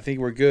 then I think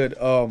we're good.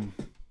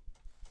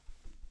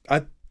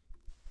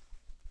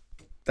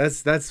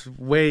 That's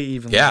way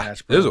evenly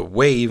matched. Bro. There's a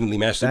way evenly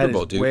matched Super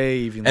Bowl, dude. Way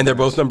evenly and they're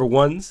both number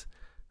ones.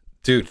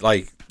 Dude,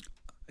 like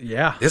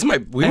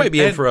we might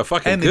be in for a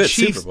fucking good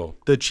Super Bowl.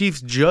 The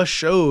Chiefs just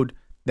showed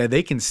that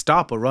they can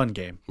stop a run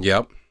game.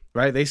 Yep.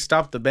 Right? They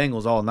stopped the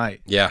Bengals all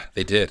night. Yeah,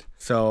 they did.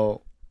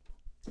 So,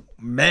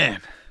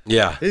 man.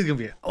 Yeah. This is going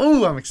to be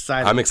I'm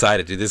excited. I'm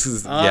excited, dude. This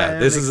is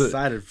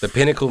the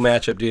pinnacle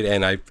matchup, dude,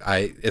 and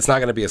it's not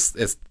going to be this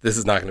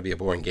is not going to be a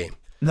boring game.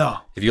 No.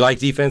 If you like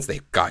defense,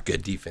 they've got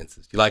good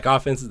defenses. If you like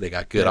offenses, they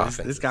got good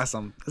offenses. This got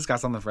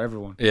something for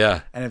everyone.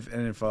 Yeah. And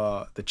if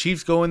the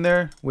Chiefs go in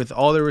there with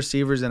all their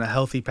receivers and a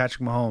healthy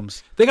Patrick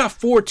Mahomes, they got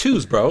 4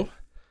 twos, bro.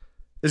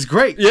 It's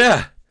great.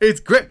 Yeah. It's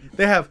great.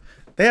 They have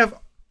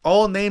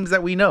all names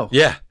that we know.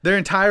 Yeah. Their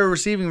entire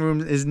receiving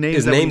room is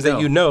names that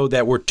you know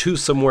that were 2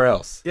 somewhere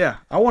else. Yeah.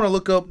 I want to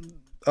look up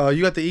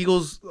you got the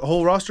Eagles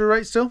whole roster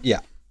right still? Yeah.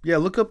 Yeah,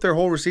 look up their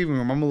whole receiving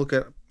room. I'm going to look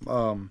at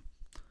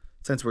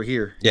since we're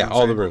here. Yeah,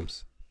 all the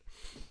rooms.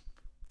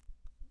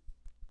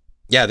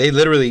 Yeah, they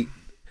literally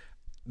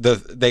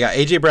they got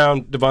AJ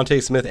Brown,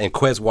 Devontae Smith, and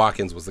Quez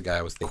Watkins was the guy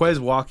I was thinking. Quez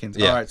Watkins.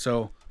 Yeah. All right,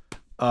 so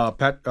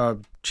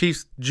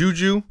Chiefs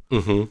Juju,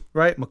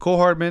 right? McCole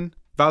Hardman,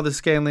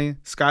 Valdez-Scantling,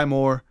 Sky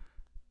Moore,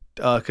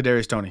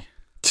 Kadarius Toney.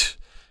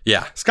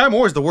 Yeah. Sky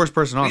Moore is the worst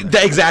person on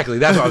there. Exactly.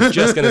 That's what I was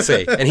just going to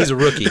say. And he's a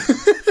rookie.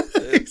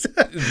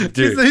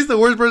 Dude. He's the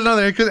worst person on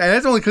there, and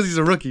that's only because he's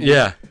a rookie.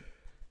 Yeah.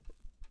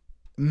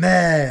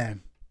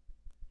 Man.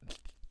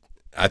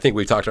 I think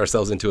we talked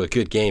ourselves into a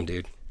good game,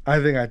 dude. I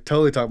think I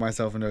totally talked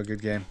myself into a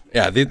good game.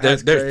 Yeah,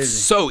 they're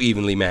so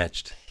evenly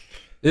matched.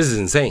 This is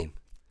insane.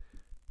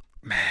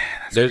 Man,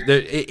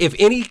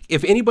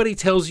 if anybody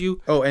tells you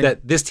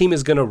that this team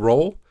is going to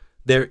roll,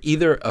 they're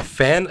either a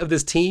fan of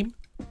this team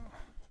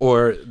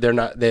or they're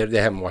not. They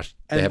haven't watched.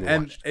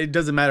 And it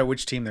doesn't matter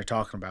which team they're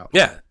talking about.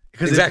 Yeah,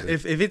 because exactly.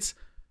 If it's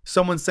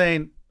someone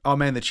saying, "Oh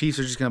man, the Chiefs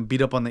are just going to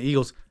beat up on the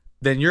Eagles,"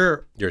 then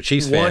you're a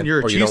Chiefs fan,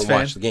 or you don't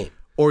watch the game.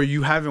 Or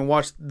you haven't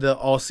watched the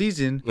all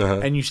season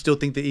and you still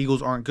think the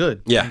Eagles aren't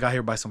good. Yeah. You got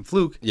here by some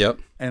fluke. Yep.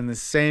 And the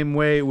same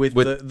way with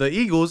the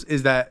Eagles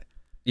is that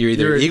you're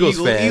either an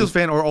Eagles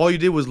fan or all you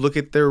did was look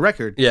at their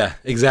record. Yeah,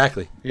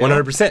 exactly.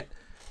 100%.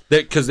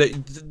 Because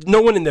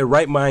no one in their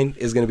right mind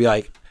is going to be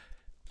like,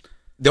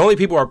 the only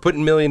people who are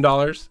putting $1 million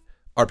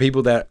are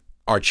people that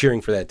are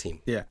cheering for that team.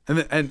 Yeah.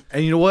 And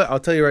you know what? I'll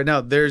tell you right now,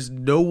 there's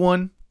no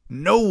one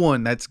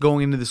that's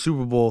going into the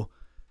Super Bowl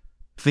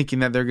thinking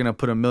that they're gonna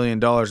put $1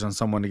 million on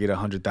someone to get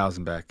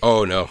 100,000 back.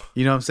 Oh no,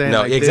 you know what I'm saying?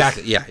 No, like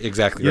exactly. Yeah,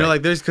 exactly. You know,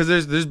 like there's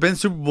been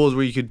Super Bowls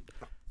where you could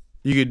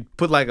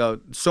put like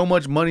so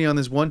much money on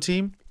this one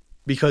team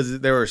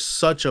because they were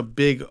such a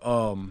big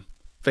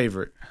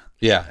favorite.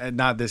 Yeah, and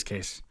not this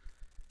case.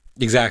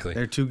 Exactly.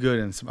 They're too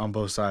good on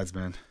both sides,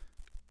 man.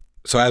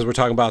 So as we're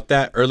talking about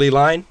that early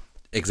line,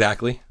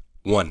 exactly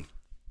 1.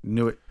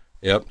 Knew it.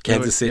 Yep.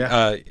 Kansas City.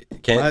 Yeah.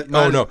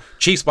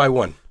 Chiefs by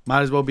 1.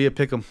 Might as well be a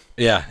pick'em.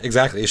 Yeah,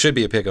 exactly. It should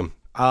be a pick'em.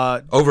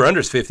 Over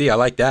under's 50. I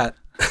like that.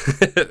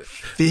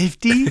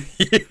 50? Yeah.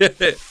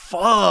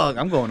 Fuck,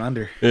 I'm going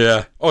under.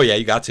 Yeah. Oh yeah,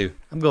 you got to.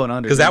 I'm going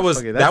under.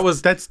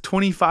 Because that's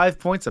 25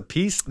 points a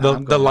piece.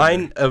 The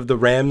line of the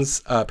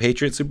Rams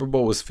Patriots Super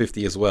Bowl was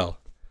 50 as well.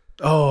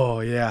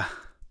 Oh yeah.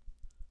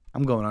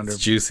 I'm going under. It's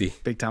juicy.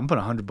 Big time. I'm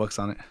putting $100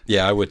 on it.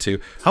 Yeah, I would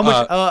too. How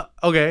much?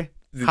 Okay.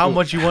 How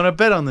much you want to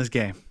bet on this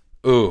game?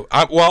 Ooh,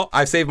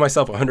 I've saved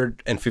myself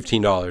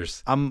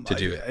 $115 to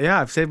do it.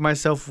 Yeah, I've saved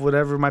myself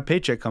whatever my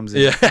paycheck comes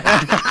in. Yeah.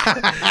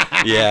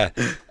 Yeah.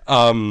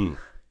 So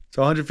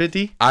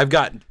 150? I've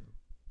got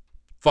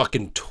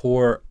fucking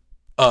tore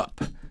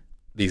up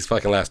these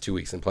fucking last 2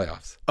 weeks in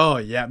playoffs. Oh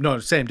yeah, no,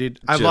 same dude.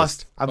 I've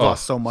lost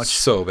so much.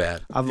 So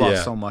bad. I've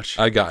lost so much.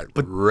 I got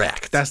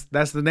wrecked. That's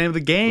the name of the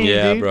game.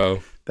 Yeah, dude.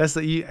 Bro. That's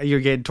you're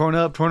getting torn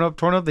up.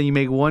 Then you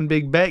make one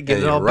big bet, get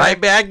and it all right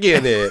back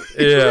in it.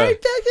 Yeah,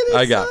 right back in it.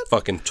 I got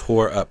fucking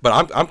tore up.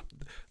 But I'm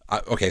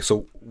okay.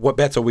 So what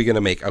bets are we gonna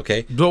make?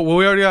 Okay. Well,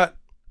 we already got.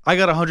 I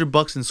got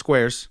 $100 in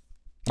squares.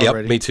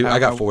 Already. Yep, me too. I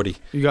got 40.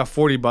 You got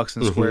 $40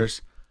 in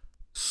squares.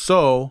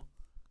 So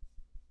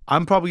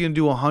I'm probably gonna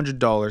do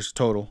 $100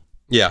 total.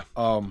 Yeah.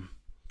 On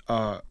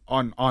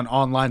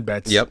online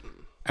bets. Yep.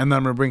 And then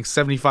I'm gonna bring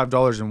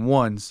 $75 in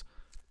ones.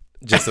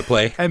 Just to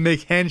play and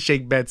make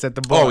handshake bets at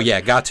the bar. Oh yeah,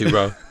 got to,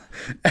 bro.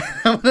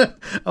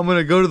 I'm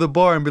gonna go to the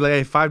bar and be like,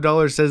 hey,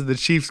 $5 says the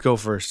Chiefs go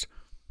first.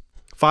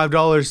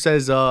 $5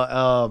 says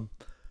the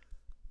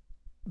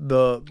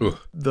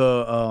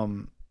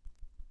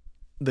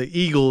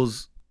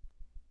Eagles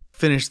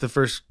finish the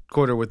first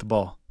quarter with the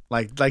ball.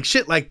 Like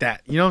shit like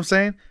that. You know what I'm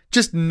saying?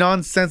 Just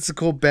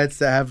nonsensical bets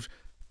that have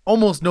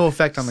almost no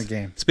effect on the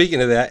game.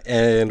 Speaking of that,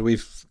 and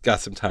we've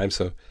got some time,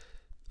 so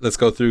let's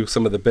go through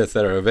some of the bets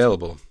that are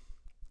available.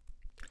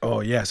 Oh,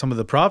 yeah. Some of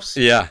the props?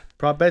 Yeah.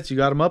 Prop bets? You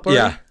got them up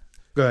already? Yeah.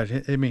 Go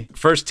ahead. Hit me.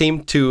 First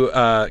team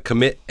to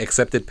commit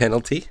accepted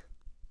penalty.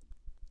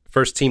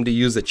 First team to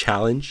use a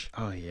challenge.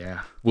 Oh,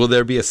 yeah. Will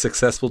there be a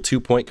successful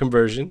 2-point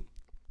conversion?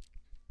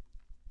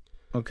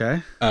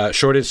 Okay.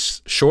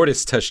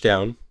 Shortest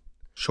touchdown.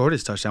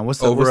 Shortest touchdown. What's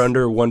the over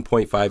under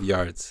 1.5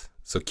 yards?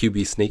 So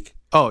QB sneak.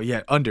 Oh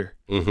yeah, under.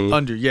 Mm-hmm.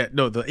 Under. Yeah.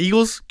 No, the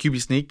Eagles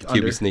QB sneak. QB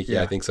under. sneak.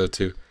 Yeah, I think so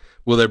too.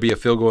 Will there be a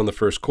field goal in the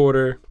first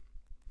quarter?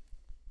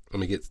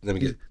 Let me get.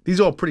 These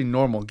are all pretty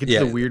normal. Get to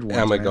the weird ones.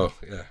 I'm gonna go.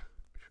 Yeah.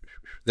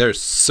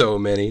 There's so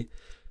many.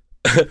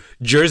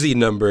 Jersey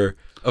number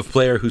of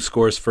player who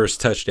scores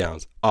first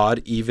touchdowns.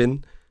 Odd,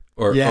 even,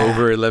 or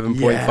over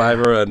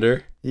 11.5 or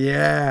under.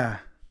 Yeah.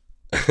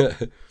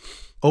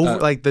 Over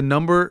like the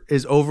number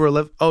is over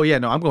 11. Oh yeah,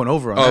 no, I'm going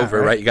over on that. Over,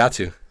 right? You got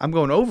to. I'm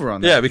going over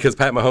on that. Yeah, because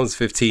Pat Mahomes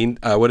 15.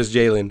 What is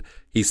Jalen?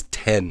 He's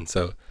 10.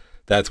 So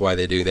that's why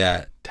they do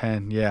that.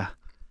 10, yeah.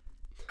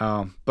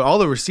 But all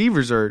the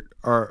receivers are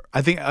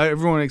I think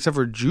everyone except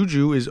for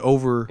Juju is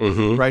over,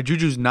 right?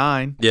 Juju's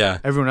 9. Yeah.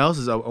 Everyone else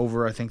is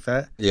over, I think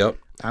that. Yep.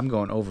 I'm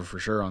going over for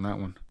sure on that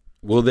one.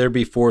 Will there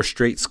be 4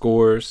 straight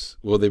scores?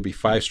 Will there be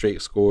 5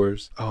 straight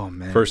scores? Oh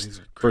man.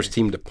 First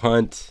team to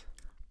punt.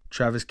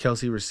 Travis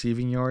Kelce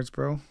receiving yards,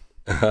 bro.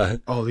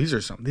 Oh,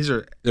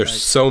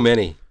 there's so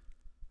many.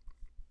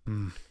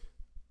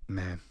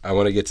 Man. I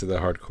want to get to the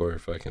hardcore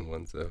fucking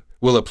ones though.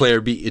 Will a player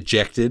be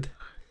ejected?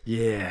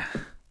 Yeah.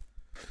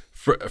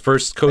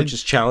 First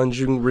coach's challenge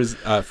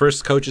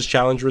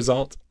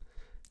result.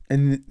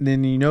 And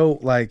then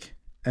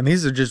and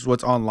these are just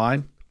what's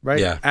online, right?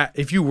 Yeah.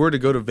 If you were to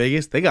go to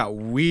Vegas, they got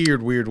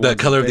weird ones. The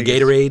color of the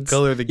Gatorades.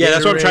 Yeah,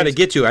 that's what I'm trying to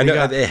get to. I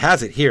know it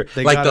has it here.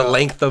 Like the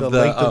length of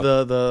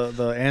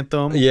the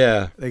anthem.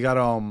 Yeah. They got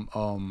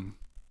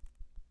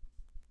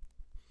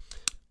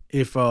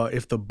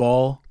if the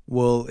ball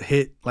will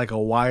hit like a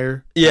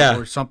wire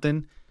or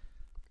something.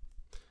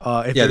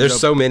 There's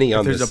so many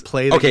on this. There's a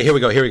play. Okay, here we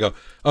go.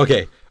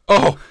 Okay.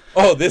 Oh,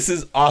 this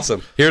is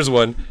awesome. Here's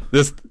one.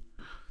 This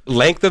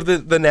length of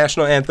the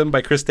national anthem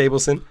by Chris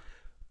Stapleton.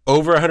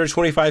 Over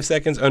 125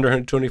 seconds, under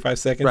 125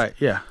 seconds. Right,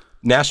 yeah.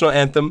 National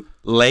anthem,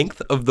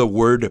 length of the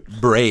word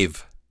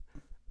brave.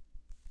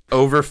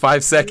 Over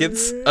 5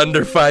 seconds,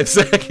 under 5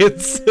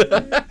 seconds.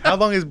 How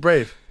long is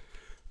brave?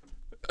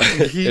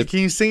 Can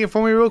you sing it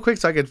for me real quick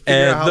so I can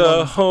figure out how long? And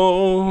the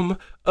home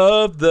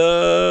of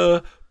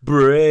the brave.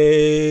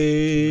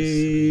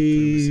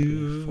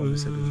 4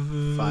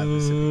 Mississippi, 5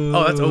 Mississippi.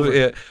 Oh, that's over.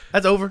 Yeah.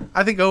 That's over.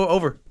 I think go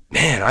over.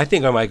 Man, I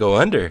think I might go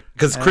under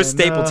because Chris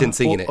Stapleton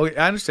singing it. Okay,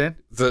 I understand.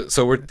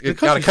 So we're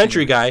got a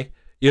country guy.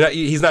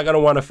 He's not gonna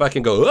want to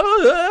fucking go.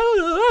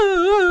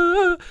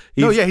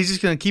 He's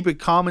just gonna keep it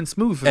calm and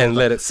smooth and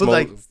let it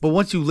smoke. But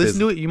once you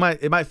listen to it,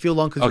 it might feel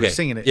long because you're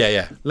singing it.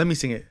 Yeah. Let me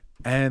sing it.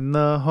 And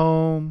the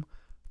home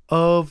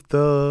of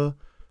the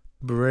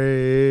brave.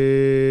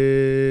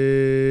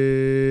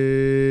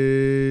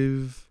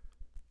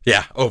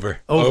 Yeah, over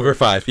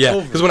 5. Yeah,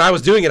 because when I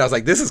was doing it, I was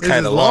like, "This is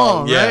kind of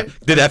long." Yeah, right?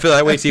 Did that feel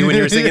that way to you when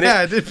you were singing it?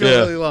 Yeah, it did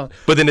feel really long.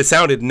 But then it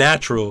sounded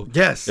natural.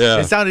 Yes,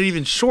 it sounded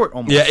even short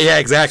almost. Yeah,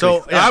 exactly.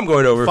 So I'm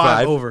going over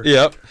 5. Over.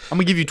 Yep. I'm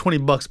gonna give you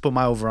 $20 to put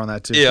my over on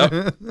that too.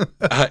 Yep.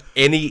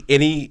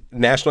 Any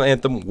national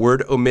anthem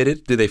word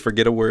omitted? Did they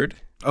forget a word?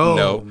 Oh,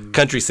 no.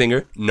 Country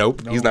singer?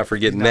 Nope. He's not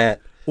forgetting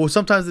that. Well,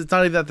 sometimes it's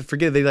not even that they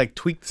forget. They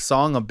tweak the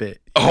song a bit.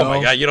 Oh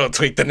my God! You don't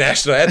tweak the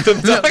national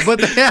anthem, but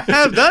they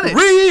have done it.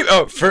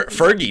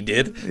 Fergie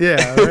did.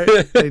 Yeah,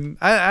 right.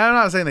 I'm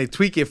not saying they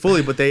tweak it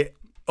fully, but they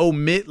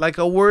omit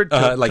a word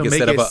to make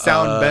it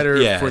sound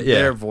better for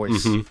their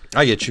voice. Mm-hmm.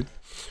 I get you.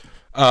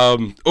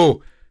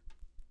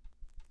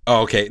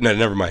 Okay. No,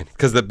 never mind.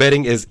 Because the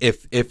betting is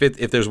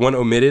if there's one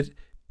omitted,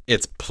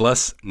 it's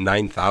plus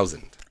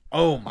 9,000.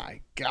 Oh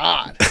my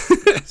God!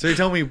 So you're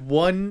telling me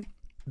 $1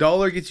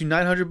 gets you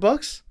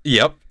 $900?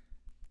 Yep.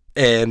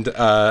 And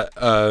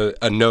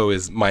a no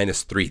is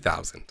minus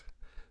 3,000.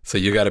 So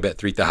you got to bet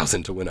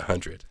 3,000 to win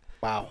 100.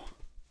 Wow.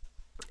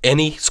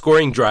 Any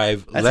scoring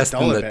drive less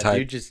than the bet,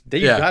 time.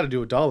 You got to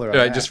do $1 on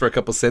that. Just for a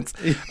couple cents.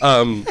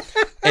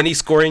 Any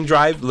scoring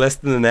drive less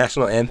than the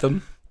national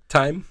anthem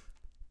time.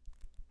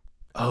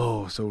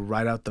 Oh, so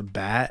right out the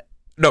bat.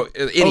 No,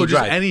 any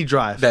drive. Any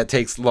drive that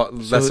takes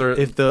lesser.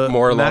 If the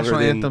more national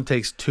longer anthem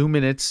takes 2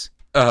 minutes.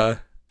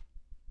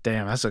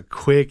 Damn, that's a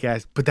quick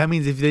ass. But that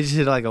means if they just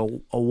hit a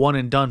one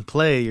and done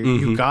play,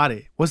 you got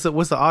it. What's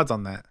the odds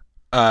on that?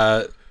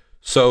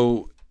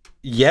 So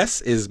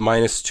yes is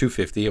minus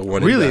 250 or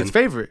one. Really, it's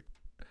favorite.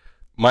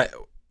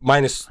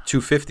 Minus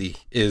 250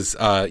 is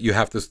you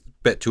have to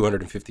bet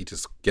 250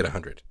 to get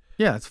 100.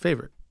 Yeah, it's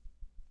favorite.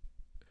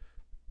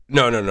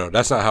 No,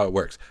 that's not how it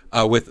works.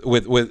 With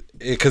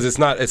because it's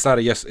not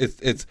a yes.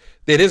 It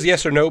is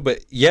yes or no, but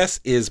yes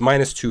is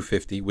minus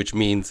 250, which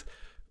means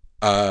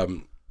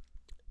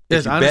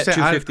Yes, I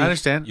understand. I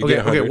understand. You get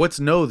 100. Okay, what's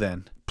no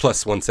then?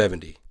 Plus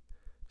 170.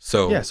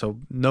 So so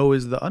no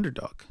is the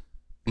underdog.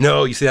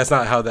 No, you see, that's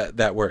not how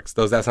that works.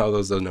 That's how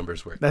those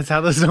numbers work. That's how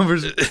those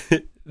numbers.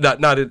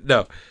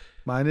 No.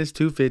 Minus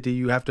 250.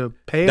 You have to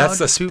pay. That's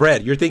the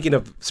spread. You're thinking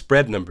of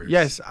spread numbers.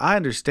 Yes, I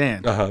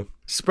understand.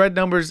 Spread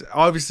numbers,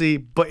 obviously,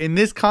 but in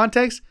this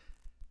context,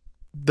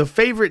 the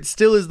favorite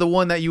still is the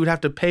one that you would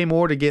have to pay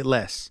more to get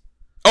less.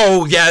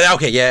 Oh yeah,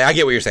 okay, yeah, I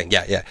get what you're saying.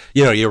 Yeah.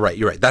 You're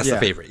right. That's the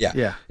favorite.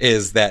 Yeah.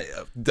 Is that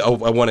a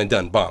one and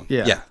done bomb?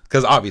 Yeah.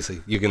 Because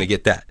obviously you're gonna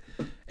get that.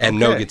 And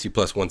no gets you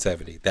plus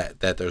 170.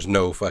 That there's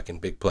no fucking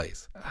big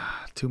plays.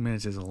 2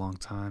 minutes is a long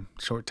time,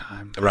 short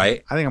time.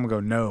 Right? I think I'm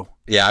gonna go no.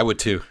 Yeah, I would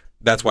too.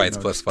 That's why it's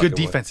plus fucking good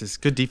defenses.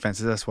 Good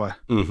defenses. That's why.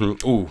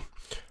 Mm-hmm. Ooh.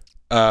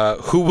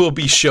 Who will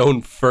be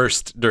shown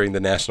first during the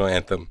national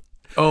anthem?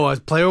 Oh, as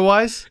player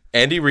wise,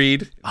 Andy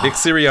Reid, Nick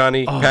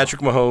Sirianni,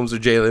 Patrick Mahomes, or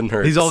Jalen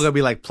Hurts. These all gonna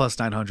be like plus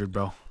 900,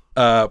 bro.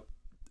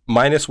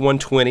 Minus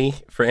 120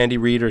 for Andy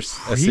Reid or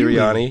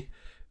Sirianni.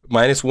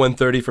 Minus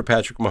 130 for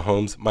Patrick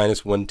Mahomes.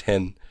 Minus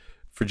 110.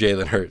 For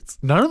Jalen Hurts.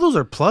 None of those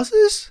are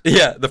pluses?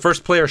 Yeah, the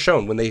first player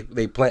shown when they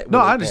plant. No,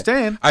 I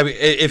understand. I mean,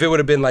 if it would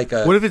have been like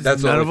a... What if it's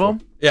none of them?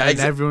 Yeah, and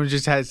everyone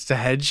just has to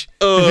hedge?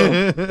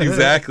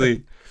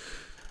 Exactly.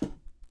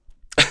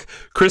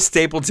 Chris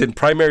Stapleton,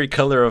 primary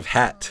color of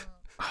hat.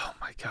 Oh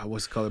my God,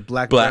 what's the color?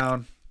 Black,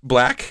 brown?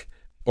 Black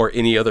or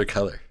any other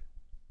color?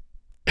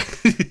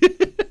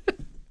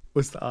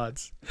 What's the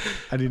odds?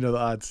 I need to know the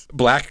odds.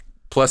 Black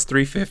plus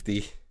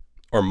 350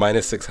 or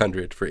minus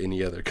 600 for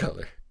any other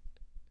color.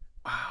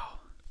 Wow.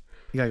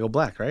 You gotta go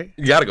black, right?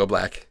 You gotta go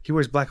black. He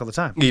wears black all the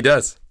time. He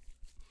does.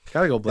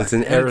 Gotta go black. It's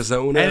in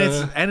Arizona.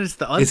 And it's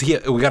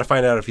the... We gotta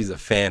find out if he's a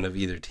fan of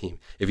either team.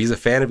 If he's a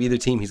fan of either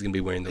team, he's gonna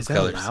be wearing those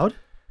colors. Is that allowed?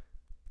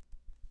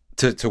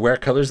 To wear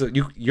colors that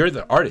you're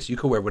the artist. You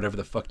can wear whatever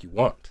the fuck you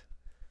want.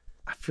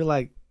 I feel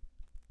like...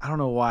 I don't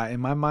know why. In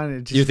my mind,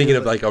 it just... You're thinking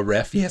of like a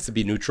ref? He has to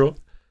be neutral?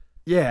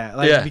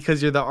 Yeah.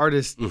 Because you're the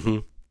artist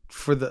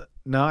for the...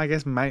 No, I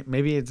guess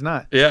maybe it's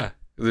not. Yeah.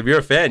 If you're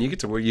a fan, you get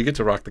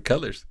to rock the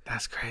colors.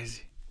 That's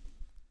crazy.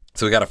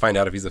 So we got to find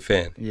out if he's a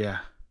fan. Yeah.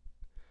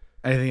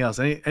 Anything else?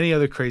 Any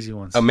other crazy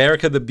ones?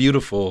 America the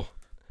Beautiful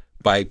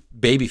by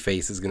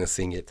Babyface is going to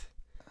sing it.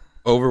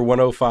 Over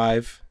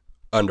 105,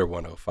 under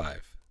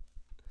 105.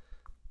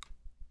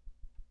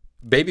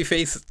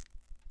 Babyface.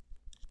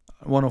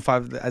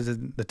 105 as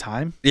in the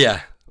time?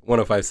 Yeah,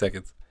 105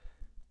 seconds.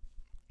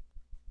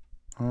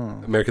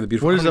 Oh. America the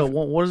Beautiful.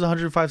 What is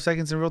 105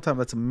 seconds in real time?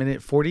 That's a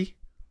minute 40?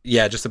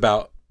 Yeah, just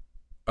about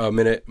a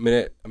minute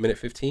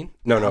 15.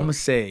 No. I'm gonna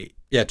say.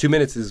 Yeah, 2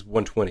 minutes is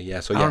 120.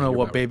 Yeah, so yeah. I don't know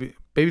what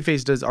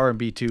Babyface does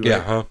R&B too. Right?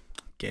 Yeah, huh?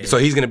 Okay. So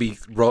he's gonna be.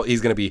 So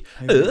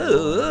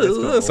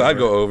I'd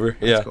go over.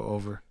 Let's go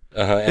over.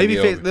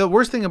 Babyface. The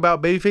worst thing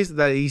about Babyface is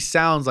that he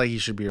sounds like he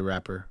should be a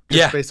rapper.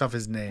 Just based off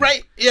his name.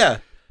 Right. Yeah.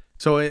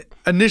 So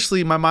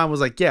initially, my mind was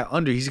like, yeah,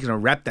 under. He's gonna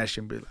rap that shit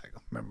and be like,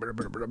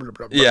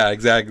 yeah,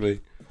 exactly.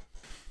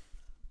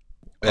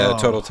 Yeah,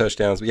 total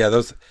touchdowns. Yeah,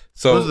 those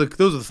are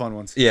the fun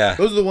ones. Yeah,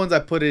 those are the ones I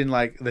put in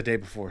like the day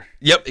before.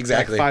 Yep,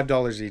 exactly. Like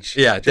 $5 each.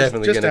 Yeah,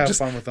 definitely. Just to have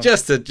fun with them.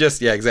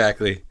 Yeah,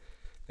 exactly.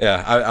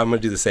 Yeah, I'm gonna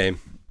do the same.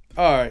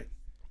 All right.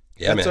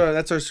 Yeah,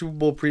 that's our Super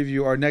Bowl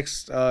preview. Our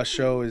next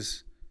show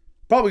is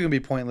probably gonna be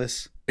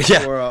pointless.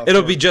 Yeah,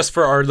 it'll be just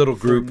for our little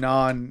group.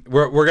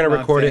 We're gonna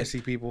record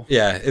it. People.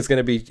 Yeah, it's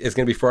gonna be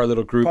for our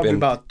little group. Probably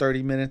about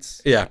 30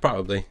 minutes. Yeah,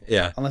 probably.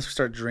 Yeah. Unless we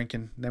start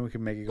drinking, then we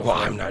can make it go. Well,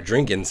 I'm not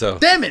drinking, so.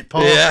 Damn it,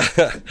 Paul. Yeah,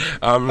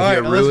 I'm all right,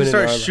 unless we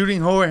start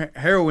shooting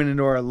heroin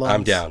into our lungs.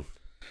 I'm down.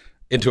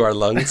 Into our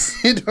lungs.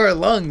 Into our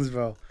lungs,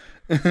 bro.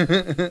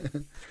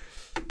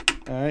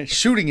 All right,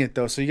 shooting it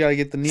though, so you gotta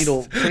get the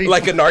needle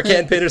like a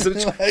Narcan pin or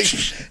something.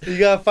 You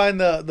gotta find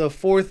the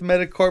fourth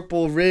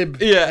metacarpal rib,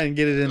 and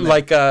get it in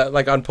there.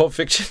 Like on Pulp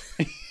Fiction,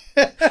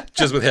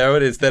 just with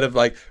heroin instead of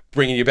like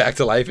bringing you back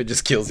to life, it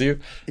just kills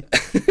you.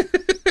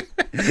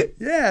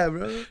 Yeah,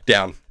 bro.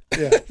 Down.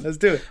 Yeah, let's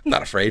do it. I'm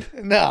not afraid.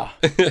 No,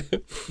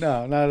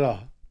 not at all.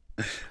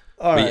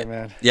 All right,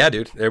 man. Yeah,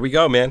 dude. There we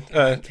go, man.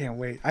 I can't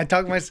wait. I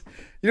talked myself.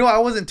 You know, I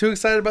wasn't too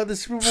excited about the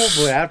Super Bowl,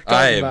 but after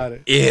talking about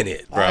it, in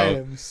it, bro. I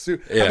am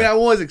I mean, I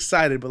was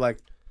excited, but like,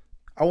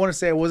 I want to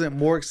say I wasn't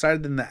more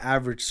excited than the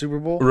average Super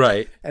Bowl.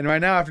 Right. And right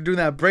now, after doing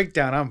that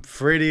breakdown, I'm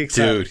pretty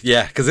excited. Dude,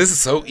 yeah, because this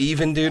is so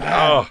even, dude.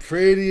 I'm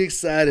pretty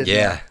excited.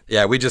 Yeah, man.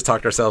 Yeah. We just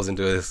talked ourselves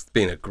into this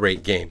being a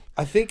great game.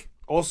 I think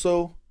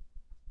also,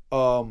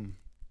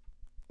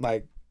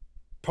 like,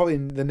 probably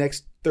in the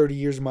next 30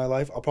 years of my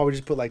life, I'll probably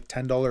just put like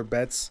 $10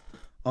 bets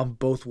on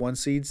both one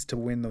seeds to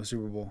win the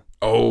Super Bowl.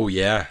 Oh,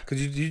 yeah.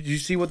 Because you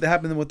see what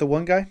happened with the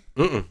one guy?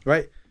 Mm-mm.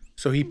 Right?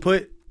 So he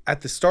put,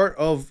 at the start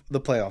of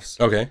the playoffs,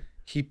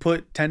 he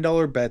put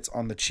 $10 bets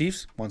on the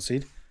Chiefs, one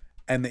seed,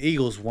 and the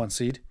Eagles, one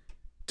seed,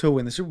 to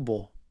win the Super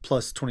Bowl,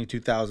 plus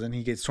 $22,000.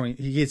 He gets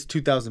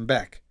 $2,000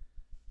 back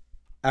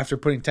after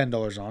putting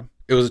 $10 on.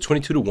 It was a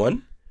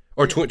 22-1?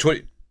 Or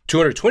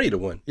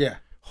 220-1? Yeah.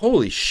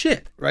 Holy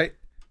shit. Right?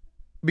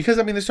 Because,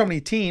 I mean, there's so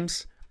many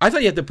teams. I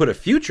thought you had to put a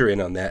future in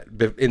on that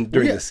during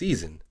the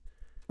season.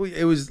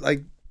 It was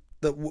like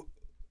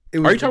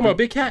Are you talking about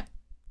Big Cat?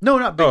 No,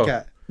 not Big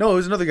Cat. No, it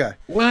was another guy.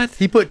 What?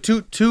 He put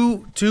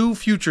two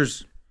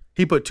futures.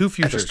 He put 2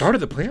 futures. At the start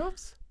of the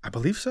playoffs? I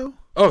believe so.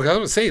 Oh, I was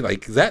going to say,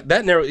 like,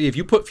 that narrow. If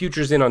you put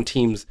futures in on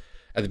teams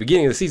at the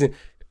beginning of the season,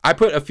 I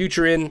put a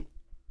future in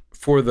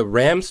for the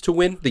Rams to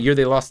win the year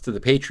they lost to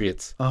the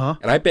Patriots. Uh-huh.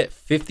 And I bet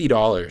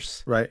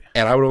 $50. Right.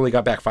 And I would only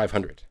got back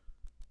 $500.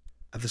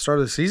 At the start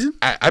of the season?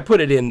 I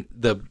put it in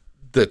the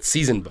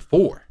season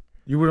before.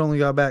 You would only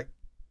got back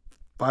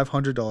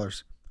 $500.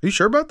 Are you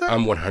sure about that?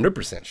 I'm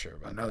 100% sure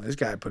about that. No, this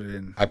guy put it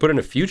in. I put in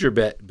a future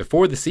bet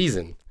before the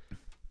season,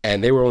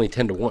 and they were only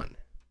 10-1.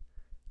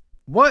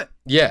 What?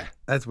 Yeah.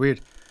 That's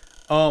weird.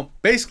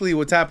 Basically,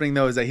 what's happening,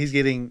 though, is that he's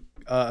getting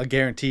a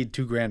guaranteed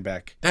 $2,000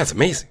 back. That's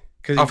amazing.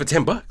 Off of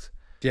 $10.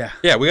 Yeah.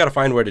 Yeah, we got to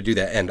find where to do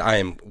that, and I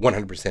am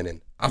 100%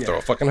 in. I'll throw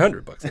a fucking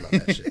 $100 in on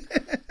that shit.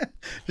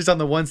 Just on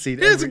the one seed.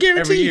 Yeah, it's a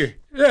guarantee. Every year.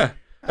 Yeah.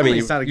 I mean,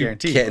 it's not a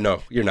guarantee.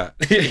 No, you're not.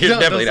 You're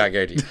definitely not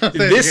guaranteed.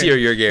 This year,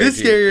 you're guaranteed.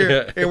 This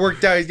year, it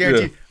worked out. He's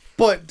guaranteed. Yeah.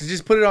 But to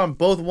just put it on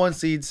both 1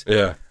 seeds,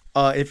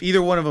 if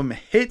either one of them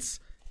hits,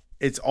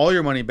 it's all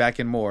your money back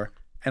and more.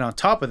 And on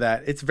top of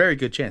that, it's very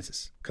good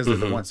chances because of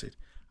the 1 seed.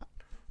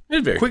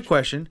 It's very quick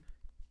question.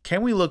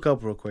 Can we look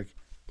up real quick?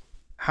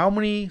 How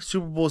many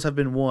Super Bowls have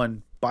been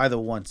won by the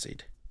 1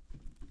 seed?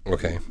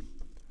 Okay.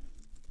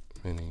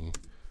 Many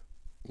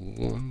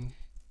 1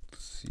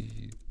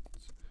 seed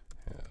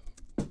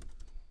have?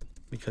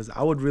 Because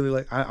I would really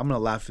like, I'm going to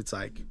laugh. It's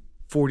like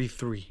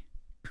 43.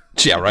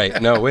 Yeah,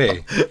 right. No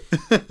way.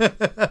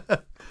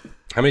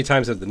 How many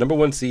times has the number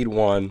 1 seed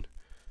won?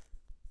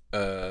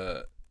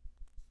 No.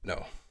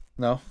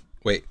 No?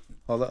 Wait.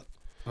 Hold up.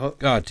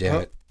 God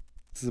damn it.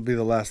 This will be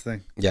the last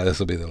thing. Yeah, this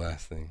will be the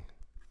last thing.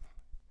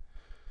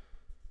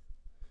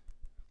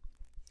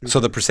 So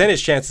the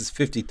percentage chance is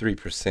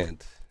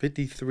 53%.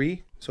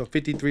 53? So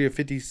 53 or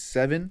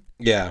 57?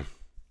 Yeah.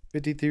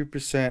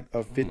 53%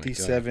 of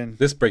 57.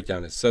 This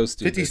breakdown is so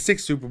stupid.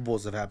 56 Super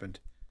Bowls have happened.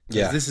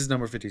 Yeah. This is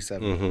number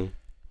 57. Mm-hmm.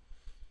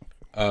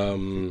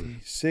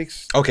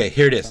 56. Okay,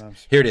 here it is.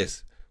 Here it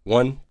is.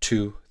 1,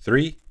 2,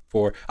 3,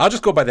 4. I'll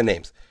just go by the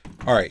names.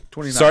 All right.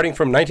 29. Starting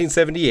from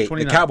 1978,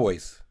 29. the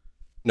Cowboys.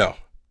 No.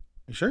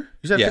 You sure?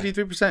 You said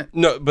 53%.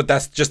 No, but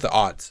that's just the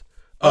odds.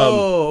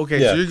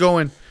 Okay. Yeah. So you're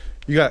going.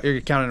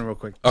 You're counting them real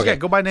quick. Okay. Yeah,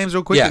 go by names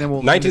real quick. Yeah. And then we'll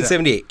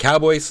 1978,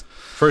 Cowboys,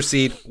 first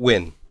seed,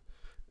 win.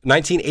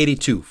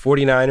 1982,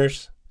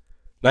 49ers.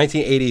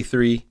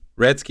 1983,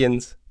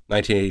 Redskins.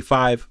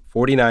 1985,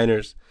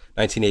 49ers.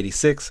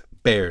 1986,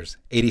 Bears.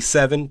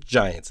 87,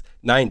 Giants.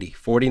 90,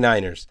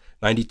 49ers.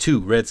 92,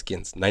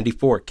 Redskins.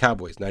 94,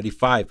 Cowboys.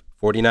 95,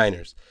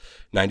 49ers.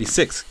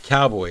 96,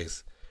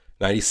 Cowboys.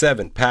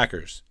 97,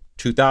 Packers.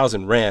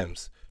 2000,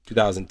 Rams.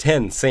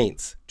 2010,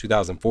 Saints.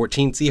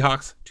 2014,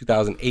 Seahawks.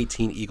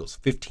 2018, Eagles.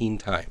 15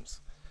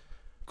 times.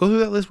 Go through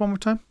that list one more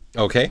time.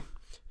 Okay.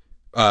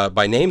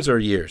 By names or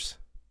years?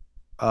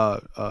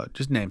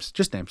 Just names.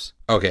 Just names.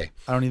 Okay.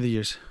 I don't need the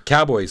years.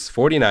 Cowboys,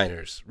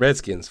 49ers,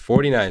 Redskins,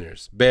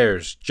 49ers,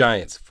 Bears,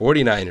 Giants,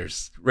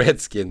 49ers,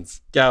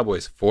 Redskins,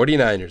 Cowboys,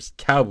 49ers,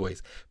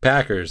 Cowboys,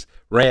 Packers,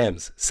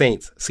 Rams,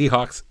 Saints,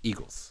 Seahawks,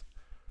 Eagles.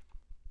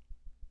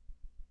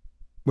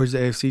 Where's the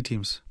AFC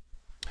teams?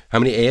 How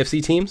many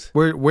AFC teams?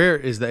 Where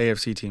is the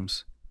AFC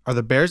teams? Are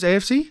the Bears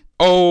AFC?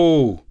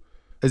 Oh.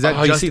 Is that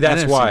just you see,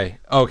 that's NFC? Why.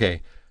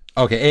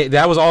 Okay,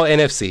 that was all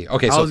NFC.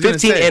 Okay, so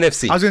 15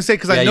 NFC. I was going to say,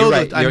 because I know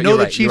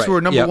the Chiefs were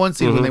number 1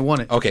 seed when they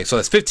won it. Okay, so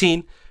that's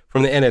 15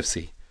 from the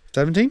NFC.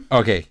 17?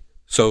 Okay,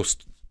 so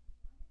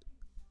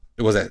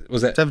was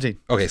that 17?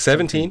 Okay,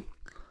 17.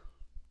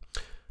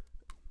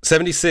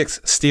 76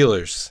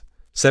 Steelers,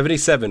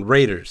 77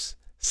 Raiders,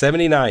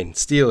 79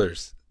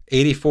 Steelers,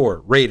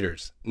 84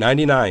 Raiders,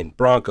 99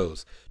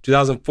 Broncos,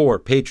 2004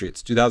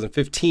 Patriots,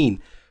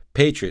 2015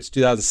 Patriots,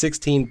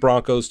 2016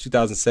 Broncos,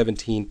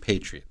 2017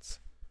 Patriots.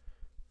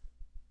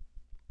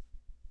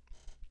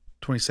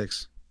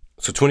 26.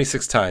 So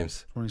 26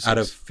 times 26. Out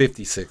of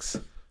 56.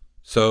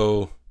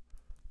 So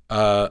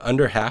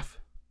under half,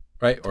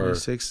 right? Or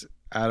 26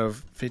 out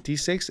of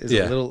 56 is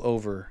a little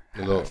over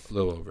half. A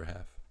little over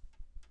half.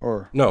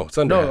 Or no, it's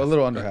under half. No, a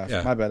little under half.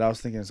 Yeah. My bad. I was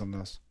thinking of something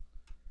else.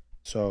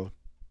 So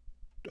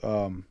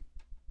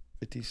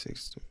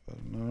 56.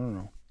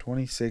 No.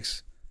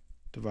 26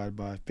 divided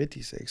by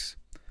 56.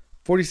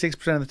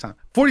 46% of the time.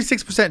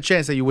 46%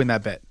 chance that you win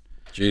that bet.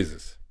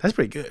 Jesus. That's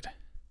pretty good.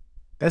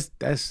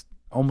 That's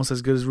almost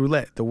as good as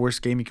roulette, the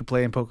worst game you can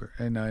play in poker.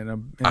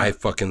 I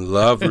fucking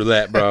love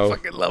roulette, bro. I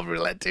fucking love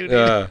roulette too, dude.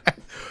 Yeah.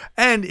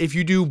 And if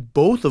you do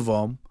both of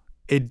them,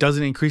 it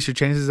doesn't increase your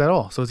chances at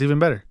all. So it's even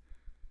better.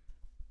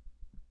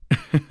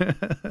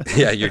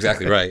 Yeah, you're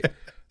exactly right.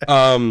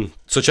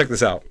 So check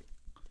this out.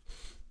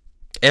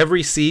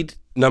 Every seed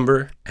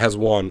number has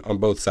won on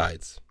both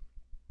sides.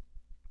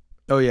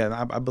 Oh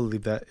yeah, I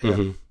believe that. Yeah.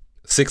 Mm-hmm.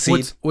 6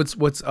 seed.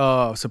 What's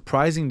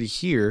surprising to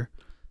hear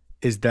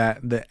is that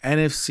the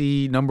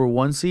NFC number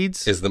 1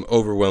 seeds is the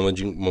overwhelming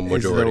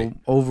majority. Is the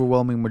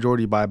overwhelming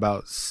majority by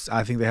about,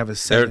 I think they have a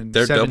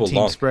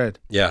 17 spread.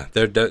 Yeah,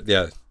 their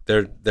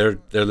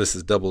list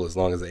is double as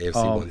long as the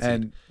AFC 1 seed.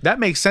 And that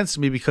makes sense to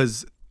me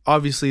because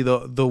obviously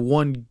the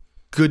one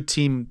good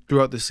team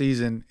throughout the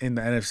season in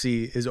the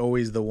NFC is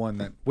always the one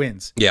that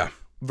wins. Yeah.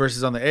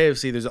 Versus on the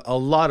AFC, there's a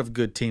lot of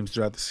good teams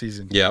throughout the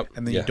season. Yep.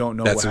 And then you don't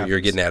know That's what you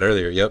were getting at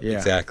earlier. Yep. Yeah.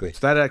 Exactly. So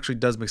that actually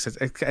does make sense.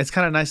 It's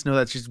kind of nice to know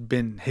that's just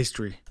been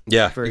history.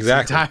 Yeah. For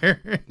exactly.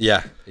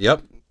 Yeah.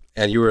 Yep.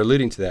 And you were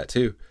alluding to that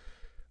too.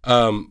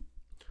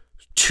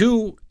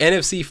 2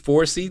 NFC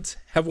 4 seeds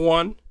have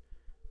won.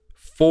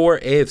 4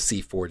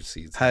 AFC 4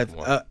 seeds have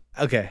won.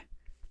 Okay.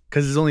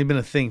 Because it's only been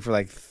a thing for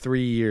like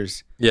 3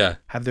 years. Yeah.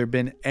 Have there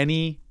been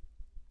any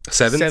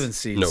 7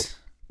 seeds?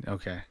 No.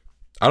 Okay.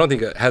 I don't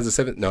think it has a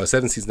 7. No, a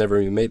 7 seed's never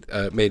even made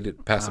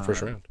it past the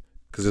first round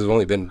because it's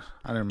only been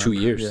 2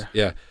 years.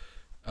 Yeah.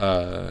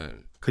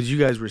 Because you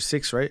guys were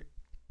 6, right?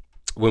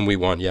 When we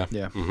won, yeah.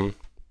 Yeah. Mm-hmm.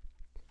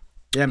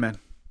 Yeah, man.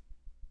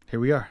 Here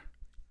we are.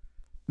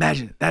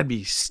 Imagine that'd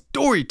be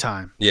story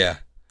time. Yeah.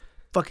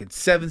 Fucking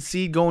 7th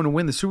seed going to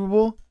win the Super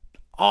Bowl.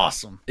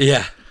 Awesome.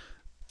 Yeah.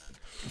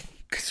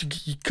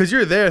 Because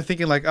you're there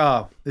thinking like,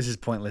 oh, this is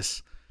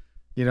pointless.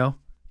 You know?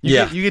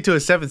 You get to a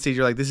 7th seed,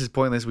 you're like, this is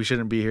pointless. We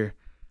shouldn't be here.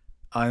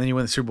 And then you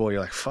win the Super Bowl. You're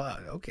like,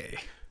 fuck, okay.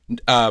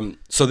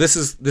 So this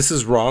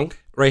is wrong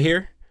right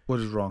here. What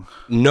is wrong?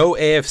 No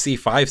AFC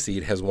 5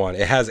 seed has won.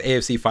 It has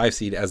AFC 5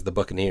 seed as the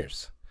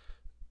Buccaneers.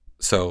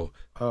 So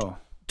no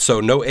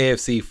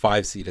AFC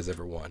 5 seed has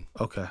ever won.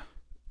 Okay.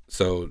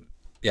 So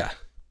yeah.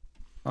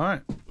 All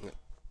right.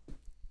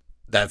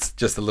 That's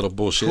just a little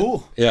bullshit.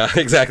 Cool. Yeah,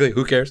 exactly.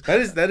 Who cares? That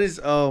is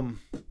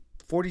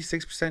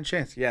 46%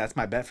 chance. Yeah, that's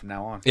my bet from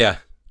now on. Yeah.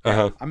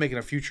 Uh-huh. I'm making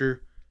a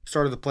future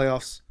start of the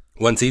playoffs.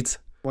 1 seeds.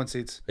 1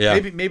 seeds. Yeah.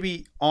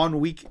 Maybe on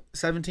week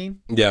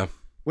 17. Yeah.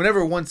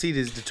 Whenever 1 seed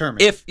is determined.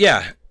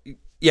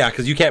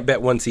 Because you can't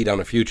bet 1 seed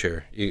on a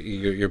future.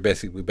 You're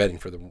basically betting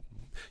for the.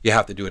 You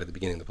have to do it at the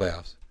beginning of the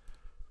playoffs.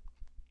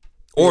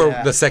 Or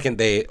the second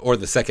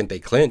they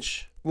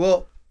clinch.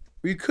 Well,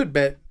 you could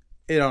bet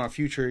it on a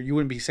future. You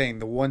wouldn't be saying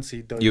the 1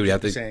 seed though. You'd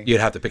have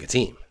to pick a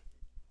team.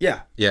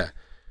 Yeah. Yeah.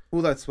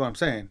 Well, that's what I'm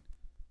saying.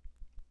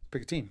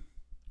 Pick a team.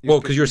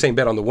 Because you were saying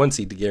bet on the 1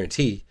 seed to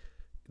guarantee.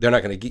 They're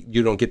not going to get.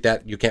 You don't get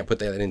that. You can't put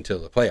that into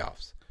the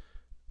playoffs.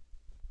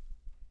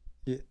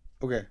 Yeah.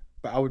 Okay.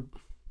 But I would.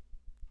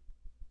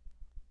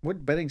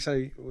 What betting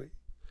side?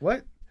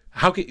 What?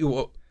 How could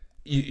you?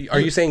 Are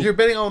you saying you're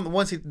betting on the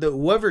 1 seed?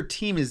 Whoever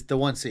team is the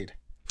 1 seed.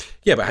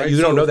 Yeah, but you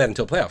don't know that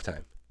until playoff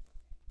time.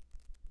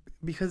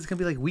 Because it's gonna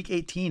be like week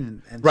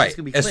 18, and right. It's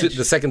gonna be clinched.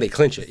 The second they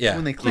clinch it, yeah.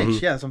 When they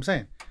clinch, yeah, that's what I'm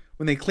saying.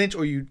 When they clinch,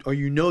 or you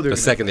know they're the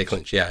second they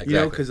clinch, yeah, exactly. You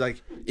know, because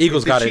like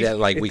Eagles got it at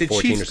like week 14 or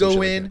something. If the Chiefs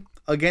go in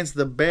against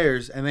the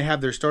Bears and they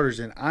have their starters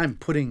in, I'm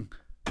putting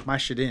my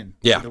shit in.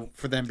 Yeah.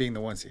 For them being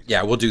the 1 seed.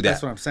 Yeah, we'll do that.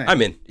 That's what I'm saying.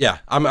 I'm in. Yeah,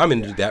 I'm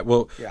in to do that.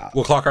 We'll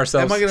clock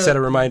ourselves. Set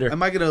a reminder.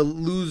 Am I gonna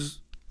lose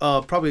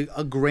probably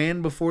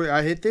 $1,000 before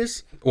I hit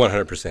this?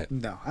 100%.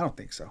 No, I don't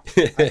think so.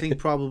 I think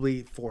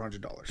probably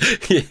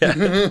 $400. Yeah.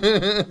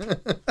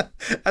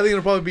 I think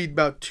it'll probably be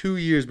about 2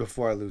 years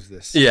before I lose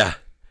this. Yeah.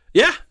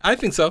 Yeah, I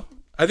think so.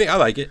 I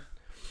like it.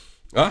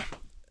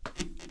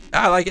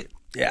 I like it.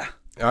 Yeah.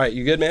 All right,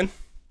 you good, man?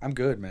 I'm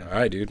good, man. All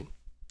right, dude.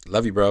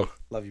 Love you, bro.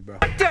 Love you, bro.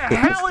 What the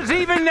hell is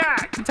even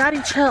that?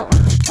 Daddy, chill.